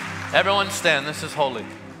 Everyone stand. This is holy.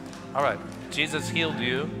 All right. Jesus healed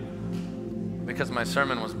you because my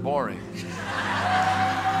sermon was boring.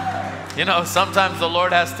 You know, sometimes the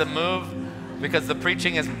Lord has to move because the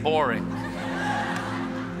preaching is boring.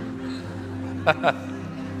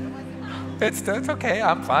 It's okay.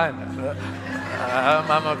 I'm fine.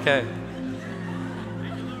 I'm okay.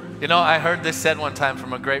 You know, I heard this said one time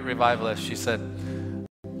from a great revivalist. She said,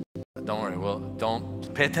 don't worry, well,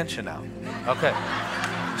 don't pay attention now. Okay.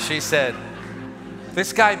 She said,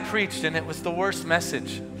 this guy preached and it was the worst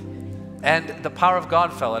message. And the power of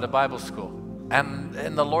God fell at a Bible school. And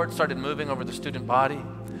the Lord started moving over the student body.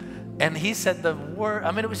 And he said the word,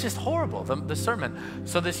 I mean, it was just horrible, the sermon.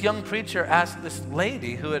 So this young preacher asked this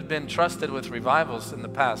lady who had been trusted with revivals in the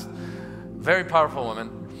past, very powerful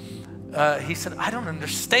woman, he said, I don't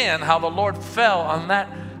understand how the Lord fell on that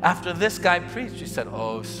after this guy preached. She said,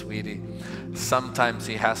 oh, sweetie, sometimes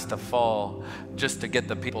he has to fall just to get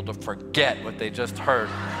the people to forget what they just heard.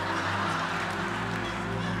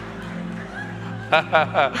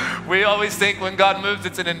 We always think when God moves,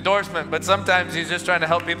 it's an endorsement, but sometimes he's just trying to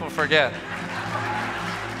help people forget.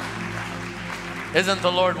 Isn't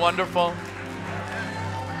the Lord wonderful? All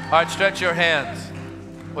right, stretch your hands.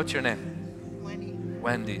 What's your name? Wendy.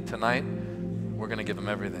 Wendy. Tonight, we're going to give him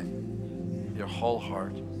everything. Your whole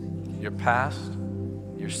heart. Your past,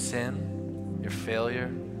 your sin, your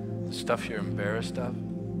failure, the stuff you're embarrassed of.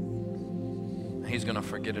 He's going to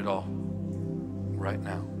forget it all right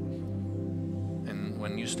now. And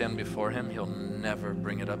when you stand before him, he'll never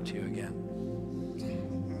bring it up to you again.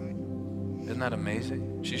 Isn't that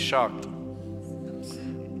amazing? She's shocked.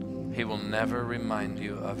 He will never remind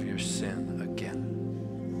you of your sin again.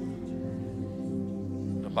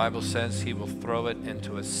 The Bible says he will throw it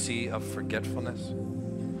into a sea of forgetfulness.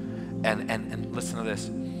 And listen to this.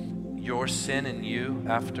 Your sin and you,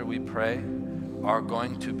 after we pray, are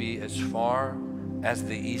going to be as far as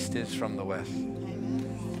the east is from the west.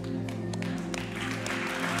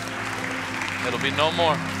 It'll be no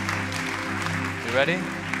more. You ready?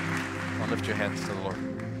 Come on, lift your hands to the Lord.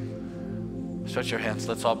 Stretch your hands.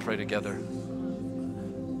 Let's all pray together.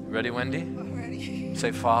 Ready, Wendy? I'm ready.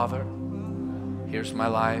 Say, Father, here's my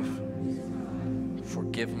life.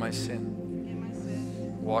 Forgive my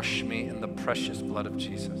sin. Wash me in the precious blood of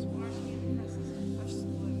Jesus.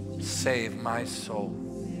 Save my soul.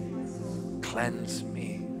 Cleanse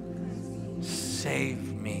me.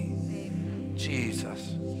 Save me.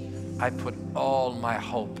 Jesus, I put all my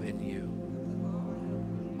hope in you.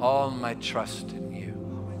 All my trust in you.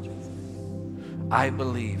 I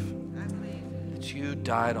believe that you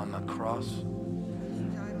died on the cross.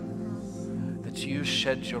 That you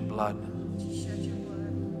shed your blood.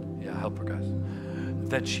 Yeah, help her, guys.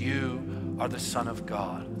 That you are the Son of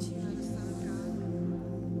God.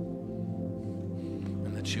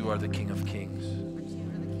 And that you are the King of Kings.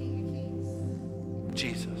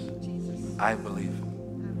 Jesus, I believe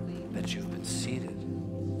that you've been seated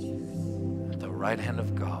at the right hand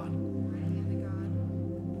of God.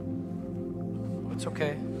 It's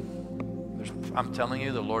okay. I'm telling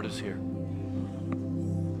you, the Lord is here.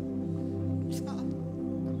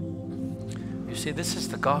 You see, this is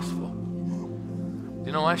the gospel. Do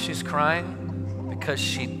you know why she's crying? Because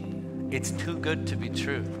it's too good to be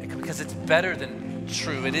true. Because it's better than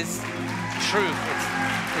true. It is truth.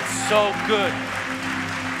 It's so good.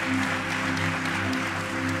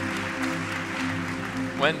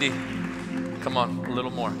 Wendy, come on, a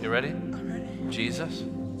little more. You ready? I'm ready. Jesus,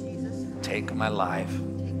 Jesus, take my life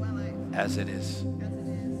take my life as it is.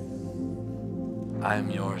 I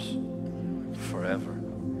am yours forever.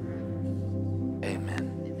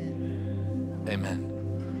 Amen. Amen.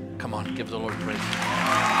 Come on, give the Lord praise.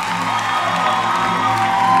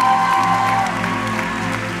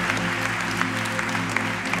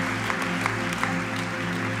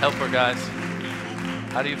 Help her, guys.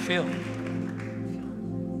 How do you feel?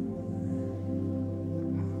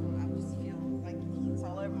 I just feel like heat's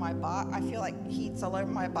all over my body. I feel like heat's all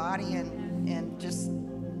over my body and just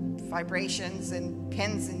vibrations and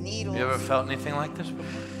pins and needles. You ever felt anything like this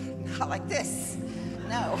before? Not like this.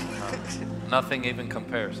 No. Nothing even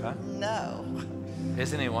compares, huh? No.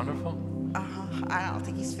 Isn't he wonderful? I don't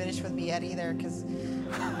think he's finished with me yet either, because He's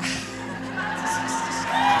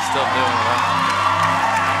still doing it, right?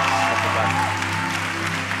 Help her back.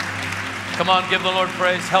 Come on, give the Lord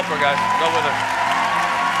praise. Help her, guys. Go with her.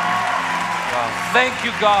 Wow. Thank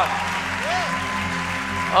you, God.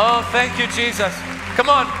 Oh, thank you, Jesus. Come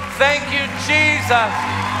on. Thank you, Jesus.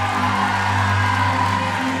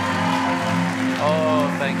 Oh,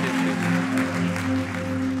 thank you, Jesus.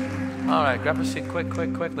 All right, grab a seat quick.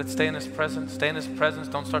 Let's stay in His presence. Stay in His presence.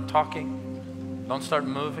 Don't start talking. Don't start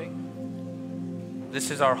moving. This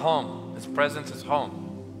is our home. His presence is home.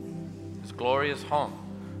 His glory is home.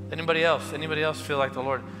 Anybody else? Anybody else feel like the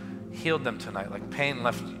Lord healed them tonight? Like pain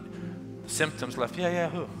left, symptoms left? Yeah.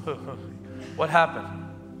 Who? What happened?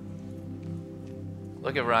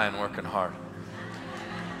 Look at Ryan working hard.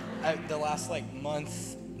 The last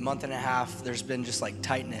month and a half, there's been just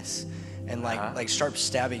tightness and like sharp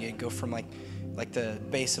stabbing. It go from like the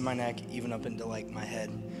base of my neck even up into my head,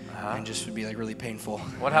 and just would be really painful.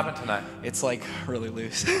 What happened tonight? It's really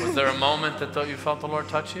loose. Was there a moment that you felt the Lord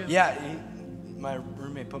touch you? Yeah, my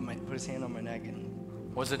roommate put his hand on my neck and.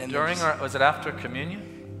 Was it during or was it after communion?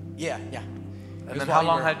 Yeah. And then how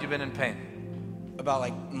long had you been in pain? About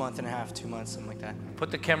a month and a half, 2 months, something like that.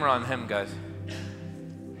 Put the camera on him, guys.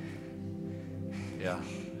 Yeah.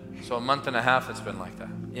 So a month and a half it's been like that.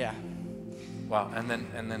 Yeah. Wow. And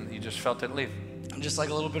then you just felt it leave. Just a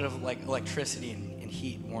little bit of electricity and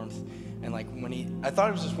heat, warmth, and when I thought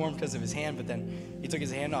it was just warm because of his hand, but then he took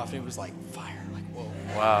his hand off and it was like fire. Whoa.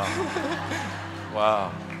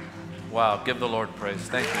 Wow. Wow. Give the Lord praise.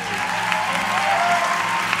 Thank you, Jesus.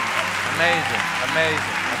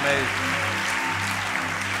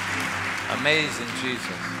 Amazing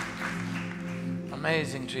Jesus.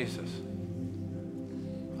 Amazing Jesus.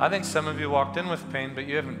 I think some of you walked in with pain, but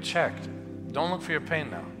you haven't checked. Don't look for your pain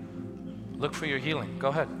now. Look for your healing. Go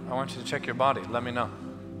ahead. I want you to check your body. Let me know.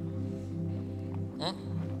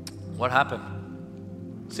 What happened?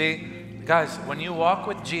 See, guys, when you walk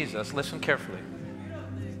with Jesus, listen carefully.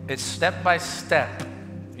 It's step by step.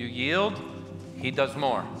 You yield, He does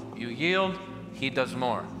more. You yield, He does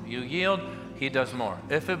more. You yield, He does more.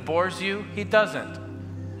 If it bores you, He doesn't.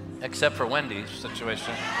 Except for Wendy's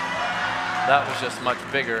situation. That was just much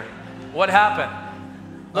bigger. What happened?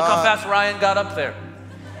 Look how fast Ryan got up there.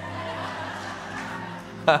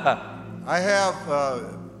 I have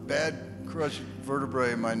bad crushed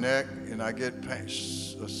vertebrae in my neck, and I get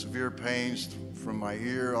severe pains from my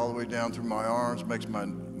ear all the way down through my arms. Makes my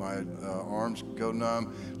arms go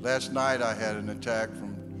numb. Last night I had an attack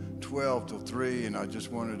from 12 till 3, and I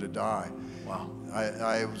just wanted to die. Wow.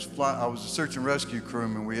 I was a search and rescue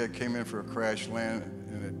crewman. We came in for a crash land,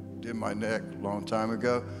 and it did my neck a long time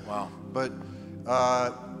ago. Wow. But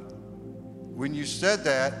when you said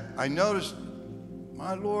that, I noticed,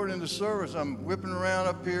 my Lord, in the service, I'm whipping around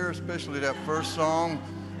up here, especially that first song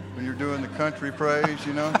when you're doing the country praise,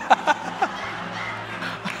 you know.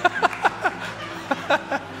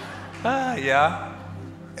 Yeah.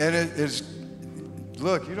 And it's,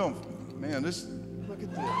 look, you don't, man, look at this.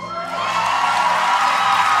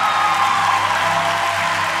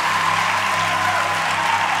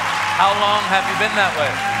 How long have you been that way?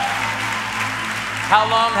 How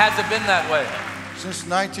long has it been that way? Since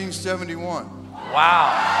 1971. Wow.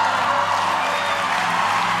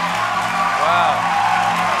 Wow.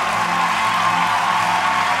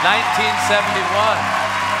 1971.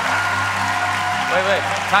 Wait,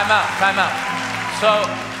 time out. So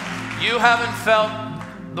you haven't felt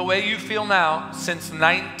the way you feel now since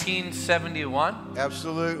 1971?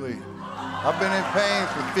 Absolutely. I've been in pain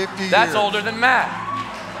for 50 years. That's older than Matt.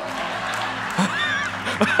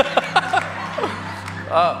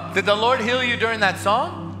 Did the Lord heal you during that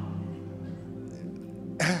song?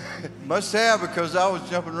 Must have, because I was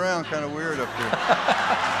jumping around kind of weird up here.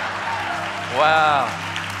 Wow.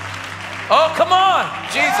 Oh, come on,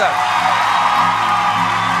 Jesus.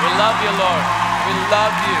 We love you, Lord. We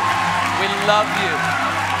love you. We love you.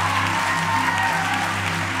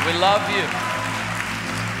 We love you.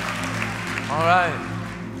 All right.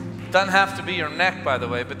 Doesn't have to be your neck, by the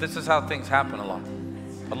way, but this is how things happen a lot.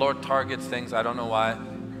 The Lord targets things. I don't know why.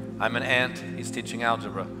 I'm an ant. He's teaching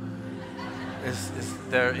algebra. Is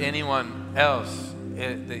there anyone else?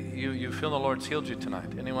 You feel the Lord's healed you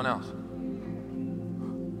tonight? Anyone else?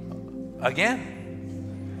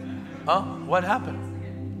 Again? Oh, what happened?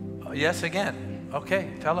 Yes, again.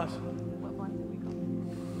 Okay, tell us. What month did we come?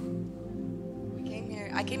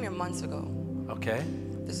 I came here months ago. Okay.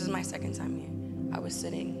 This is my second time here. I was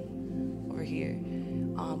sitting over here.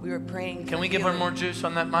 We were praying. Can we give her more juice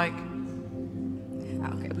on that mic?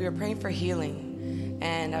 Okay. We were praying for healing,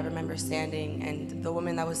 and I remember standing, and the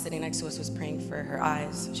woman that was sitting next to us was praying for her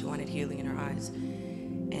eyes. She wanted healing in her eyes.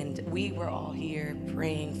 And we were all here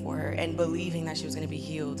praying for her and believing that she was going to be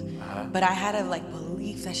healed. But I had a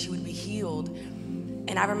belief that she would be healed.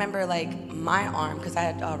 And I remember my arm, because I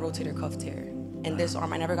had a rotator cuff tear. And this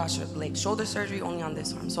arm, I never got shoulder surgery, only on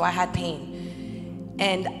this arm. So I had pain.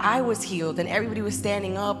 And I was healed, and everybody was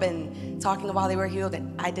standing up and talking about they were healed,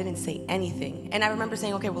 and I didn't say anything. And I remember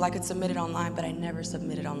saying, okay, well, I could submit it online, but I never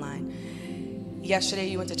submitted online. Yesterday,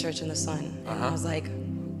 you went to church in the sun, and I was like,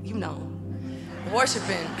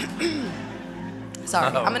 worshiping. Sorry,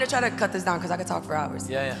 I'm gonna try to cut this down because I could talk for hours.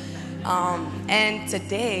 Yeah. And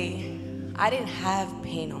today, I didn't have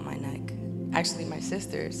pain on my neck. Actually, my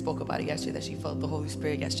sister spoke about it yesterday, that she felt the Holy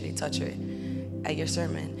Spirit yesterday touch her at your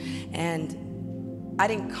sermon. And I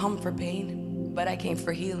didn't come for pain, but I came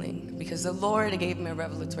for healing, because the Lord gave me a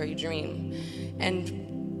revelatory dream. And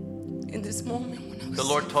in this moment when I was The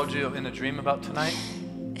Lord told you in a dream about tonight?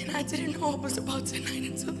 And I didn't know it was about tonight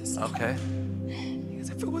until this morning. Okay. Because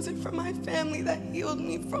if it wasn't for my family that healed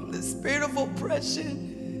me from the spirit of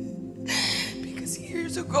oppression, because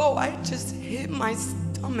years ago I just hit my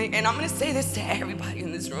stomach. And I'm going to say this to everybody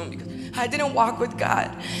in this room, because I didn't walk with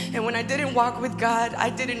God. And when I didn't walk with God, I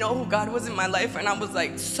didn't know who God was in my life. And I was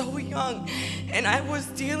so young. And I was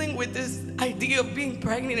dealing with this idea of being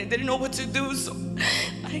pregnant and didn't know what to do. So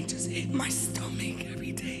I just hit my stomach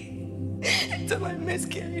every day until I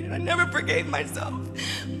miscarried. And I never forgave myself.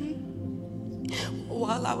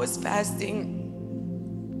 While I was fasting,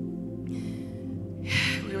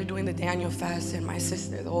 we were doing the Daniel fast, and my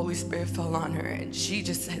sister, the Holy Spirit fell on her, and she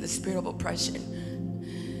just said the spirit of oppression.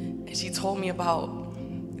 And she told me about,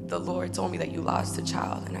 the Lord told me that you lost a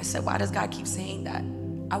child. And I said, why does God keep saying that?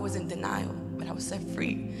 I was in denial, but I was set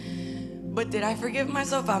free. But did I forgive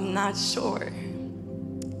myself? I'm not sure.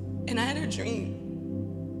 And I had a dream.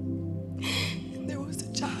 And there was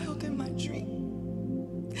a child in my dream.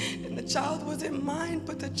 And the child wasn't mine,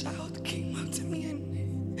 but the child came up to me, and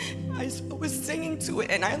I was singing to it.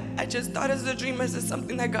 And I just thought as a dream, as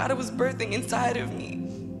something that God was birthing inside of me.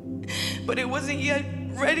 But it wasn't yet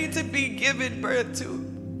ready to be given birth to.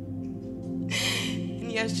 And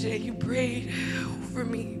yesterday you prayed over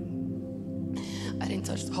me. I didn't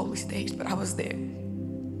touch the holy stage, but I was there.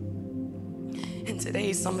 And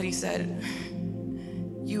today somebody said,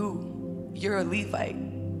 you're a Levite,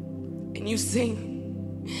 and you sing,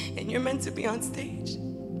 and you're meant to be on stage.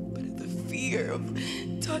 But the fear of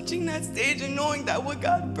touching that stage and knowing that what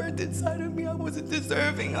God birthed inside of me, I wasn't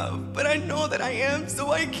deserving of, but I know that I am.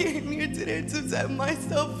 So I came here today to set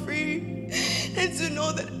myself free and to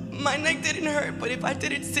know that my neck didn't hurt. But if I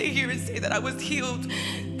didn't sit here and say that I was healed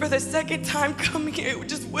for the second time coming here, it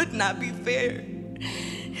just would not be fair.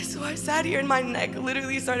 And so I sat here and my neck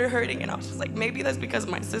literally started hurting, and I was just like, maybe that's because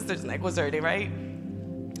my sister's neck was hurting, right?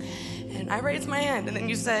 And I raised my hand, and then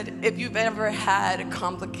you said, if you've ever had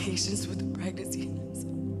complications with the pregnancy.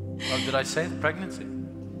 Oh, did I say pregnancy?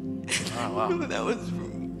 Oh, wow. That was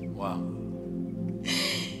rude. Wow.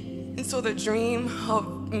 And so the dream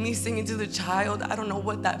of me singing to the child, I don't know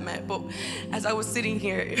what that meant, but as I was sitting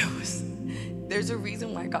here, there's a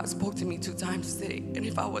reason why God spoke to me 2 times today. And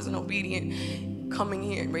if I wasn't obedient, coming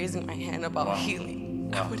here and raising my hand about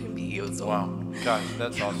healing, I wouldn't be healed. So. Wow. Guys,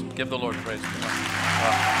 that's awesome. Give the Lord praise. Come on.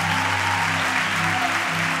 Wow.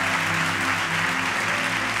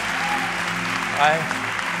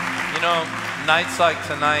 You know, nights like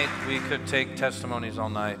tonight, we could take testimonies all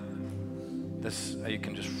night. This, you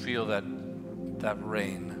can just feel that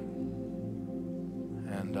rain.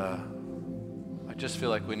 And I just feel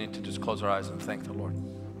like we need to just close our eyes and thank the Lord.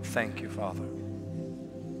 Thank you, Father.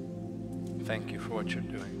 Thank you for what you're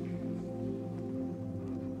doing.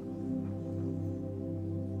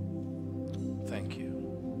 Thank you.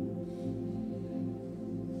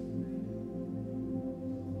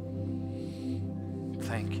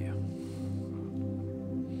 Thank you.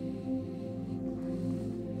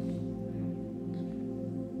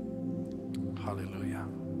 Hallelujah.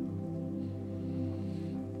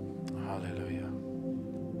 Hallelujah.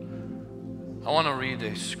 I want to read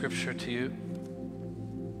a scripture to you.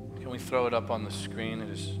 Can we throw it up on the screen?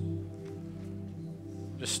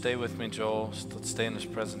 Just stay with me, Joel. Let's stay in His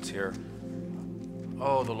presence here.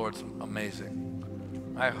 Oh, the Lord's amazing.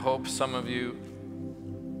 I hope some of you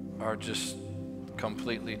are just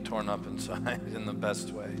completely torn up inside in the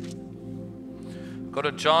best way. Go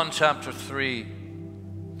to John chapter 3,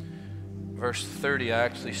 verse 30. I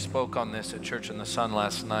actually spoke on this at Church in the Sun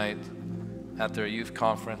last night at their youth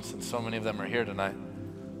conference, and so many of them are here tonight.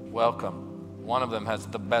 Welcome. One of them has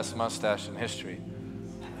the best mustache in history.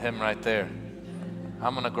 Him right there.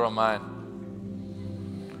 I'm going to grow mine.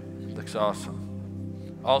 Looks awesome.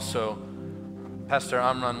 Also, Pastor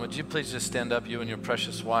Amran, would you please just stand up, you and your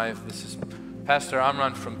precious wife? This is Pastor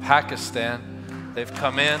Amran from Pakistan. They've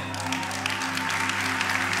come in.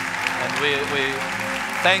 And we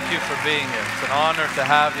thank you for being here. It's an honor to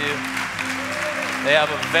have you. They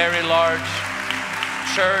have a very large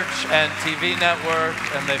church and TV network,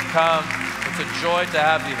 and they've come. It's a joy to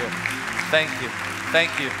have you here. Thank you.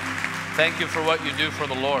 Thank you. Thank you for what you do for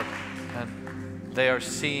the Lord. And they are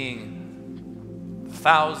seeing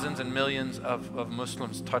thousands and millions of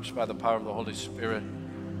Muslims touched by the power of the Holy Spirit,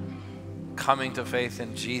 coming to faith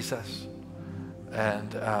in Jesus.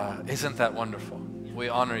 And isn't that wonderful? We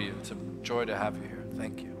honor you. It's a joy to have you here.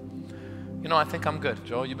 Thank you. You know, I think I'm good.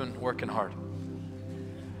 Joel, you've been working hard.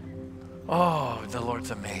 Oh, the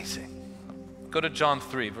Lord's amazing. Go to John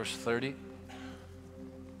 3, verse 30.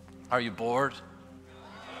 Are you bored?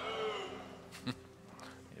 You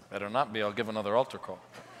better not be. I'll give another altar call.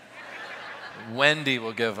 Wendy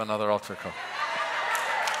will give another altar call.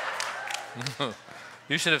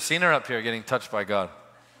 You should have seen her up here getting touched by God.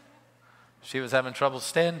 She was having trouble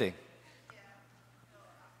standing.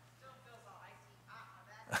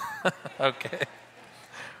 Okay.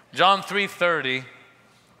 John 3:30.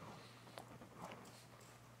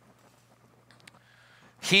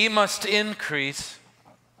 He must increase,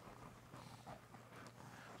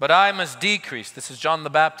 but I must decrease. This is John the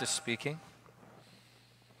Baptist speaking.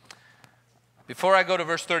 Before I go to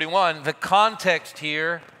verse 31, the context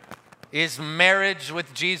here is marriage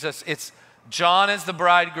with Jesus. It's John as the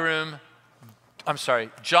bridegroom.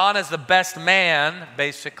 John as the best man,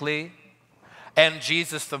 basically, and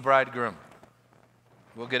Jesus the bridegroom.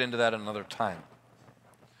 We'll get into that another time.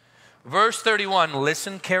 Verse 31,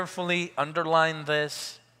 listen carefully, underline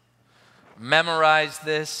this, memorize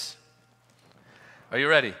this. Are you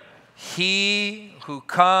ready? He who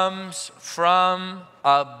comes from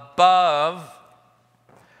above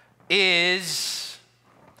is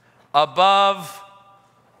above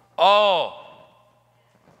all.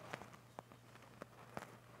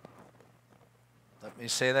 Let me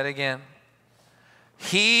say that again.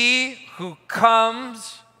 He who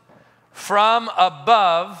comes from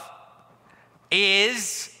above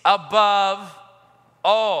is above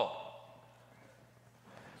all.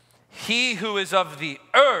 He who is of the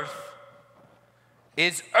earth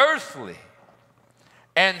is earthly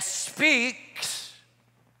and speaks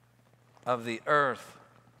of the earth.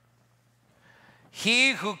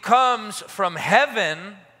 He who comes from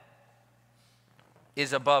heaven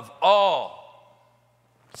is above all.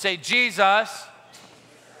 Say, Jesus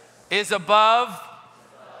is above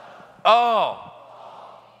all.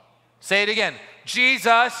 Say it again.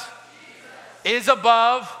 Jesus is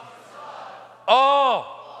above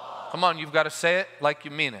all. Come on, you've got to say it like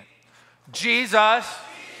you mean it. Jesus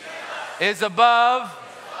is above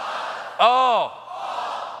all.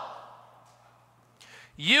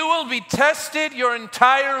 You will be tested your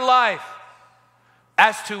entire life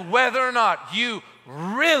as to whether or not you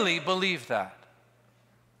really believe that.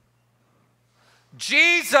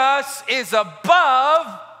 Jesus is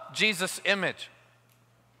above Jesus' image.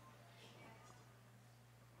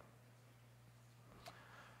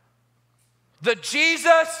 The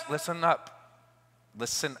Jesus, listen up,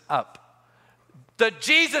 listen up. The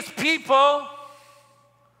Jesus people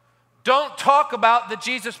don't talk about the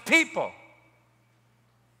Jesus people.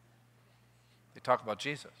 They talk about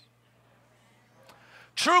Jesus.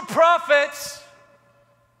 True prophets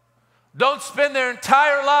don't spend their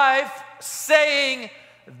entire life saying,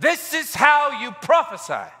 this is how you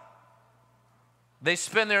prophesy. They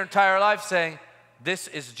spend their entire life saying, this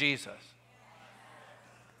is Jesus.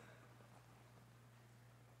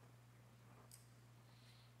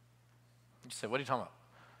 You say, what are you talking about?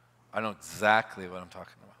 I know exactly what I'm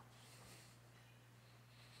talking about.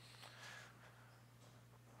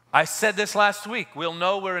 I said this last week. We'll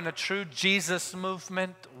know we're in a true Jesus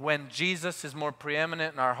movement when Jesus is more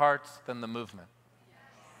preeminent in our hearts than the movement.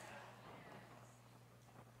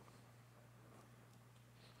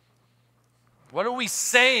 What are we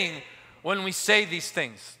saying when we say these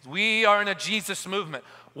things? We are in a Jesus movement.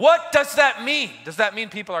 What does that mean? Does that mean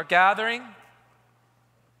people are gathering?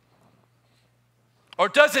 Or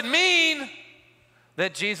does it mean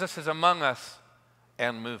that Jesus is among us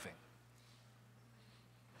and moving?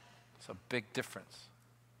 It's a big difference.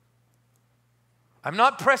 I'm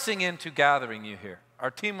not pressing into gathering you here. Our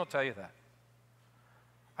team will tell you that.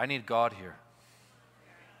 I need God here.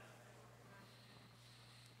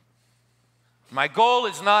 My goal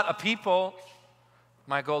is not a people.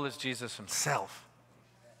 My goal is Jesus himself.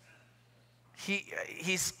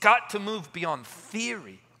 He's got to move beyond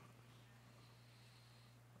theory,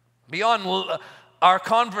 beyond our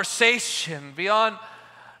conversation, beyond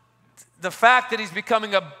the fact that he's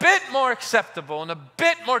becoming a bit more acceptable and a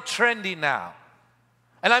bit more trendy now.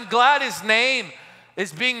 And I'm glad his name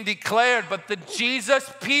is being declared, but the Jesus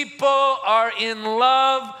people are in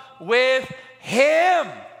love with him.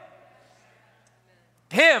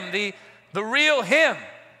 Him, the real him.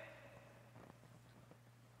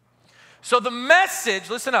 So the message,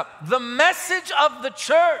 listen up, the message of the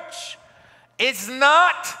church is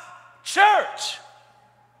not church.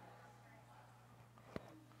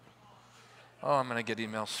 Oh, I'm going to get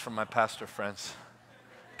emails from my pastor friends.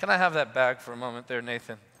 Can I have that bag for a moment there,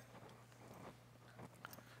 Nathan?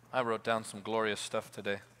 I wrote down some glorious stuff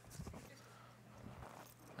today.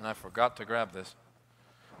 And I forgot to grab this.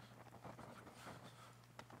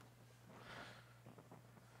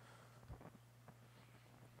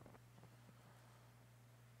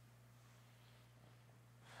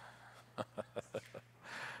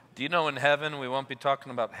 Do you know in heaven we won't be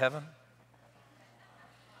talking about heaven?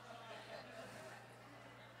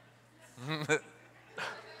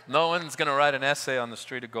 No one's going to write an essay on the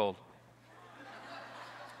street of gold.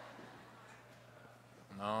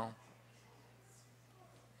 No.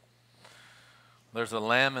 There's a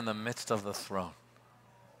lamb in the midst of the throne.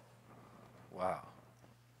 Wow.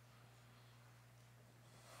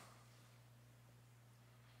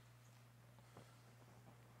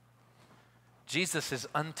 Jesus is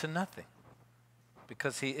unto nothing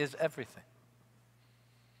because he is everything.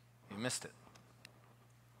 You missed it.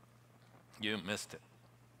 You missed it.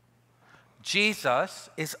 Jesus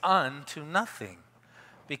is unto nothing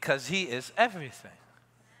because he is everything.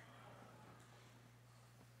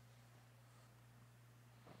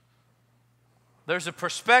 There's a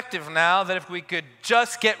perspective now that if we could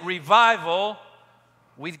just get revival,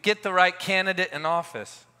 we'd get the right candidate in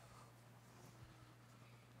office.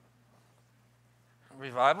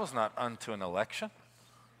 Revival's not unto an election.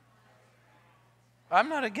 I'm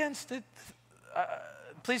not against it.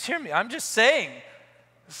 Please hear me. I'm just saying,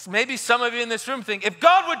 maybe some of you in this room think, if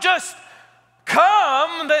God would just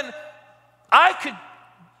come, then I could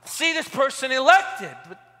see this person elected.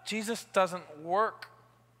 But Jesus doesn't work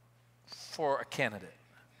for a candidate.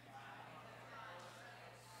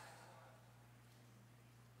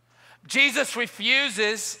 Jesus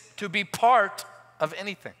refuses to be part of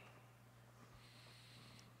anything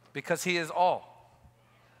because he is all.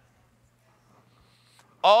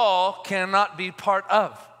 All cannot be part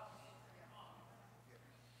of.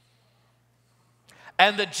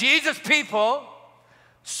 And the Jesus people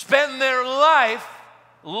spend their life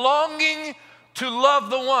longing to love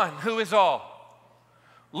the one who is all,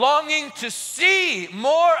 longing to see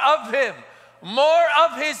more of him, more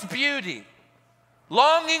of his beauty,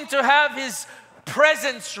 longing to have his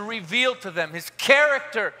presence revealed to them, his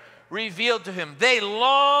character revealed to him. They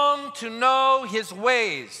long to know his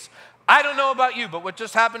ways. I don't know about you, but what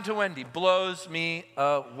just happened to Wendy blows me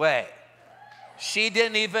away. She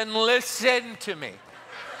didn't even listen to me.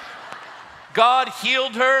 God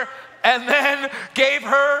healed her and then gave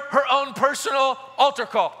her her own personal altar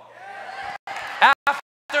call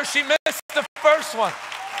after she missed the first one.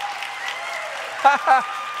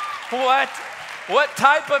 What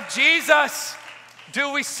type of Jesus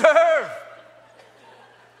do we serve?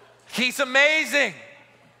 He's amazing.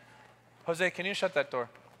 Jose, can you shut that door?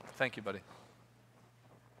 Thank you, buddy.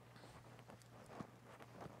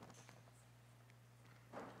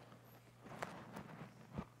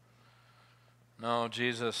 No,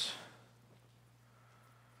 Jesus,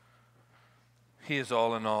 he is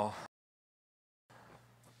all in all.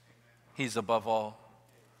 He's above all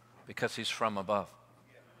because he's from above.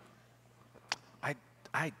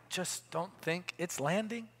 I just don't think it's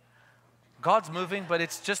landing. God's moving, but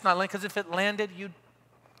it's just not landing, because if it landed,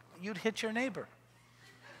 you'd hit your neighbor.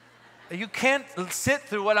 You can't sit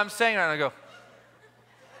through what I'm saying right now and go,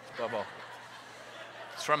 it's above all.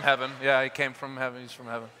 It's from heaven. Yeah, he came from heaven. He's from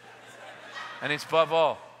heaven. And he's above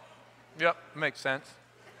all. Yep, makes sense.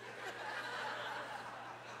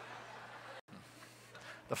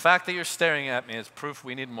 The fact that you're staring at me is proof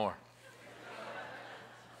we need more.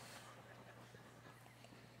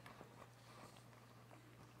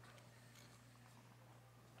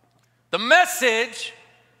 The message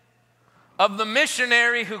of the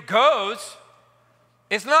missionary who goes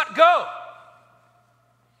is not go.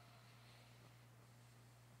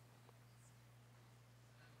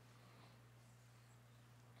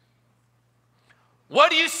 What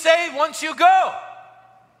do you say once you go?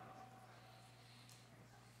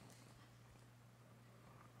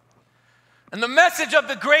 And the message of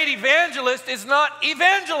the great evangelist is not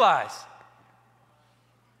evangelize.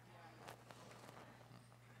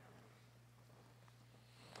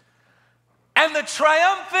 And the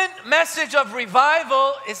triumphant message of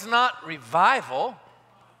revival is not revival.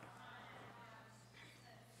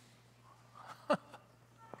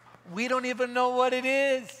 We don't even know what it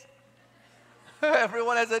is.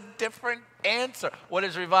 Everyone has a different answer. What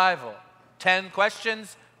is revival? 10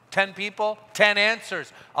 questions, 10 people, 10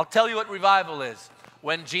 answers. I'll tell you what revival is.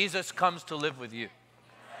 When Jesus comes to live with you.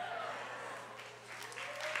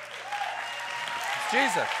 It's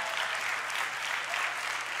Jesus.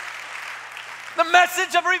 The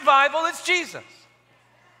message of revival is Jesus.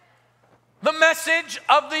 The message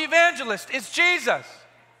of the evangelist is Jesus.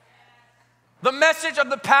 The message of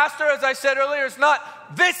the pastor, as I said earlier, is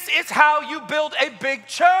not, this is how you build a big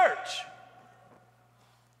church.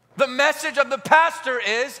 The message of the pastor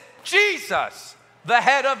is Jesus, the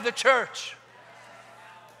head of the church.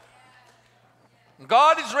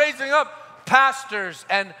 God is raising up pastors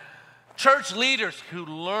and church leaders who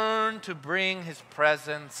learn to bring his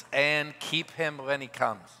presence and keep him when he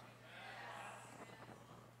comes.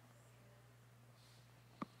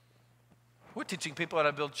 We're teaching people how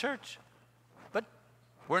to build church, but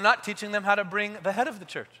we're not teaching them how to bring the head of the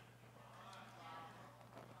church.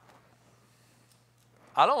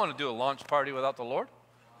 I don't want to do a launch party without the Lord.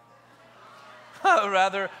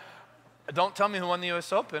 Rather, don't tell me who won the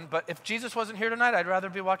US Open, but if Jesus wasn't here tonight, I'd rather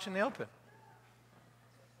be watching the Open.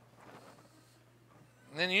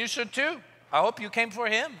 Then you should too. I hope you came for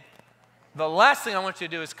him. The last thing I want you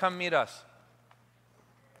to do is come meet us.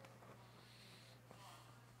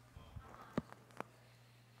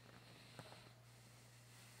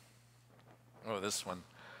 Oh, this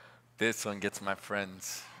one gets my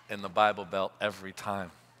friends in the Bible Belt every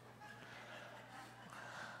time.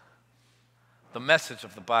 The message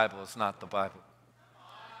of the Bible is not the Bible.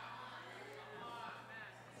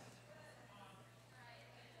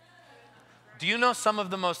 Do you know some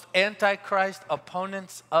of the most antichrist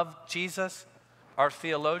opponents of Jesus are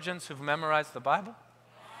theologians who've memorized the Bible?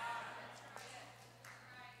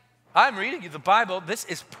 I'm reading you the Bible. This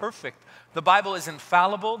is perfect. The Bible is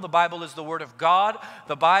infallible. The Bible is the Word of God.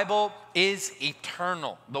 The Bible is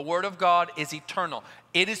eternal. The Word of God is eternal.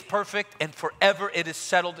 It is perfect, and forever it is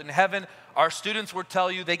settled in heaven. Our students will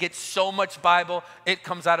tell you they get so much Bible, it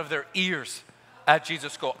comes out of their ears at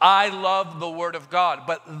Jesus School. I love the Word of God,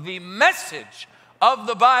 but the message of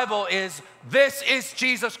the Bible is, this is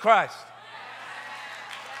Jesus Christ.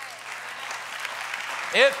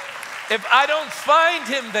 If I don't find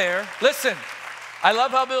him there, listen, I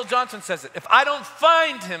love how Bill Johnson says it. If I don't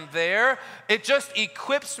find him there, it just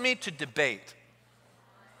equips me to debate.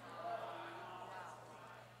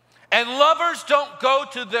 And lovers don't go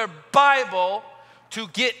to their Bible to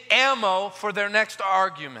get ammo for their next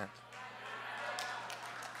argument.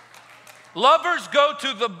 Lovers go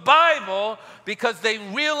to the Bible because they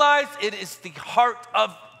realize it is the heart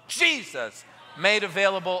of Jesus made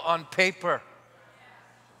available on paper.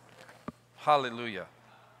 Hallelujah.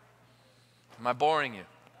 Am I boring you?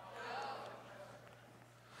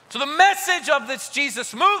 So the message of this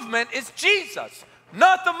Jesus movement is Jesus,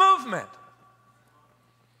 not the movement.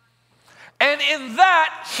 And in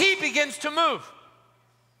that, he begins to move.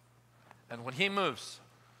 And when he moves,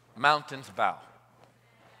 mountains bow.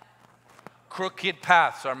 Crooked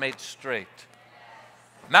paths are made straight.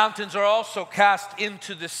 Mountains are also cast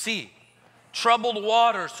into the sea. Troubled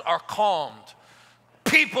waters are calmed.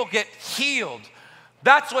 People get healed.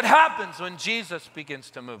 That's what happens when Jesus begins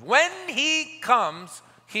to move. When he comes,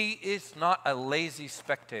 he is not a lazy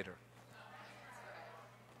spectator.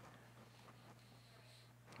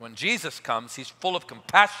 When Jesus comes, he's full of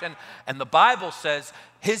compassion, and the Bible says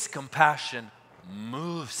his compassion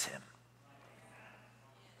moves him.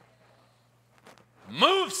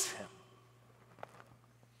 Moves him.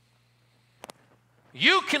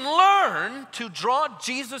 You can learn to draw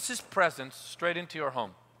Jesus' presence straight into your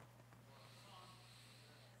home.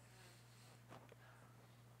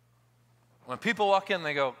 When people walk in,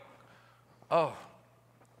 they go, oh,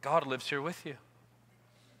 God lives here with you.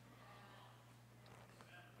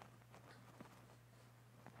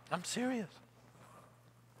 I'm serious.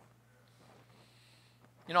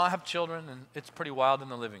 You know, I have children, and it's pretty wild in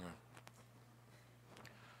the living room.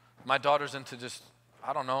 My daughter's into just,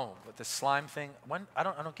 I don't know, but this slime thing. I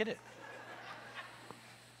don't get it.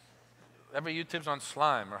 Every YouTube's on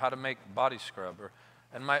slime or how to make body scrub,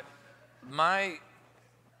 and my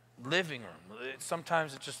living room,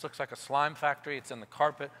 sometimes it just looks like a slime factory. It's in the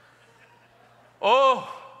carpet.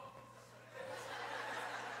 Oh.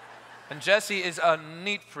 And Jessie is a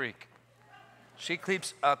neat freak. She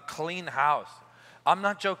keeps a clean house. I'm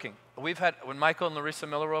not joking. We've had, when Michael and Larissa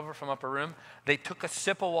Miller were over from Upper Room, they took a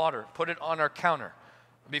sip of water, put it on our counter.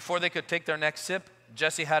 Before they could take their next sip,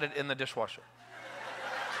 Jessie had it in the dishwasher.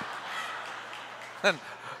 And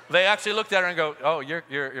they actually looked at her and go, oh,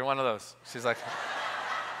 you're one of those. She's like,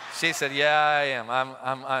 she said, yeah, I am.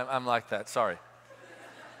 I'm like that. Sorry.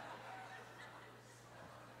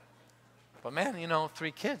 But man, you know,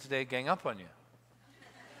 3 kids, they gang up on you.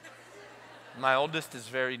 My oldest is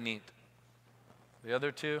very neat. The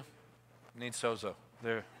other 2 need sozo.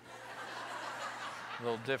 They're a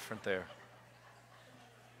little different there.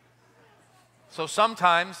 So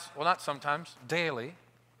sometimes, well, not sometimes, daily,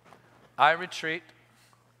 I retreat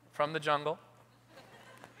from the jungle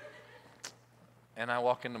and I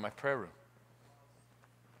walk into my prayer room.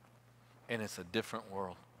 And it's a different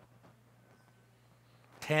world.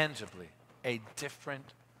 Tangibly, a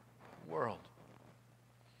different world.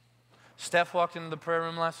 Steph walked into the prayer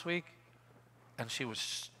room last week and she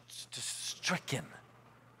was just stricken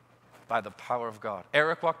by the power of God.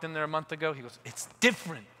 Eric walked in there a month ago. He goes, it's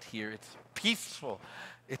different here. It's peaceful.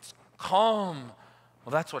 It's calm.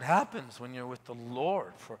 Well, that's what happens when you're with the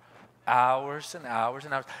Lord for hours and hours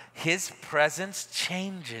and hours. His presence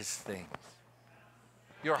changes things.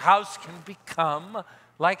 Your house can become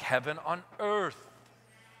like heaven on earth.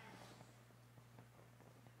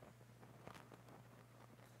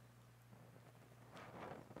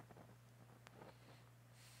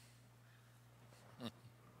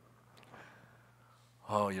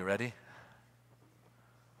 Oh, you ready?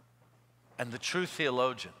 And the true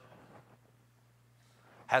theologian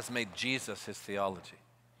has made Jesus his theology.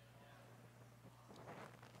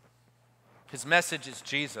 His message is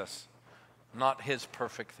Jesus, not his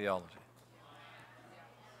perfect theology.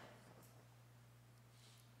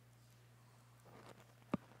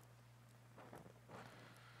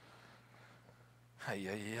 Ay,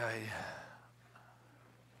 ay, ay.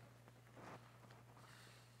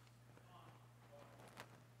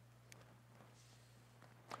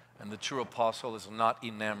 And the true apostle is not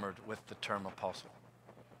enamored with the term apostle.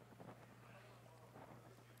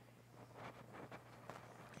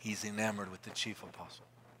 He's enamored with the chief apostle,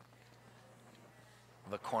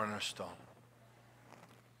 the cornerstone,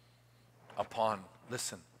 upon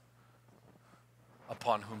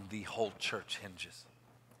whom the whole church hinges.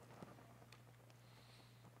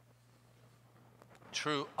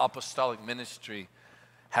 True apostolic ministry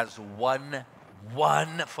has one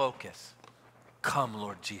focus. Come,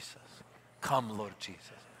 Lord Jesus. Come, Lord Jesus.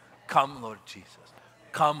 Come, Lord Jesus.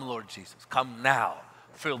 Come, Lord Jesus. Come now.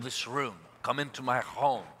 Fill this room. Come into my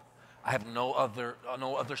home. I have no other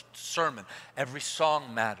sermon. Every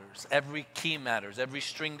song matters. Every key matters. Every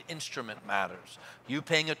stringed instrument matters. You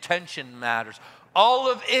paying attention matters.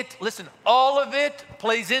 All of it, listen, all of it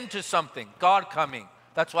plays into something. God coming.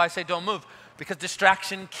 That's why I say don't move. Because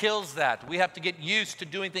distraction kills that. We have to get used to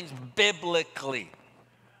doing things biblically.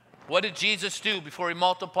 What did Jesus do before he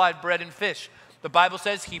multiplied bread and fish? The Bible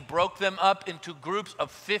says he broke them up into groups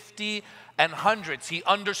of 50 and hundreds. He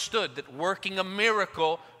understood that working a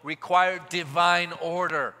miracle required divine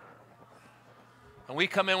order. And we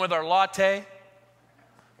come in with our latte.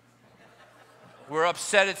 We're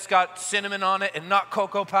upset it's got cinnamon on it and not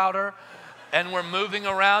cocoa powder. And we're moving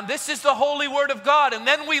around. This is the holy word of God. And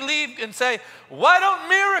then we leave and say, why don't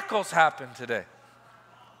miracles happen today?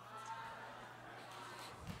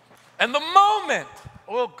 And the moment,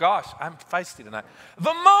 oh gosh, I'm feisty tonight.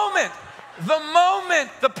 The moment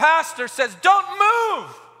the pastor says, don't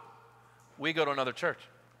move, we go to another church.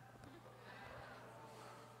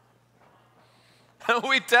 And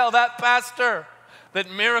we tell that pastor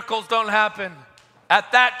that miracles don't happen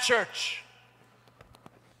at that church.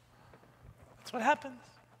 That's what happens.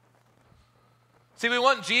 See, we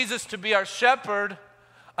want Jesus to be our shepherd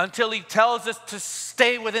until he tells us to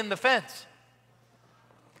stay within the fence.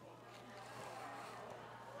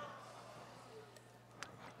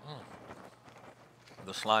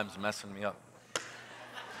 The slime's messing me up.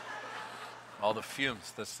 All the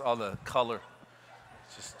fumes, all the color,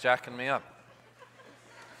 it's just jacking me up.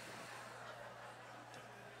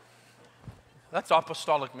 That's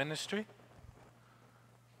apostolic ministry.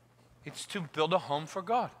 It's to build a home for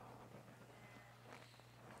God.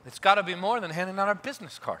 It's got to be more than handing out our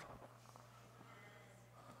business card.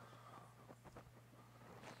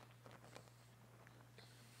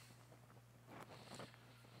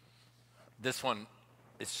 This one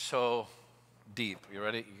is so deep. You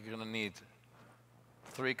ready? You're going to need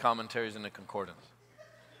 3 commentaries in the concordance.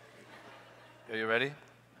 Are you ready?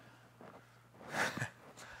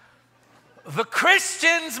 The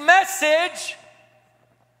Christian's message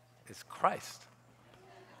is Christ.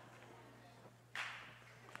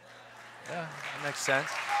 Yeah, that makes sense.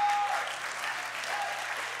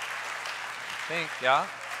 I think, yeah.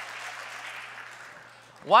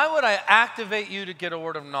 Why would I activate you to get a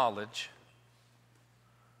word of knowledge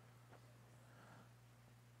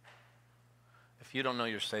if you don't know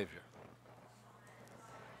your Savior?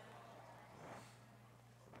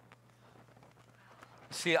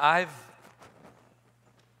 See, I'm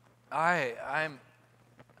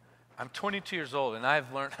 22 years old and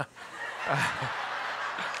I've learned.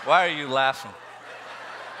 Why are you laughing?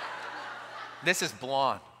 This is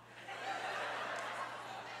blonde.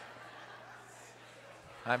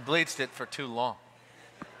 I bleached it for too long.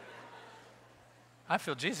 I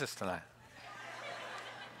feel Jesus tonight.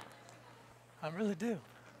 I really do.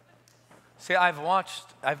 See, I've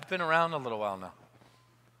been around a little while now.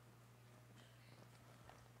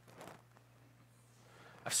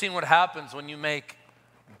 I've seen what happens when you make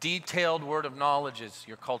detailed word of knowledge is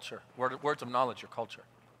your culture. Words of knowledge, your culture.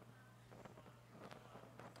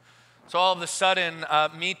 So all of a sudden,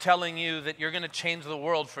 me telling you that you're going to change the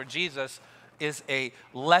world for Jesus is a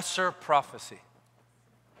lesser prophecy.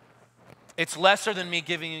 It's lesser than me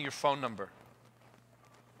giving you your phone number.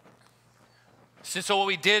 So what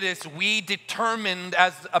we did is we determined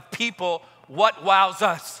as a people what wows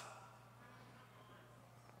us.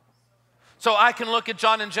 So I can look at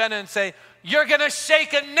John and Jenna and say, you're going to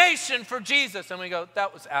shake a nation for Jesus. And we go,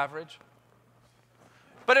 that was average.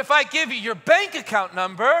 But if I give you your bank account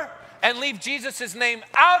number and leave Jesus' name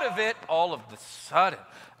out of it, all of a sudden,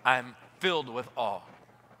 I'm filled with awe.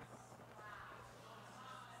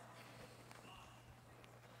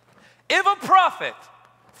 If a prophet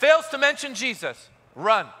fails to mention Jesus,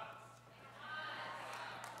 run.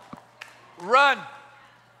 Run.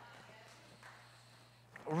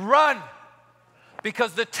 Run.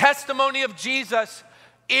 Because the testimony of Jesus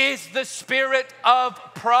is the spirit of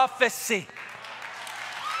prophecy.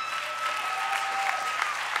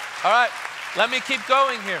 All right, let me keep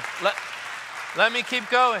going here. Let me keep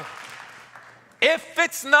going. If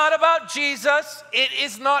it's not about Jesus, it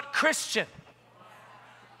is not Christian.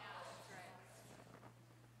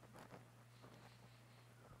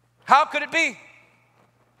 How could it be?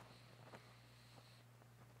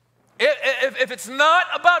 If it's not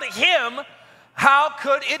about him, how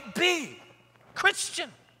could it be Christian?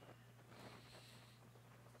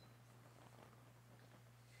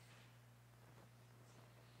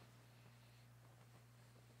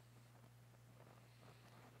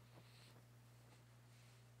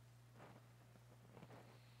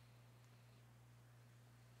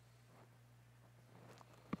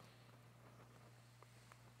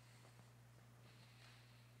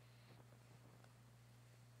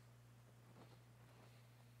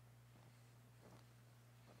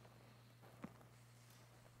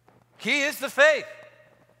 He is the faith.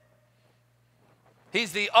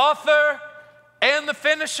 He's the author and the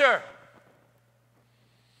finisher.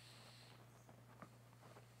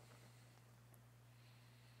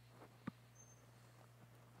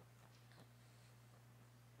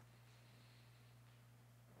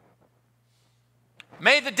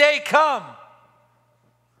 May the day come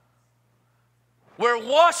where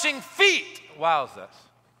washing feet wows us.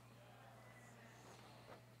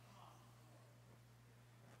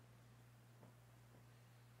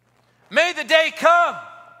 May the day come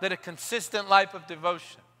that a consistent life of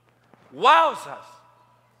devotion wows us.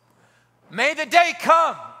 May the day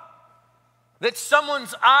come that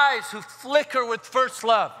someone's eyes who flicker with first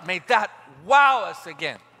love, may that wow us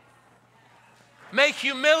again. May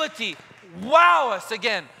humility wow us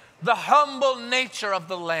again, the humble nature of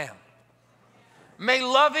the Lamb. May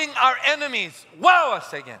loving our enemies wow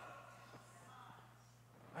us again.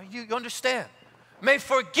 You understand? May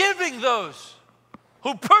forgiving those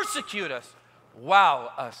who persecute us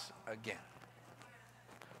wow us again.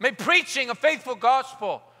 May preaching a faithful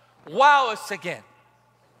gospel wow us again.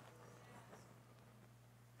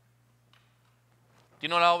 Do you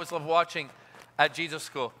know what I always love watching at Jesus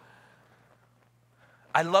School?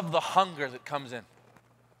 I love the hunger that comes in,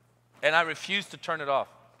 and I refuse to turn it off.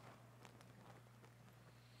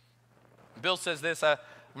 Bill says this, I've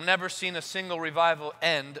never seen a single revival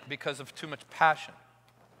end because of too much passion.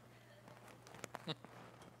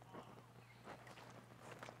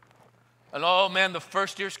 And oh man, the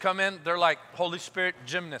first years come in, they're like Holy Spirit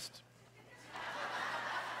gymnasts.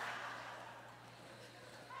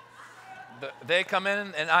 They come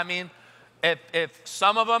in, and I mean, if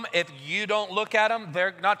some of them, if you don't look at them,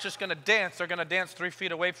 they're not just going to dance, they're going to dance 3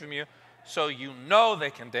 feet away from you, so you know they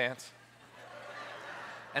can dance.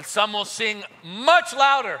 And some will sing much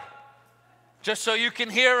louder, just so you can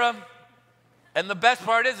hear them. And the best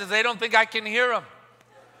part is they don't think I can hear them,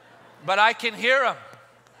 but I can hear them.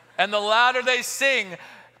 And the louder they sing,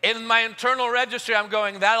 in my internal registry, I'm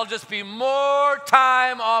going, that'll just be more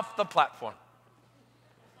time off the platform.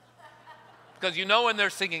 Because you know when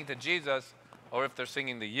they're singing to Jesus or if they're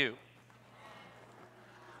singing to you.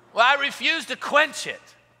 Well, I refuse to quench it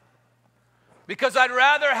because I'd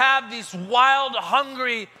rather have these wild,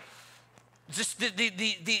 hungry, just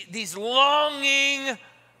these longing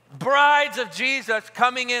brides of Jesus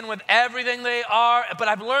coming in with everything they are. But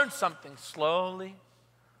I've learned something. Slowly,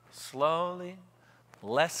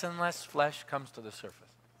 less and less flesh comes to the surface.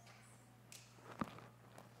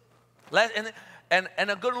 And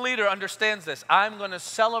a good leader understands this. I'm going to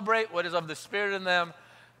celebrate what is of the Spirit in them,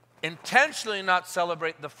 intentionally not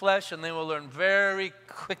celebrate the flesh, and they will learn very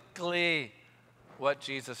quickly what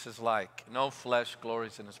Jesus is like. No flesh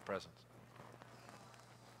glories in his presence.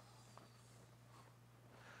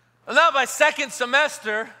 And now by second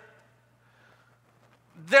semester,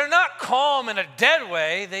 they're not calm in a dead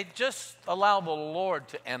way. They just allow the Lord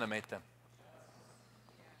to animate them.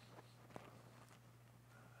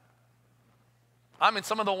 I mean,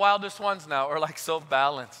 some of the wildest ones now are like so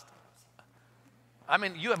balanced. I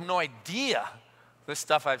mean, you have no idea the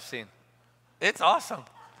stuff I've seen. It's awesome.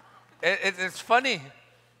 It's funny.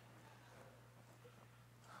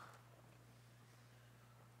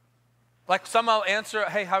 Like some I'll answer,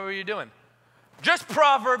 hey, how are you doing? Just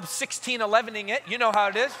Proverbs 16:11ing it. You know how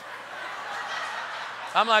it is.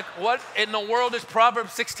 I'm like, what in the world is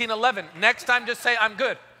Proverbs 16:11? Next time, just say, I'm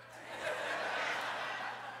good.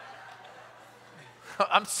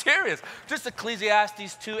 I'm serious. Just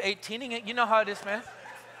Ecclesiastes 2:18ing it. You know how it is, man.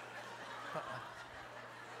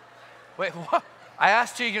 Wait, what? I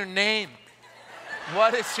asked you your name.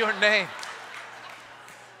 What is your name?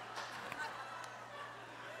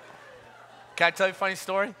 Can I tell you a funny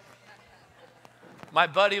story? My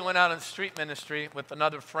buddy went out on street ministry with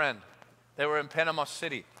another friend. They were in Panama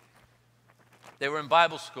City. They were in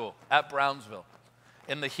Bible school at Brownsville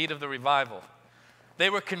in the heat of the revival. They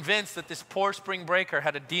were convinced that this poor spring breaker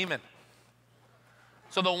had a demon.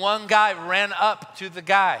 So the one guy ran up to the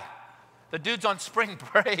guy. The dude's on spring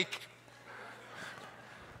break.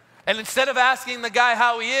 And instead of asking the guy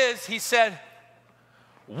how he is, he said,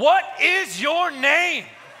 "What is your name?"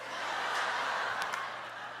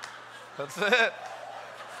 That's it.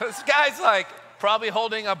 This guy's like probably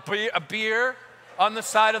holding a beer on the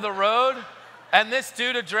side of the road, and this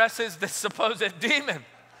dude addresses this supposed demon.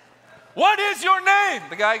 "What is your name?"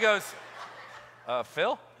 The guy goes,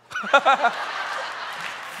 "Phil?"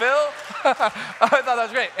 Phil? I thought that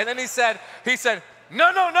was great. And then he said,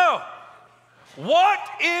 no. What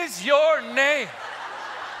is your name?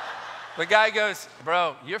 The guy goes,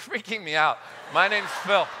 "Bro, you're freaking me out. My name's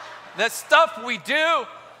Phil." The stuff we do.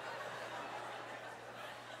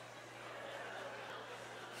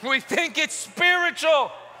 We think it's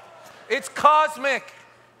spiritual. It's cosmic.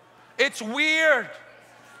 It's weird.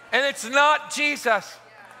 And it's not Jesus.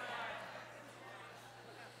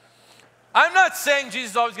 I'm not saying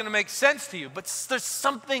Jesus is always going to make sense to you, but there's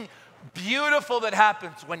something beautiful that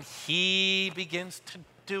happens when he begins to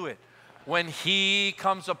do it. When he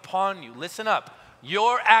comes upon you. Listen up.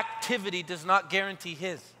 Your activity does not guarantee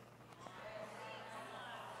his.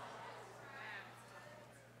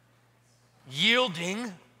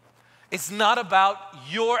 Yielding is not about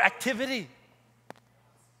your activity.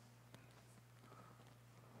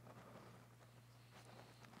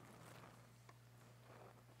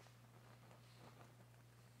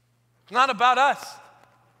 It's not about us.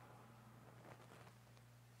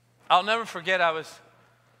 I'll never forget, I was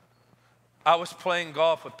playing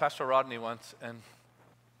golf with Pastor Rodney once, and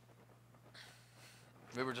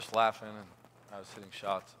we were just laughing, and I was hitting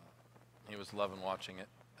shots. He was loving watching it,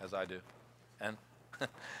 as I do. And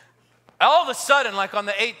all of a sudden, like on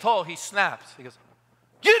the 8th hole, he snaps. He goes,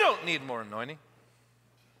 "You don't need more anointing."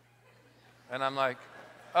 And I'm like,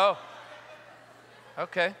 "Oh,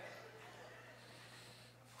 okay."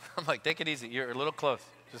 I'm like, "Take it easy. You're a little close.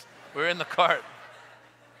 We're in the cart."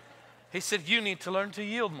 He said, "You need to learn to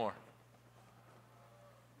yield more."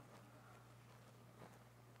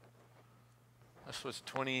 This was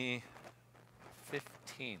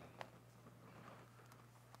 2015.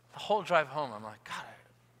 The whole drive home, I'm like, God,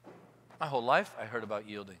 my whole life I heard about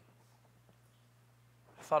yielding.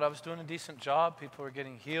 I thought I was doing a decent job. People were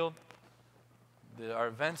getting healed. Our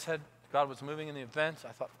events God was moving in the events.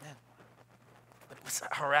 I thought, man, it was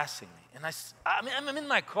harassing me. And I'm in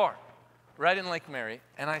my car, right in Lake Mary,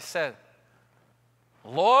 and I said,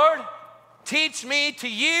 "Lord, teach me to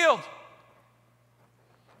yield."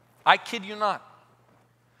 I kid you not.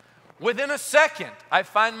 Within a second, I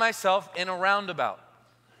find myself in a roundabout.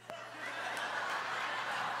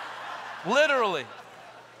 Literally.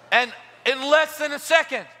 And in less than a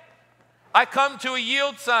second, I come to a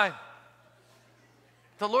yield sign.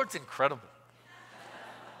 The Lord's incredible.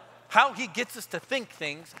 How he gets us to think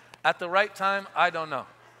things at the right time, I don't know.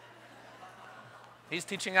 He's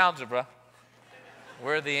teaching algebra.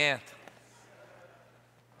 We're the ant.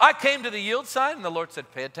 I came to the yield sign, and the Lord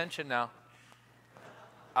said, "Pay attention now."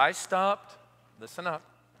 I stopped, listen up,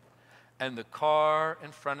 and the car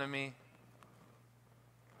in front of me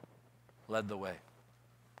led the way.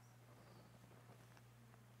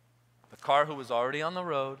 The car who was already on the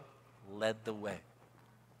road led the way.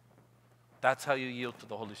 That's how you yield to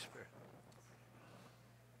the Holy Spirit.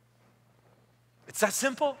 It's that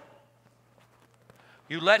simple.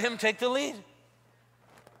 You let him take the lead.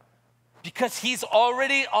 Because he's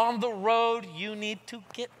already on the road you need to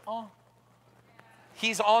get on.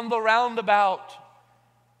 He's on the roundabout.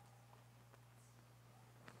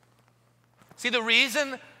 See, the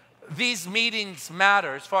reason these meetings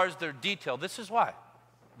matter as far as their detail, this is why.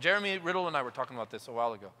 Jeremy Riddle and I were talking about this a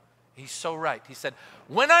while ago. He's so right. He said,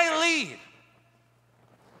 when I lead,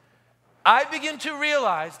 I begin to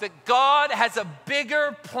realize that God has a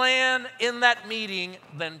bigger plan in that meeting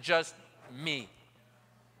than just me.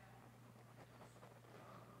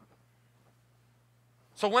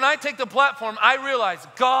 So when I take the platform, I realize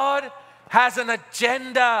God has an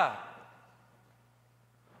agenda.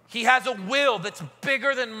 He has a will that's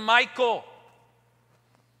bigger than Michael.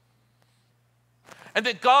 And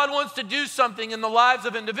that God wants to do something in the lives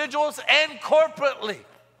of individuals and corporately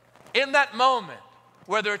in that moment.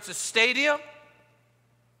 Whether it's a stadium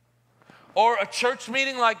or a church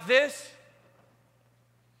meeting like this.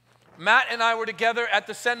 Matt and I were together at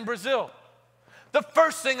the Sen Brazil. The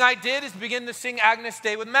first thing I did is begin to sing Agnus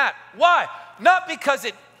Dei with Matt. Why? Not because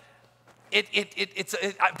it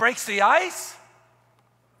breaks the ice.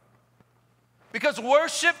 Because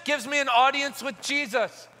worship gives me an audience with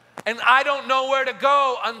Jesus. And I don't know where to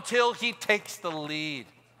go until he takes the lead.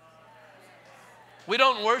 We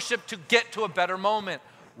don't worship to get to a better moment.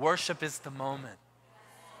 Worship is the moment.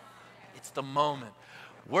 It's the moment.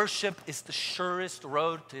 Worship is the surest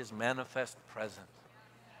road to his manifest presence.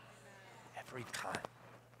 Every time.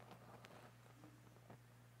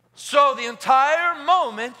 So the entire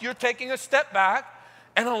moment, you're taking a step back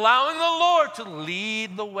and allowing the Lord to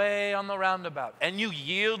lead the way on the roundabout. And you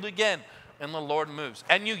yield again, and the Lord moves.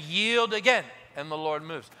 And you yield again, and the Lord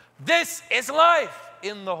moves. This is life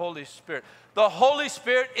in the Holy Spirit. The Holy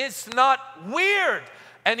Spirit is not weird,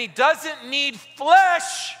 and he doesn't need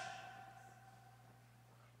flesh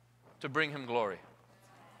to bring him glory.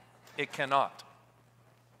 It cannot.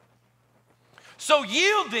 So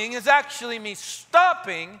yielding is actually me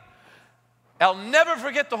stopping. I'll never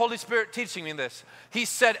forget the Holy Spirit teaching me this. He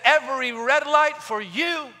said, every red light for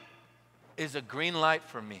you is a green light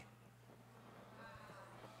for me.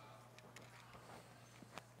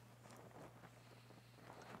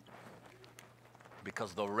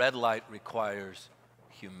 Because the red light requires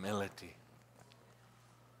humility.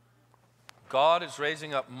 God is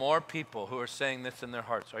raising up more people who are saying this in their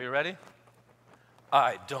hearts. Are you ready?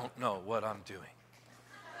 I don't know what I'm doing.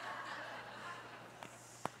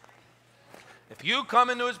 If you come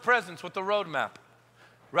into his presence with the roadmap,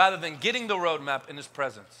 rather than getting the roadmap in his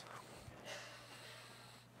presence,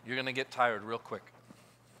 you're going to get tired real quick.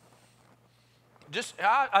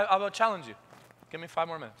 I will challenge you. Give me 5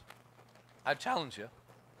 more minutes. I challenge you.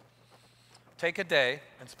 Take a day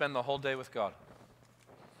and spend the whole day with God.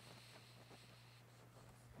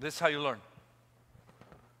 This is how you learn.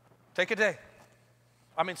 Take a day.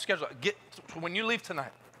 Schedule it. When you leave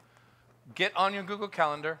tonight, get on your Google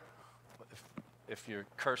Calendar, if you're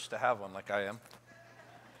cursed to have one like I am.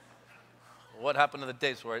 What happened to the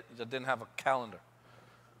days where I didn't have a calendar?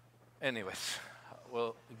 Anyways,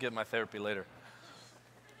 we'll get my therapy later.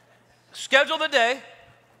 Schedule the day.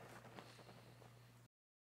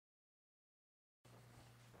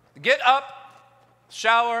 Get up,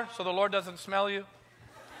 shower so the Lord doesn't smell you.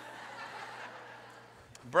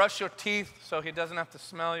 Brush your teeth so he doesn't have to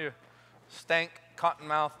smell your stank cotton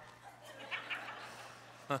mouth.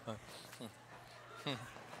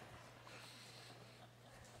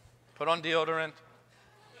 Put on deodorant.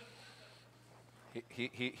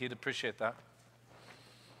 He'd appreciate that.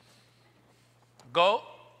 Go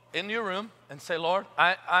in your room and say, Lord,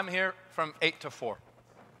 I'm here from 8 to 4.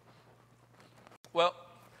 Well,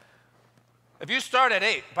 if you start at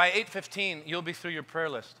 8, by 8:15, you'll be through your prayer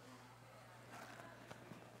list.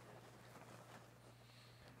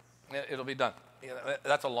 It'll be done.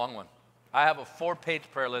 That's a long one. I have a 4-page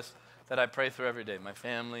prayer list that I pray through every day. My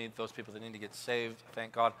family, those people that need to get saved,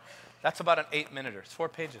 thank God. That's about an 8-minuter. It's 4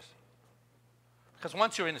 pages. Because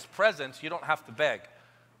once you're in his presence, you don't have to beg.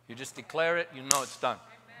 You just declare it, you know it's done.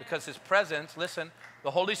 Because his presence, listen,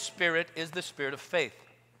 the Holy Spirit is the spirit of faith.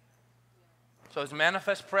 So his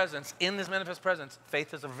manifest presence, in this manifest presence,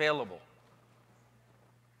 faith is available.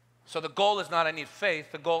 So the goal is not I need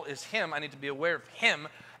faith. The goal is him. I need to be aware of him.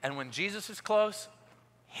 And when Jesus is close,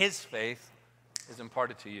 his faith is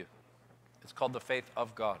imparted to you. It's called the faith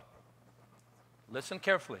of God. Listen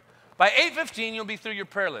carefully. By 8:15, you'll be through your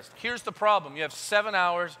prayer list. Here's the problem. You have 7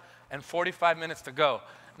 hours and 45 minutes to go.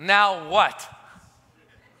 Now what?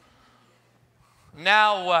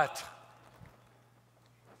 Now what?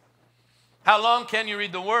 How long can you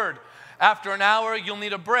read the word? After an hour, you'll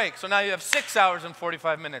need a break. So now you have 6 hours and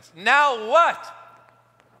 45 minutes. Now what?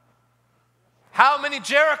 How many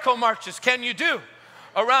Jericho marches can you do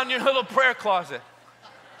around your little prayer closet?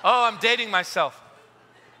 Oh, I'm dating myself.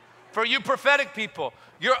 For you prophetic people,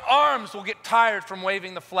 your arms will get tired from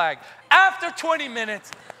waving the flag after 20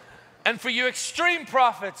 minutes. And for you extreme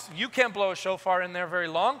prophets, you can't blow a shofar in there very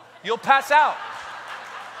long. You'll pass out.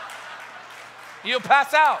 You'll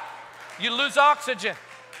pass out. You lose oxygen.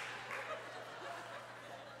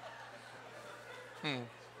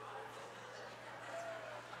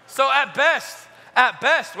 So at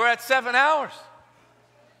best, we're at 7 hours.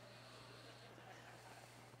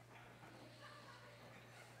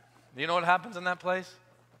 You know what happens in that place?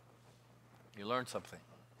 You learn something.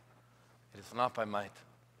 It is not by might.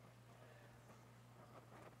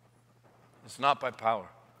 It's not by power.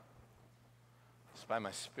 It's by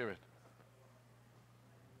my spirit.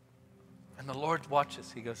 And the Lord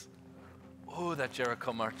watches. He goes, oh, that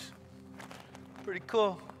Jericho march. Pretty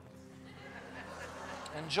cool.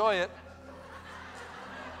 Enjoy it.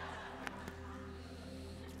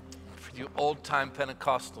 For you old-time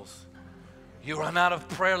Pentecostals, you run out of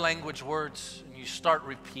prayer language words and you start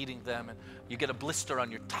repeating them and you get a blister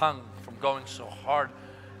on your tongue from going so hard,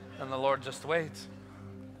 and the Lord just waits.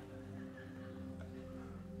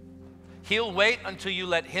 He'll wait until you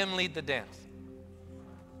let him lead the dance.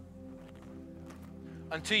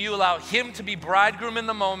 Until you allow him to be bridegroom in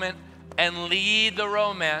the moment and lead the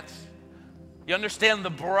romance. You understand, the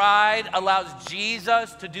bride allows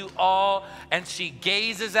Jesus to do all, and she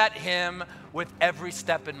gazes at him with every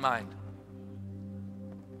step in mind.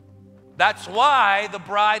 That's why the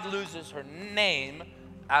bride loses her name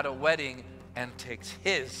at a wedding and takes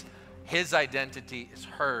his. His identity is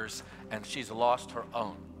hers, and she's lost her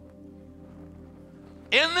own.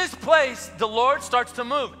 In this place, the Lord starts to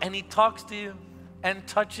move, and he talks to you and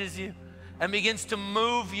touches you and begins to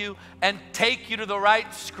move you and take you to the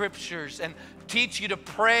right scriptures and teach you to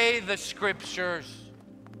pray the scriptures.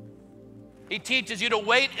 He teaches you to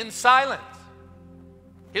wait in silence.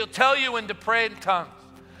 He'll tell you when to pray in tongues.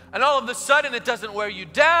 And all of a sudden, it doesn't wear you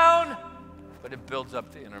down, but it builds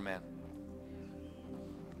up the inner man.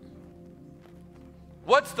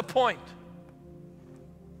 What's the point?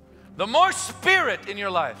 The more spirit in your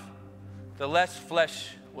life, the less flesh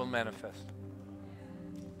will manifest.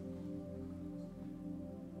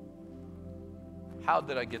 How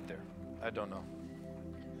did I get there? I don't know.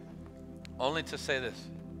 Only to say this: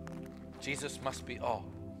 Jesus must be all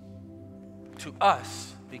to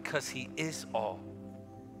us because he is all.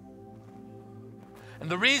 And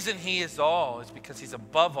the reason he is all is because he's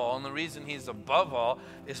above all. And the reason he's above all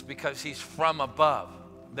is because he's from above.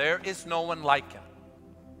 There is no one like him.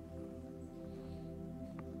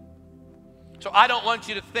 So I don't want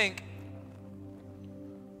you to think,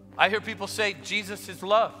 I hear people say Jesus is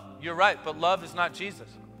love. You're right, but love is not Jesus.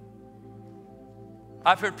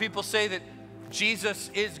 I've heard people say that Jesus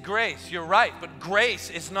is grace. You're right, but grace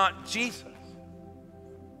is not Jesus.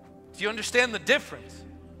 Do you understand the difference?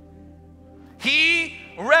 He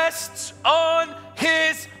rests on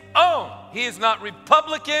his own. He is not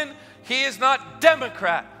Republican. He is not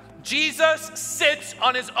Democrat. Jesus sits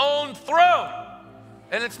on his own throne.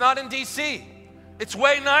 And it's not in D.C. It's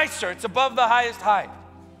way nicer. It's above the highest height.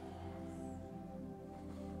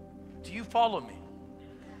 Do you follow me?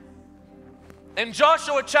 In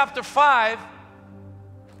Joshua chapter 5,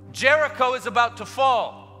 Jericho is about to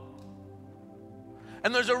fall.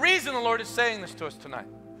 And there's a reason the Lord is saying this to us tonight.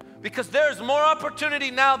 Because there's more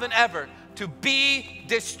opportunity now than ever to be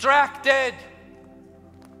distracted.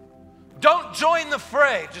 Don't join the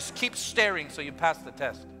fray. Just keep staring so you pass the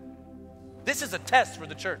test. This is a test for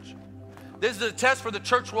the church. This is a test for the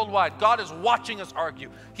church worldwide. God is watching us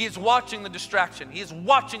argue. He is watching the distraction. He is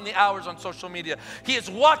watching the hours on social media. He is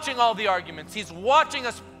watching all the arguments. He's watching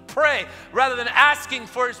us pray rather than asking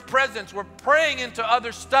for his presence. We're praying into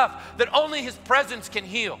other stuff that only his presence can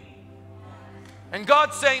heal. And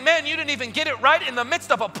God's saying, man, you didn't even get it right in the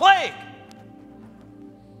midst of a plague.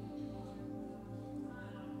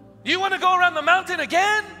 You want to go around the mountain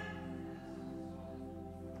again?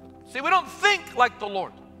 See, we don't think like the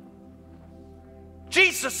Lord.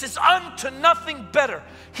 Jesus is unto nothing better.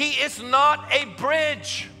 He is not a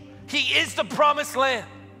bridge. He is the promised land.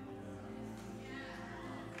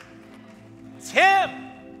 It's him.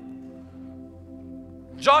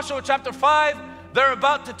 Joshua chapter 5, they're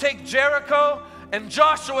about to take Jericho. And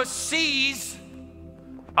Joshua sees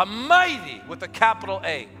a mighty, with a capital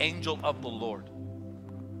A, angel of the Lord.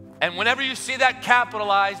 And whenever you see that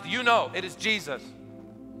capitalized, you know it is Jesus.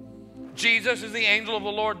 Jesus is the angel of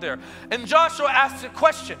the Lord there. And Joshua asks a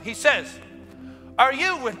question. He says, are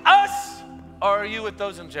you with us or are you with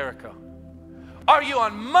those in Jericho? Are you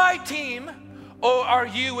on my team or are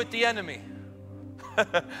you with the enemy?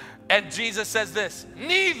 And Jesus says this,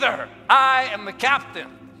 neither. I am the captain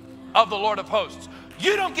of the Lord of hosts.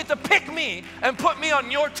 You don't get to pick me and put me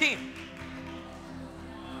on your team.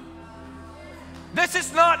 This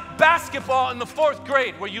is not basketball in the 4th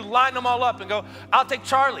grade where you line them all up and go, I'll take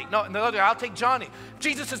Charlie. No, in the other, I'll take Johnny.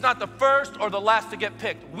 Jesus is not the first or the last to get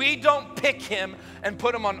picked. We don't pick him and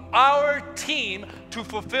put him on our team to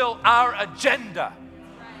fulfill our agenda.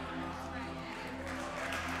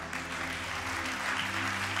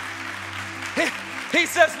 He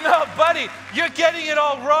says, no, buddy, you're getting it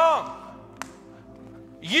all wrong.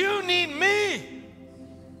 You need me.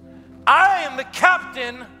 I am the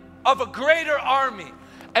captain of a greater army.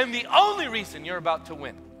 And the only reason you're about to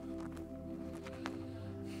win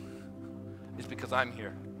is because I'm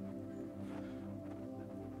here.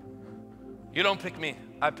 You don't pick me,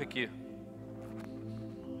 I pick you.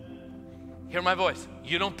 Hear my voice.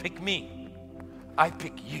 You don't pick me, I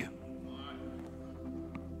pick you.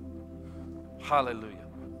 Hallelujah.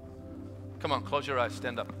 Come on, close your eyes,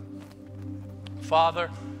 stand up.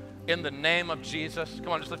 Father, in the name of Jesus,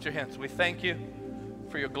 come on, just lift your hands. We thank you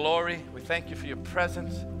for your glory. We thank you for your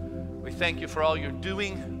presence. We thank you for all you're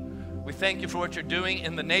doing. We thank you for what you're doing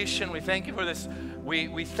in the nation. We thank you for this.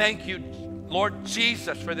 We thank you, Lord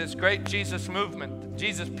Jesus, for this great Jesus movement.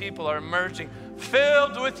 Jesus people are emerging,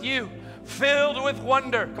 filled with you, filled with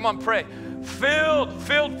wonder. Come on, pray. Filled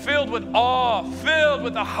with awe, filled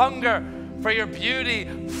with a hunger for your beauty,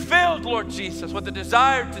 filled, Lord Jesus, with the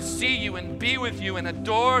desire to see you and be with you and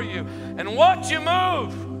adore you and watch you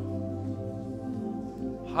move.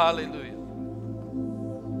 Hallelujah.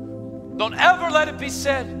 Don't ever let it be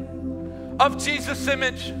said of Jesus'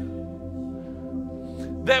 image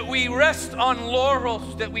that we rest on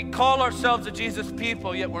laurels, that we call ourselves a Jesus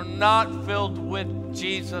people, yet we're not filled with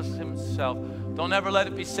Jesus himself. Don't ever let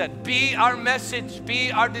it be said. Be our message, be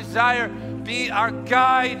our desire, be our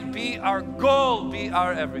guide, be our goal, be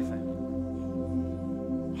our everything.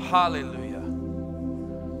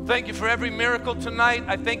 Hallelujah. Thank you for every miracle tonight.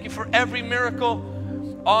 I thank you for every miracle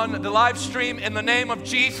on the live stream in the name of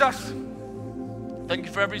Jesus. Thank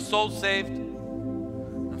you for every soul saved.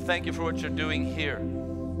 And thank you for what you're doing here.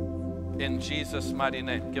 In Jesus' mighty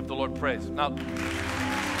name. Give the Lord praise. Now,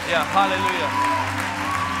 yeah, hallelujah.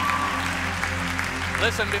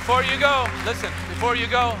 Listen, before you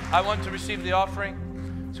go, I want to receive the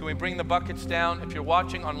offering. So we bring the buckets down. If you're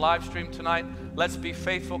watching on live stream tonight, let's be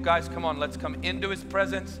faithful, guys. Come on, let's come into his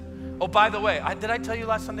presence. Oh, by the way, did I tell you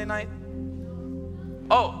last Sunday night?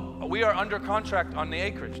 Oh, we are under contract on the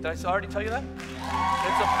acreage. Did I already tell you that?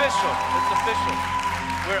 It's official. It's official.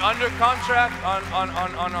 We're under contract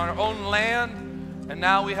on our own land, and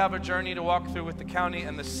now we have a journey to walk through with the county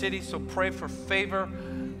and the city, so pray for favor.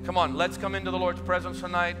 Come on, let's come into the Lord's presence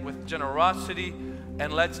tonight with generosity,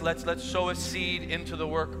 and let's sow a seed into the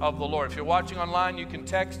work of the Lord. If you're watching online, you can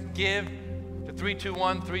text GIVE to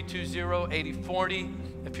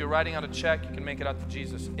 321-320-8040. If you're writing out a check, you can make it out to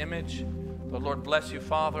Jesus' image. The Lord bless you,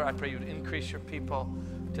 Father. I pray you would increase your people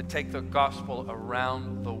to take the gospel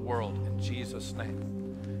around the world in Jesus' name.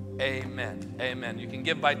 Amen. Amen. You can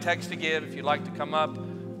give by text to give. If you'd like to come up,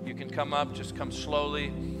 you can come up. Just come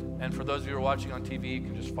slowly. And for those of you who are watching on TV, you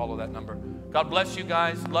can just follow that number. God bless you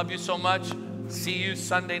guys. Love you so much. See you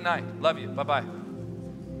Sunday night. Love you. Bye-bye.